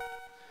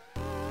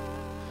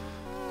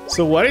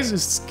 So what is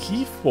this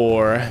key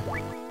for?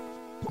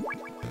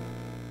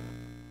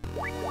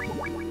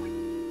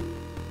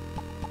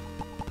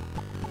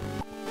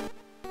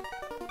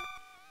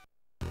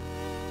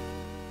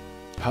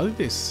 How did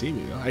they see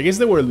me though? I guess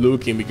they were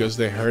looking because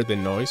they heard the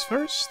noise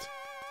first.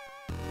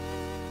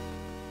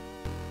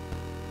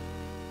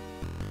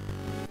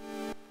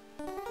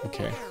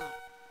 Okay.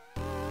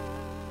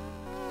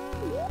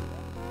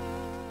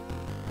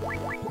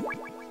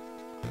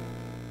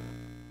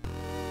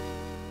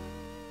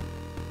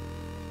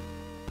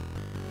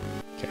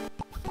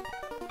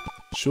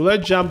 Should I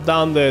jump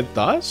down the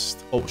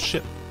dust? Oh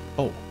shit.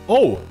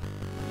 Oh!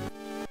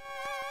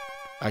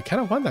 I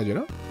kind of want that, you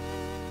know?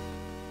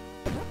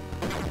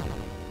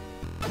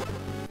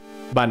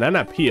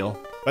 Banana peel.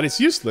 But it's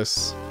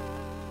useless.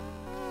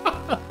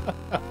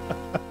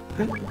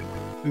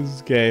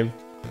 This game.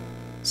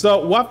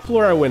 So, what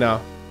floor are we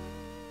now?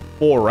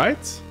 4,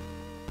 right?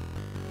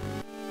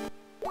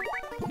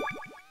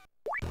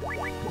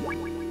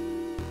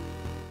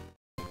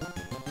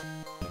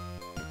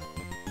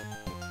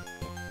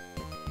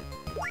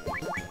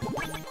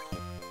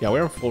 Yeah,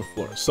 we're on 4th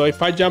floor. So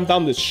if I jump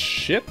down the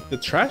shit, the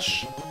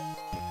trash,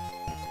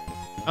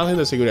 I don't think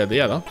that's a good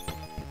idea, though.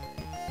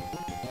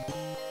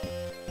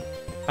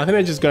 I think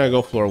I'm just gonna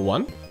go floor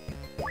 1.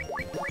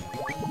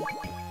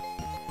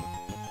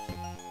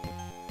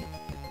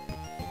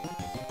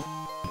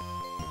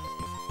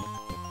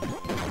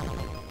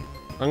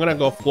 I'm gonna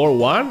go floor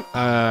 1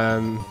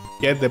 and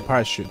get the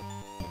parachute.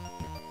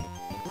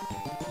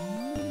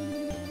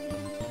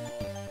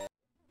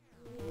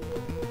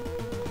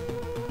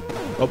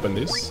 Open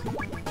this.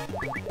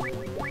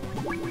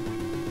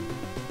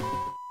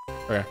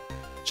 Okay.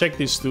 Check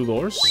these 2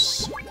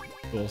 doors.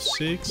 Level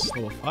 6,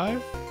 level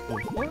 5, level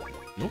 4.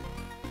 Nope.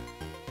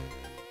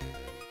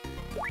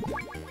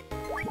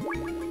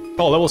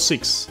 Oh, level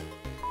 6.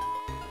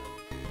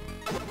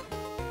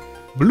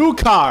 Blue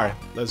card!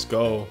 Let's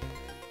go.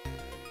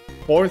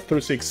 4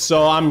 through 6.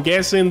 So I'm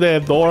guessing the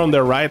door on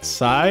the right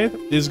side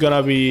is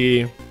gonna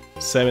be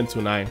 7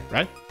 to 9,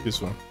 right?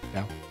 This one.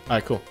 Yeah.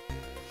 Alright, cool.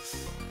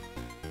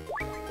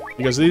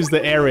 Because this is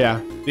the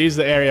area. This is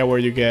the area where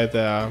you get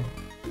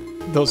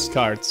those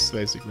cards,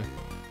 basically.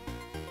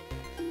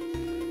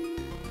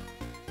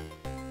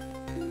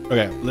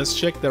 Okay, let's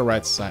check the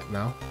right side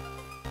now.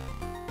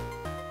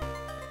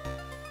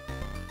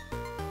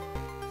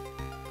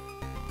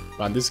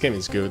 Man, this game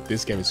is good.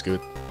 This game is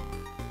good.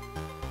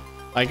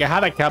 Like, I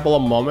had a couple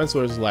of moments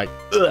where it's like,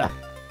 ugh,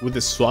 with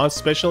the swamp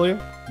especially.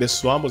 The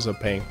swamp was a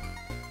pain.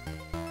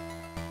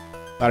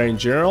 But in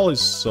general,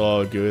 it's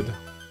so good.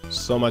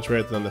 So much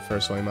better than the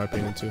first one, in my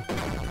opinion, too.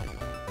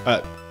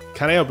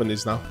 Can I open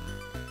this now?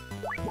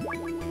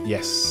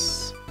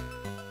 Yes.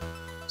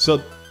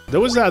 So, there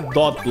was that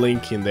dot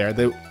blinking there.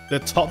 The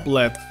top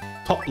left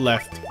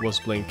was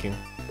blinking.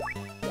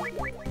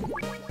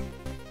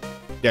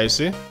 Yeah, you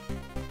see?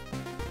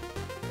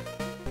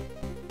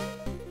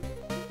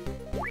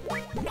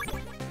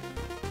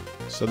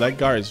 So that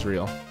guard is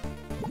real.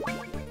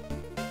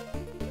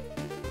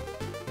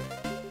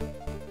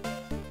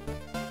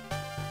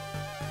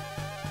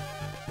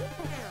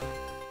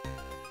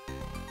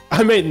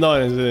 I made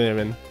noise,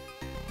 didn't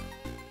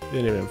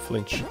even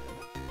flinch.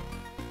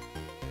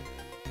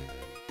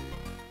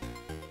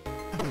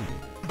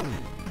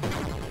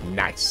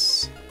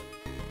 Nice.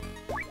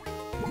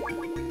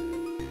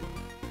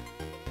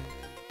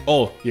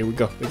 Oh, here we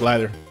go, the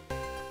glider.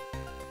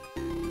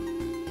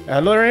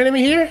 Another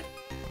enemy here?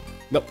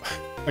 Nope.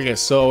 Okay,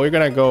 so we're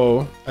gonna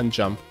go and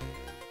jump.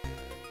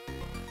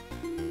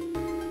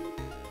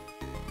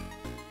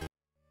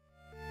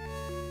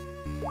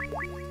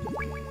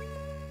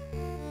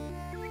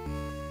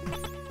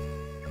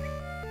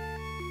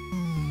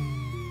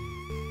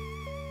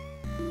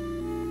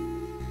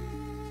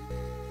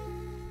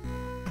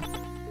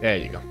 There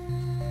you go.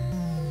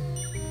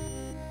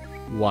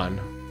 1.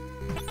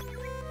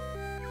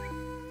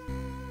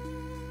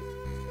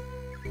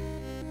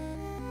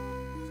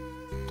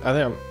 I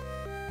think I'm...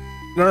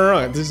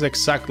 No, this is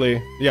exactly...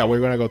 Yeah,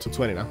 we're gonna go to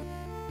 20 now.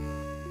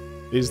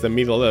 This is the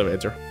middle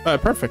elevator.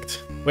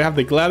 Perfect. We have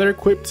the glider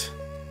equipped.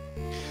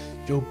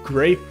 Yo,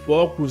 Gray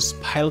Fog was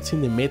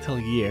piloting the Metal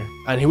Gear.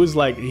 And he was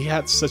like... He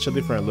had such a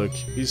different look.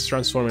 He's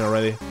transforming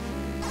already.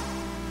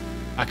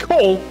 A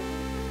call?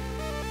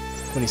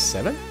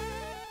 27?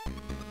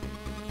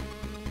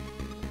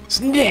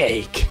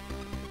 Snake!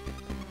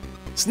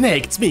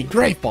 Snake, it's me,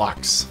 Gray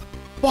Fox.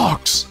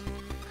 Fox!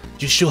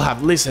 You should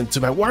have listened to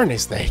my warning,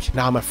 Snake.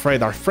 Now I'm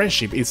afraid our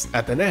friendship is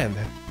at an end.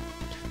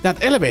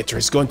 That elevator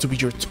is going to be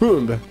your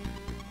tomb.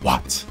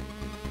 What?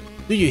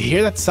 Do you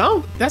hear that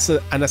sound? That's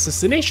an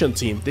assassination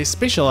team. They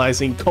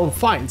specialize in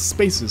confined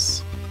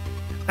spaces.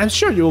 I'm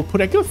sure you will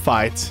put a good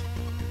fight.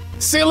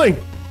 Ceiling!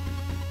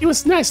 It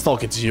was nice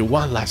talking to you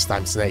one last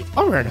time, Snake.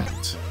 Over and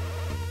out.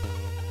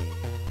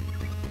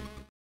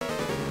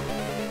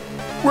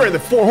 We're the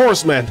 4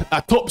 Horsemen,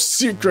 a top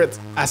secret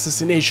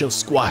assassination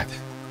squad.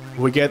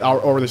 We get our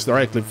orders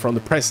directly from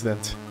the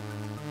president.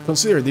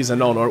 Consider this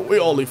an honor. We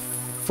only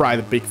fry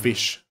the big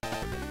fish.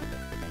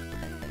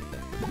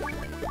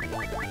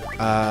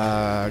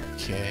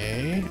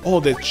 Okay. Oh,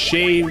 the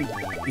chain.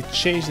 It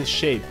changed the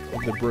shape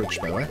of the brooch,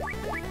 by the way.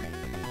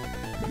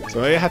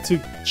 So I had to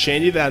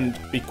change it and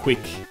be quick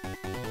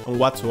on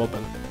what to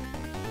open.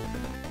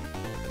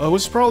 Oh, it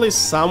was probably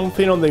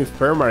something on the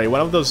infirmary,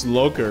 one of those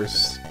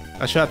lockers.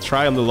 I should have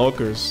tried on the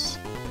lockers.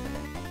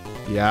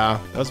 Yeah,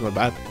 that was my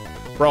bad.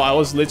 Bro, I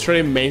was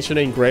literally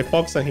mentioning Gray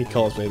Fox and he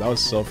calls me. That was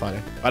so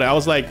funny. But I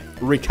was like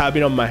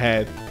recapping on my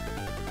head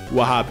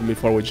what happened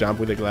before we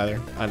jumped with the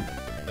glider. And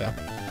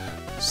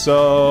yeah.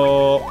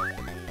 So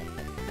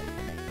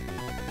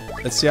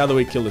let's see how do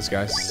we kill these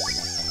guys.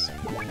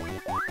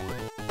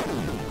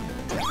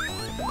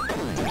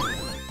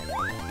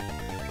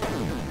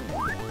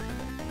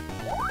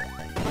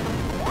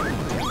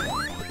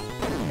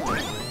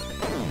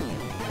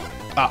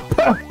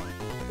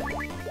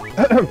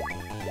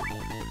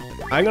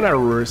 I'm gonna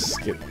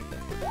risk it.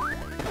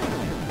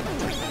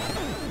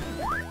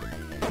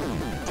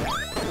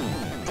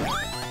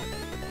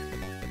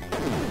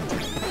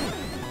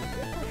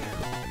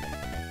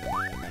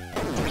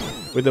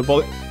 With the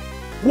bullet.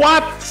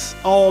 What?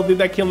 Oh,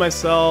 did I kill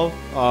myself?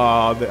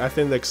 Oh, I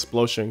think the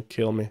explosion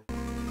killed me.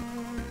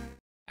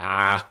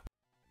 Ah.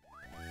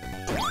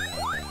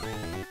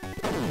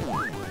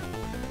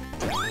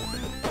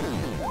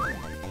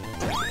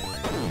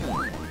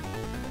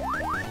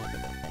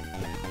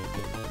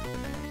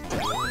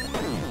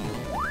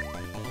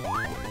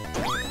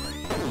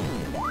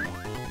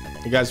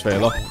 You guys very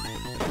low.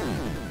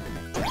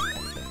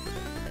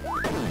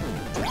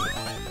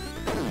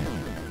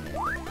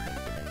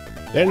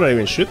 They're not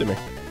even shooting me.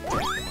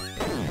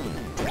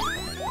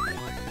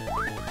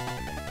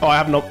 Oh, I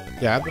have no...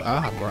 Yeah,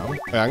 I have more ammo.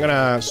 Okay, I'm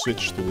gonna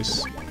switch to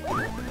this.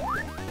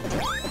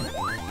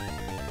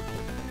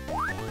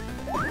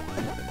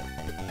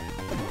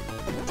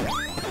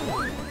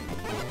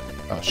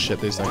 Oh shit,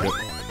 this is not good.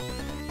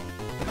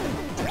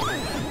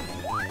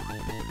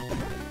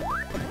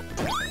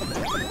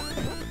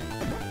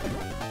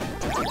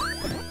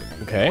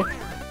 Okay.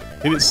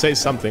 Did it say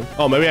something?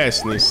 Oh, maybe I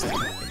sneezed.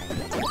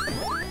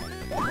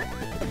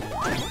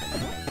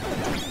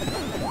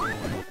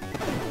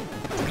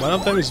 One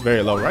of them is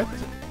very low, right?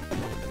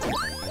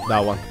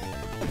 That one.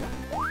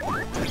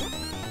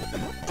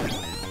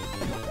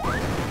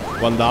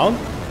 One down.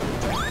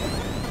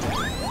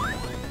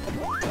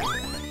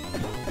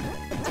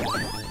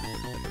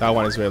 That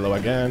one is very low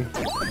again.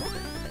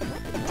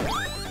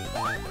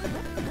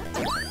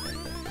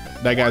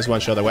 That guy's one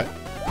shot away.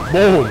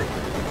 Boom!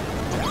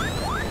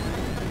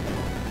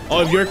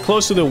 Oh, if you're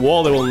close to the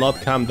wall, they will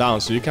not come down,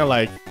 so you can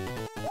like...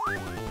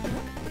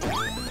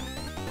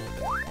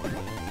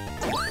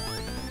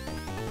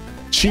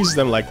 cheese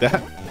them like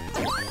that.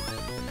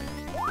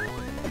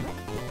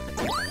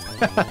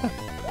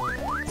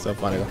 So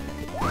funny though.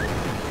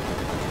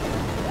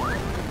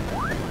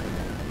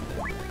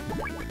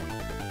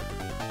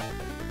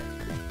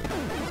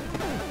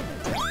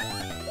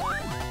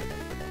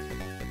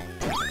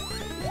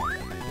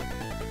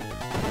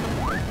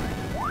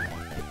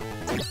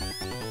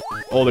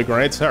 Oh, the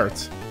grenades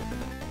hurt.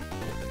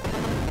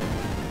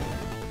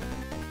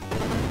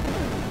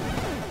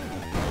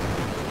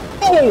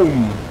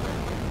 Boom!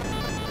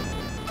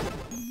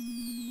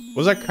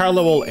 Was that car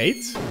level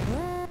 8?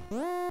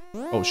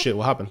 Oh shit,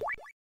 what happened?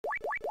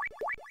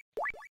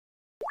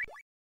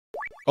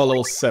 Oh,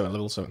 level 7,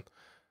 level 7.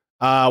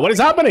 What is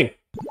happening?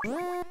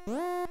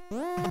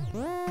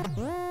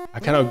 I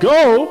cannot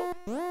go!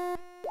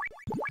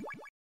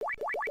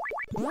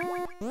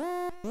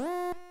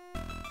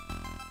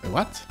 Wait,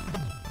 what?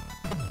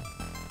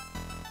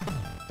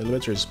 The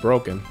elevator is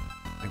broken.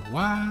 Like,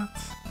 what?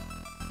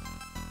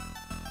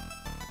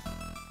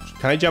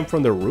 Can I jump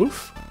from the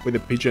roof where the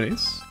pigeon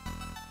is?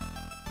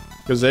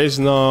 Because there is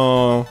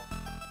no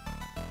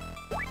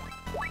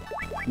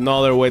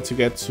other way to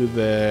get to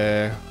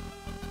the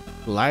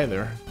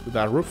glider, to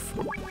that roof.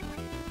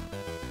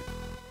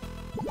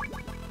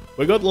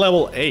 We got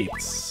level 8.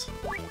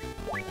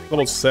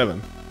 Level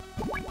 7.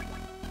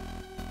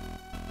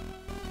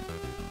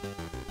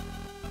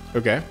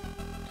 Okay.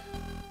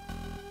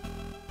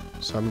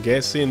 So I'm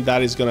guessing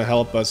that is gonna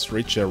help us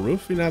reach a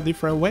roof in a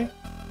different way.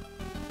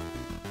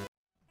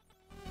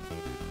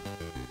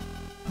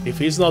 If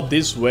it's not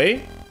this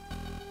way,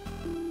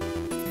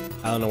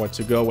 I don't know where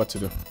to go, what to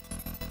do.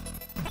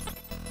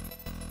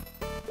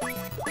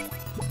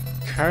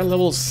 Car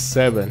level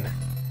 7.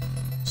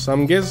 So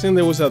I'm guessing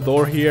there was a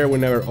door here we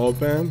never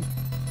opened.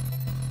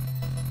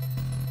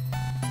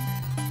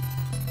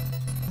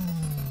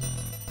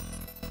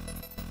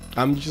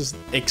 I'm just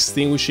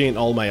extinguishing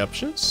all my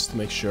options to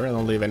make sure I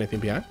don't leave anything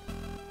behind.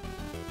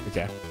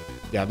 Okay.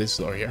 Yeah, this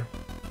door here.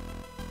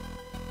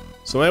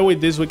 So maybe with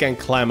this we can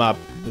climb up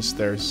the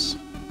stairs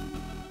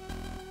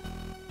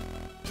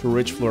to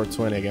reach floor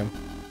 20 again.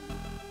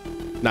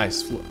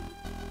 Nice.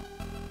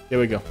 Here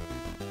we go.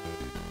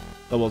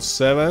 Level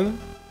 7.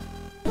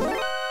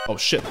 Oh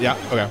shit, yeah,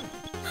 okay.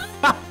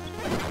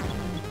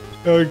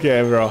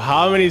 Okay, bro.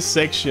 How many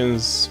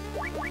sections?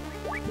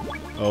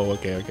 Oh,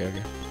 okay.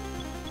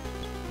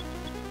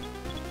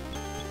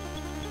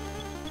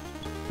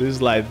 This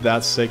is like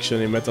that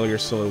section in Metal Gear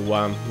Solid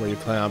 1 where you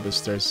climb up the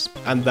stairs.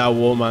 And that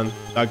woman,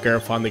 that girl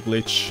found the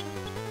glitch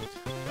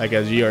like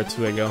a year or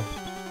two ago.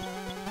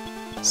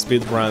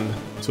 Speed run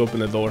to open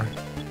the door.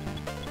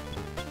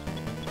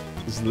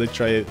 It's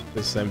literally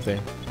the same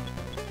thing.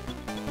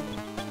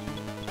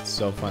 It's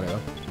so funny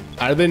though.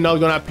 Are they not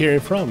gonna appear in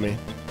front of me?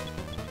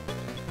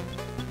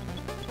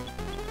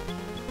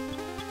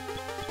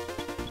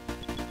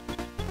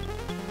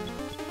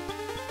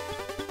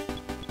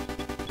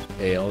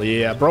 Hell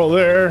yeah,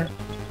 brother!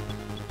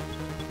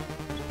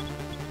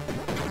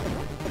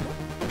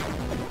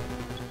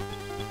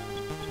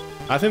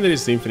 I think there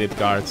is infinite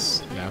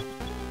guards, yeah.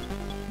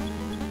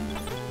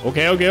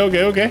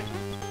 Okay.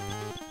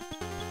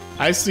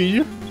 I see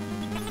you.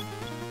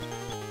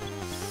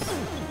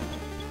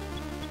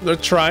 They're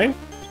trying.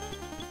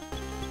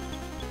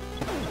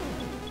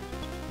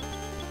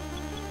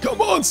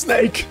 on,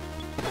 Snake!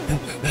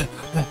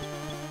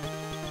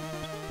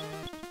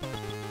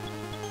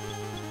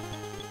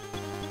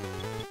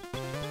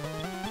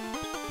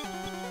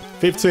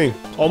 $15.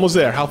 Almost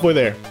there. Halfway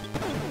there.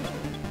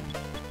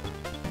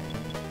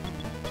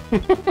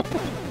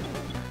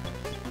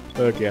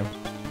 Okay.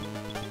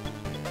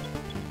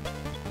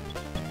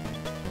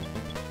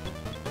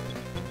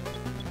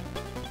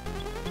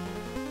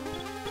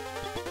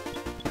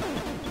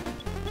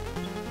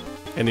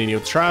 Any new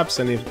traps?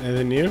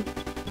 Anything new?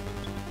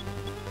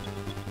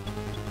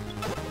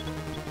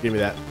 Give me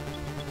that.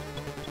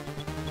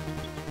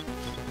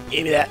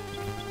 Give me that.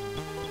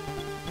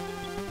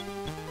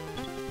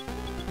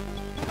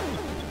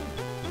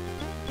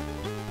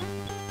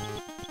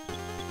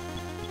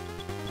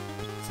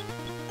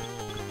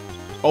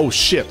 Oh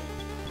shit.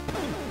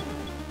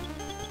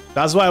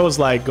 That's why I was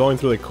like going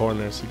through the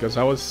corners, because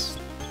I was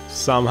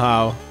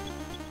somehow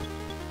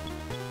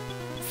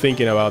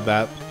thinking about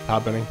that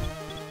happening.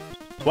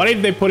 What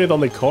if they put it on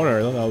the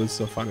corner? That would be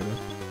so funny, man.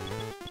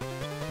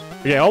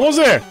 Okay, almost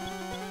there.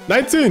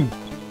 19.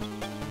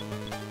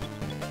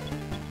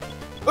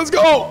 Let's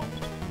go.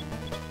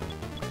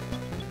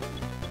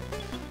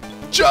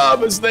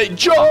 Jump, Snake,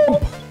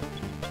 jump.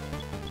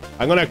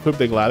 I'm gonna equip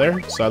the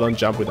glider so I don't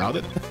jump without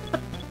it.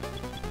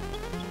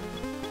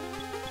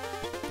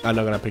 I'm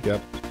not gonna pick it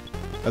up.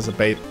 That's a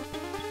bait.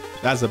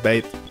 That's a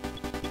bait.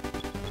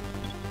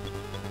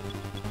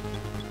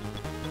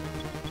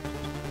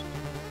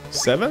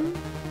 Seven?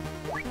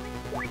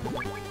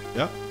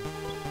 Yeah.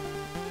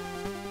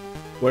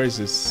 Where is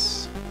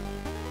this?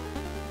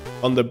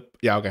 On the...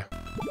 Yeah, okay.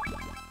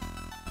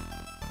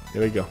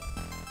 Here we go.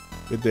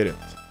 We did it.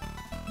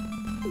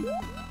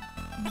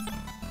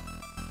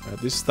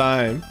 This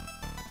time...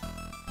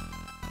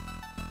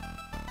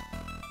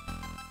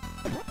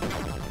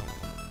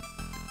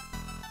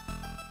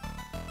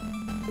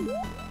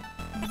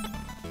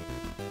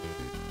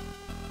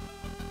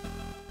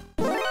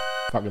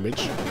 Fucking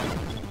bitch.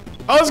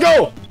 Oh, let's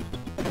go!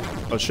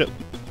 Oh, shit.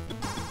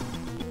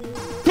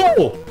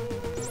 Cool!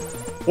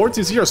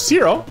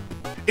 4000.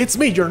 It's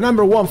me, your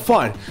 #1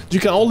 fan. You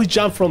can only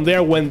jump from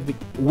there when the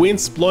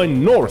wind's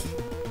blowing north.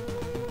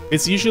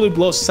 It's usually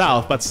blows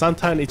south, but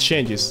sometimes it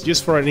changes,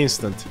 just for an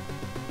instant.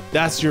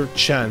 That's your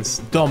chance.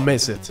 Don't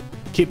miss it.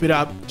 Keep it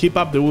up. Keep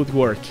up the good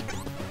work.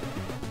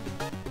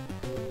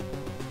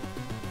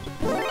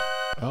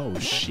 Oh,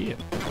 shit.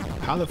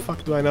 How the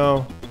fuck do I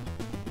know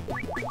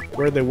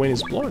where the wind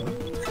is blowing?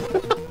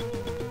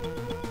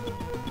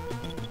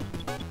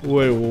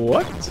 Wait,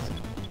 what?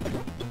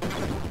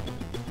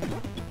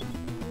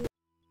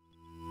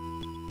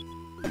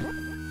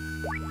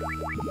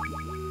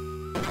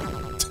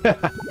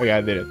 Okay,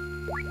 I did it.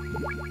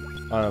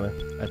 Finally,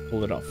 I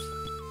pulled it off.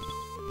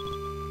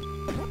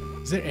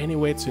 Is there any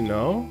way to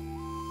know?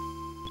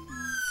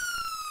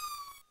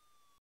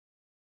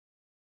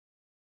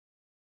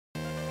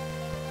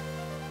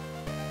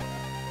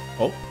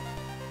 Oh.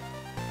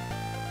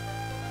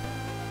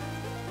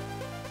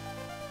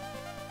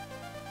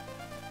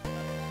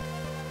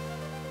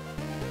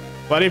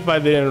 What if I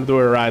didn't do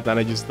it right and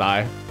I just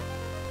die?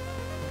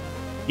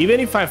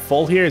 Even if I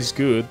fall here, it's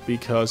good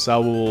because I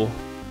will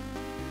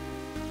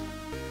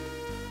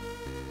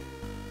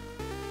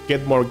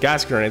get more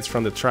gas grenades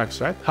from the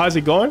trucks, right? How's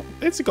it going?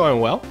 It's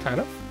going well, kind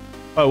of.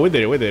 Oh, we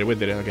did it,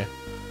 okay.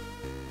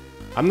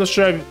 I'm not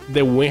sure if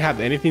the wind had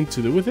anything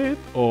to do with it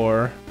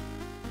or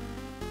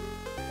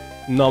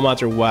no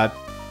matter what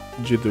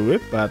you do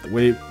it, but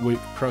we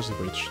crossed the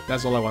bridge.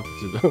 That's all I wanted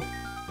to do.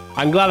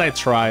 I'm glad I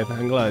tried.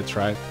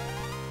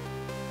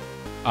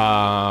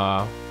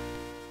 Hello?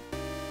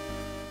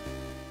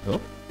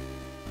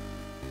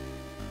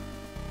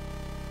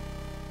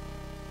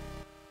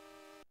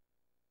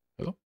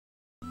 Hello?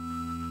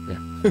 Yeah.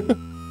 Oh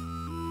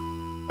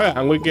yeah,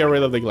 and we get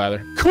rid of the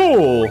glider.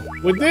 Cool!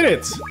 We did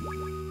it!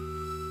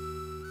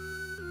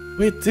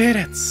 We did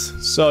it!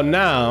 So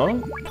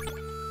now...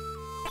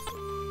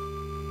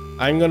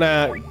 I'm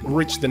gonna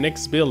reach the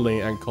next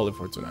building and call it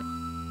for tonight.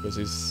 Because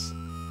it's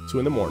 2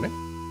 in the morning.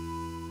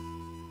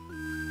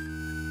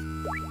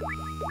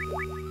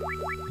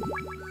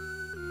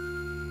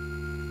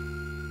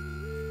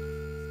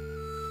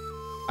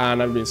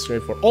 And I've been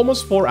straight for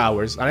almost 4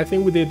 hours, and I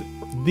think we did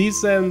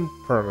decent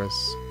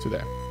progress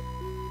today.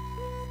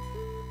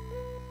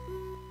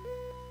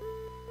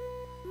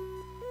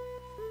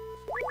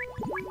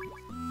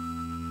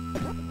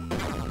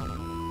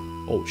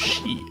 Oh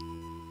shit.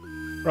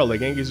 Bro, the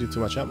game gives you too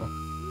much ammo.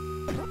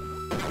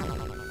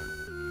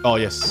 Oh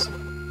yes,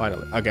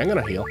 finally. Okay, I'm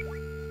gonna heal.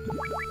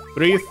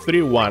 3,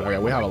 3, 1. Okay,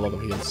 we have a lot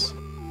of heals.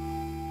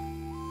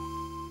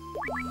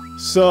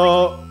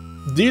 So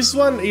this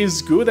one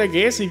is good, I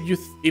guess,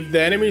 if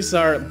the enemies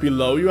are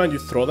below you and you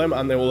throw them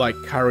and they will like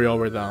carry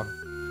over down.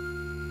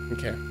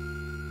 Okay.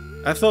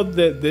 I thought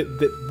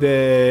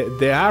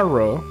the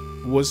arrow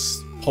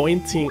was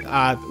pointing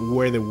at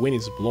where the wind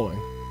is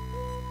blowing,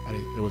 but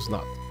it was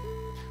not.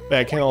 But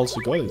I can also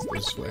go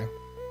this way.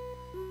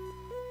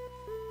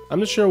 I'm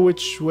not sure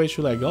which way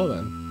should I go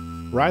then.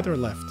 Right or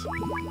left?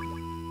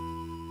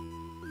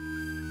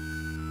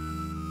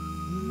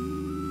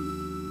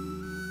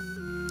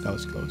 That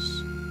was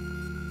close.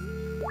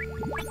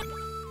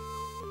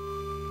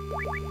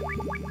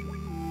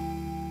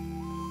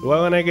 Do I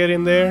want to get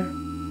in there?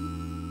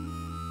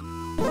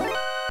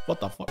 What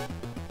the fuck?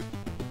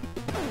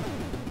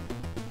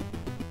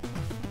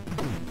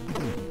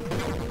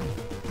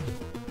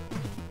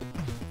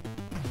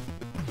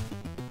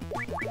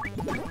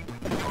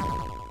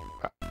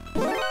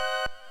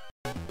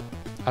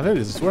 I think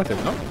this is worth it,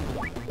 no?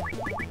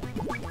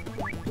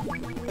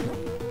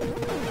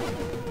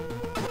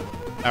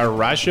 A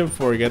ration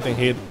for getting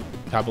hit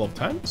a couple of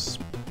times?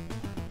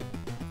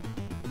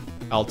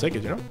 I'll take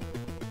it, you know?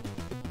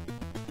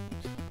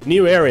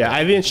 New area.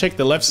 I didn't check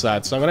the left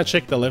side, so I'm gonna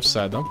check the left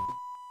side, though.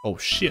 Oh,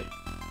 shit.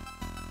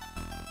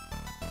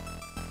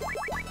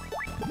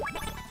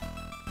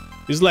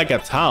 It's like a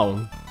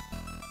town.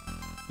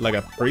 Like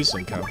a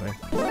prison kind of thing.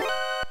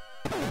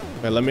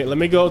 Okay, let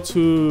me go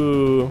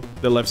to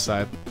the left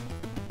side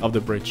of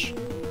the bridge.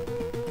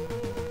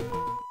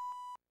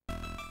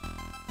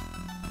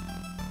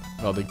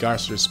 Oh, the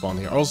guards respawn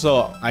here.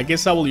 Also, I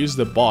guess I will use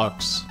the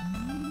box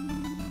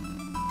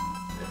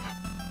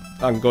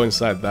and go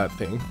inside that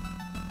thing.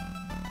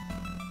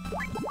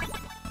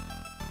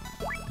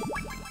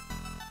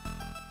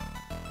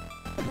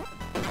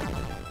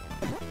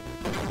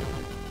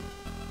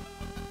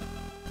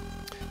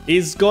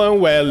 It's going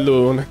well,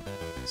 Loon.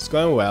 It's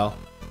going well.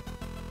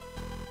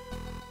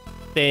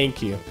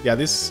 Thank you. Yeah,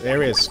 this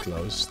area is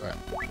closed.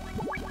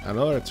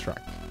 Another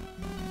truck.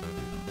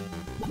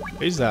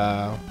 Here's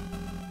a...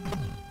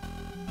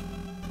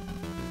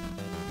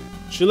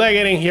 Should I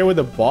get in here with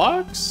the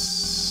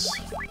box?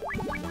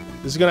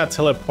 This is gonna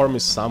teleport me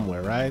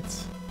somewhere, right?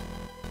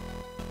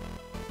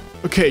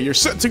 Okay, you're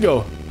set to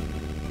go.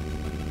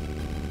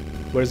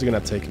 Where's it gonna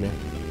take me?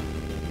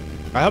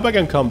 I hope I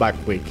can come back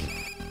quick.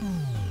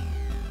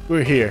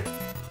 We're here.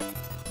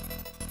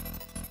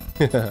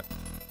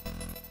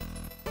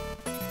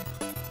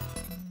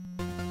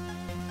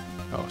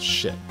 Oh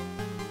shit.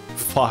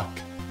 Fuck.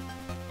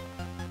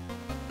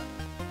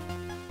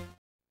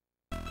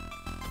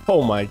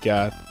 Oh my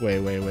god. Wait.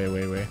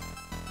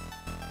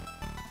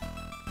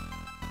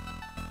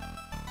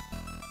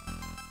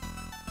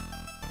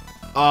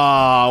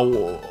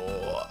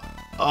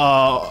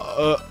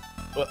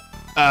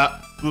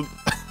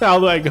 How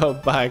do I go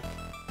back?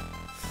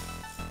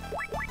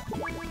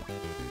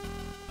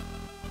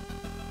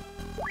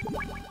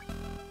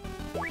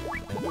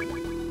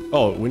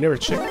 Oh, we never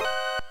checked.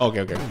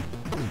 Okay.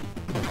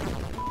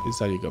 This is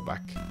how you go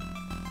back.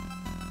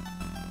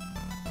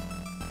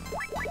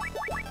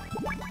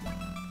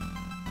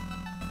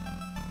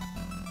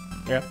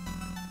 Yeah.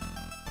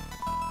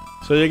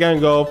 So you can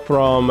go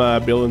from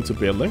building to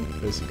building,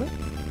 basically.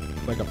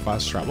 Like a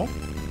fast travel.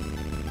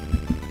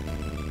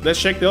 Let's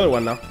check the other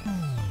one now.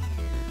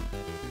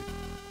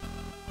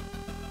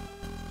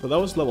 So that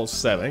was level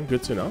 7.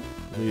 Good to know.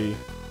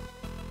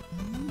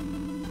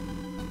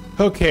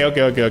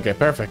 Okay.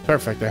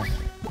 Perfect then.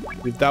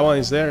 If that one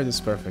is there, it is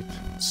perfect.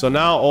 So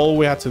now all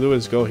we have to do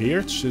is go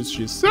here.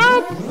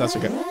 That's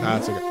okay.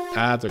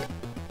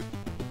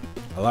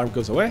 Alarm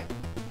goes away.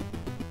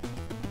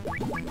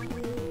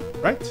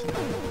 Right?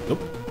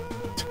 Nope.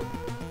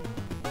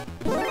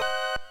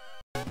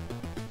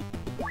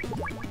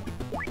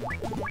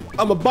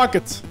 I'm a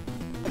bucket.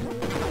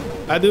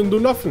 I didn't do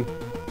nothing.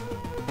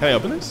 Can I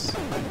open this?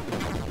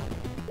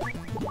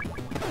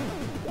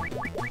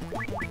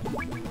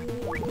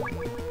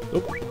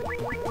 Nope.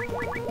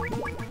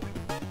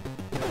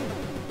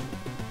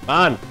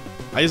 Man,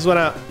 I just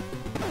wanna...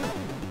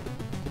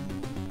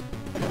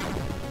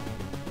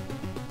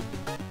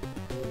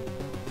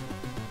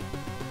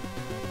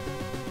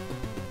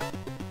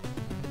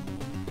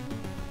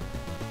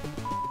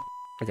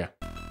 Okay.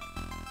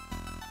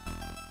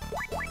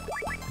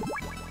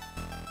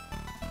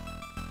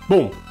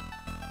 Boom.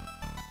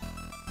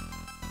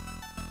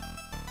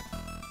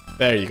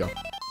 There you go.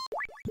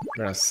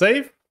 We're gonna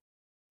save.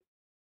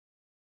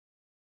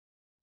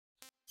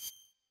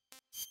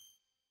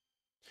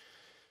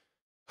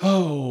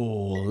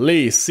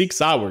 Holy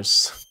 6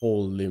 hours.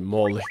 Holy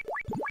moly.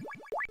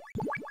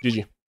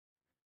 GG.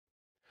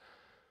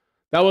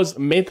 That was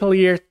Metal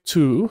Gear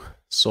 2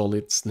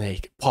 Solid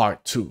Snake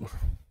Part 2.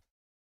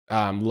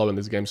 I'm loving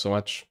this game so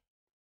much.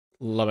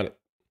 Loving it.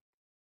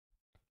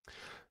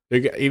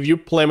 If you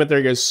play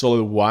Metal Gear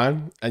Solid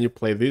 1 and you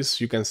play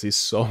this, you can see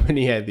so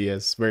many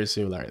ideas, very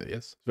similar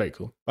ideas. Very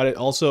cool. But it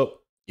also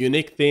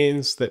unique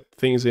things,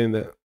 things in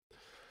the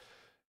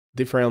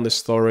different on the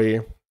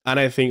story. And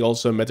I think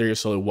also in Metal Gear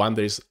Solid 1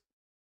 there's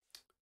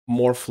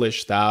more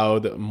fleshed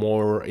out,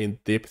 more in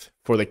depth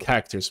for the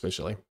character,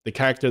 especially. The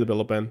character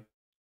development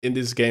in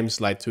these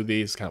games like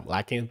 2D is kind of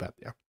lacking, but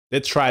yeah. They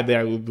tried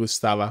there with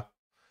Gustava.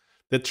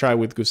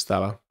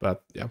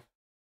 But yeah.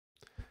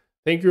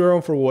 Thank you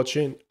everyone for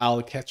watching.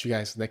 I'll catch you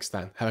guys next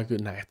time. Have a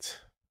good night.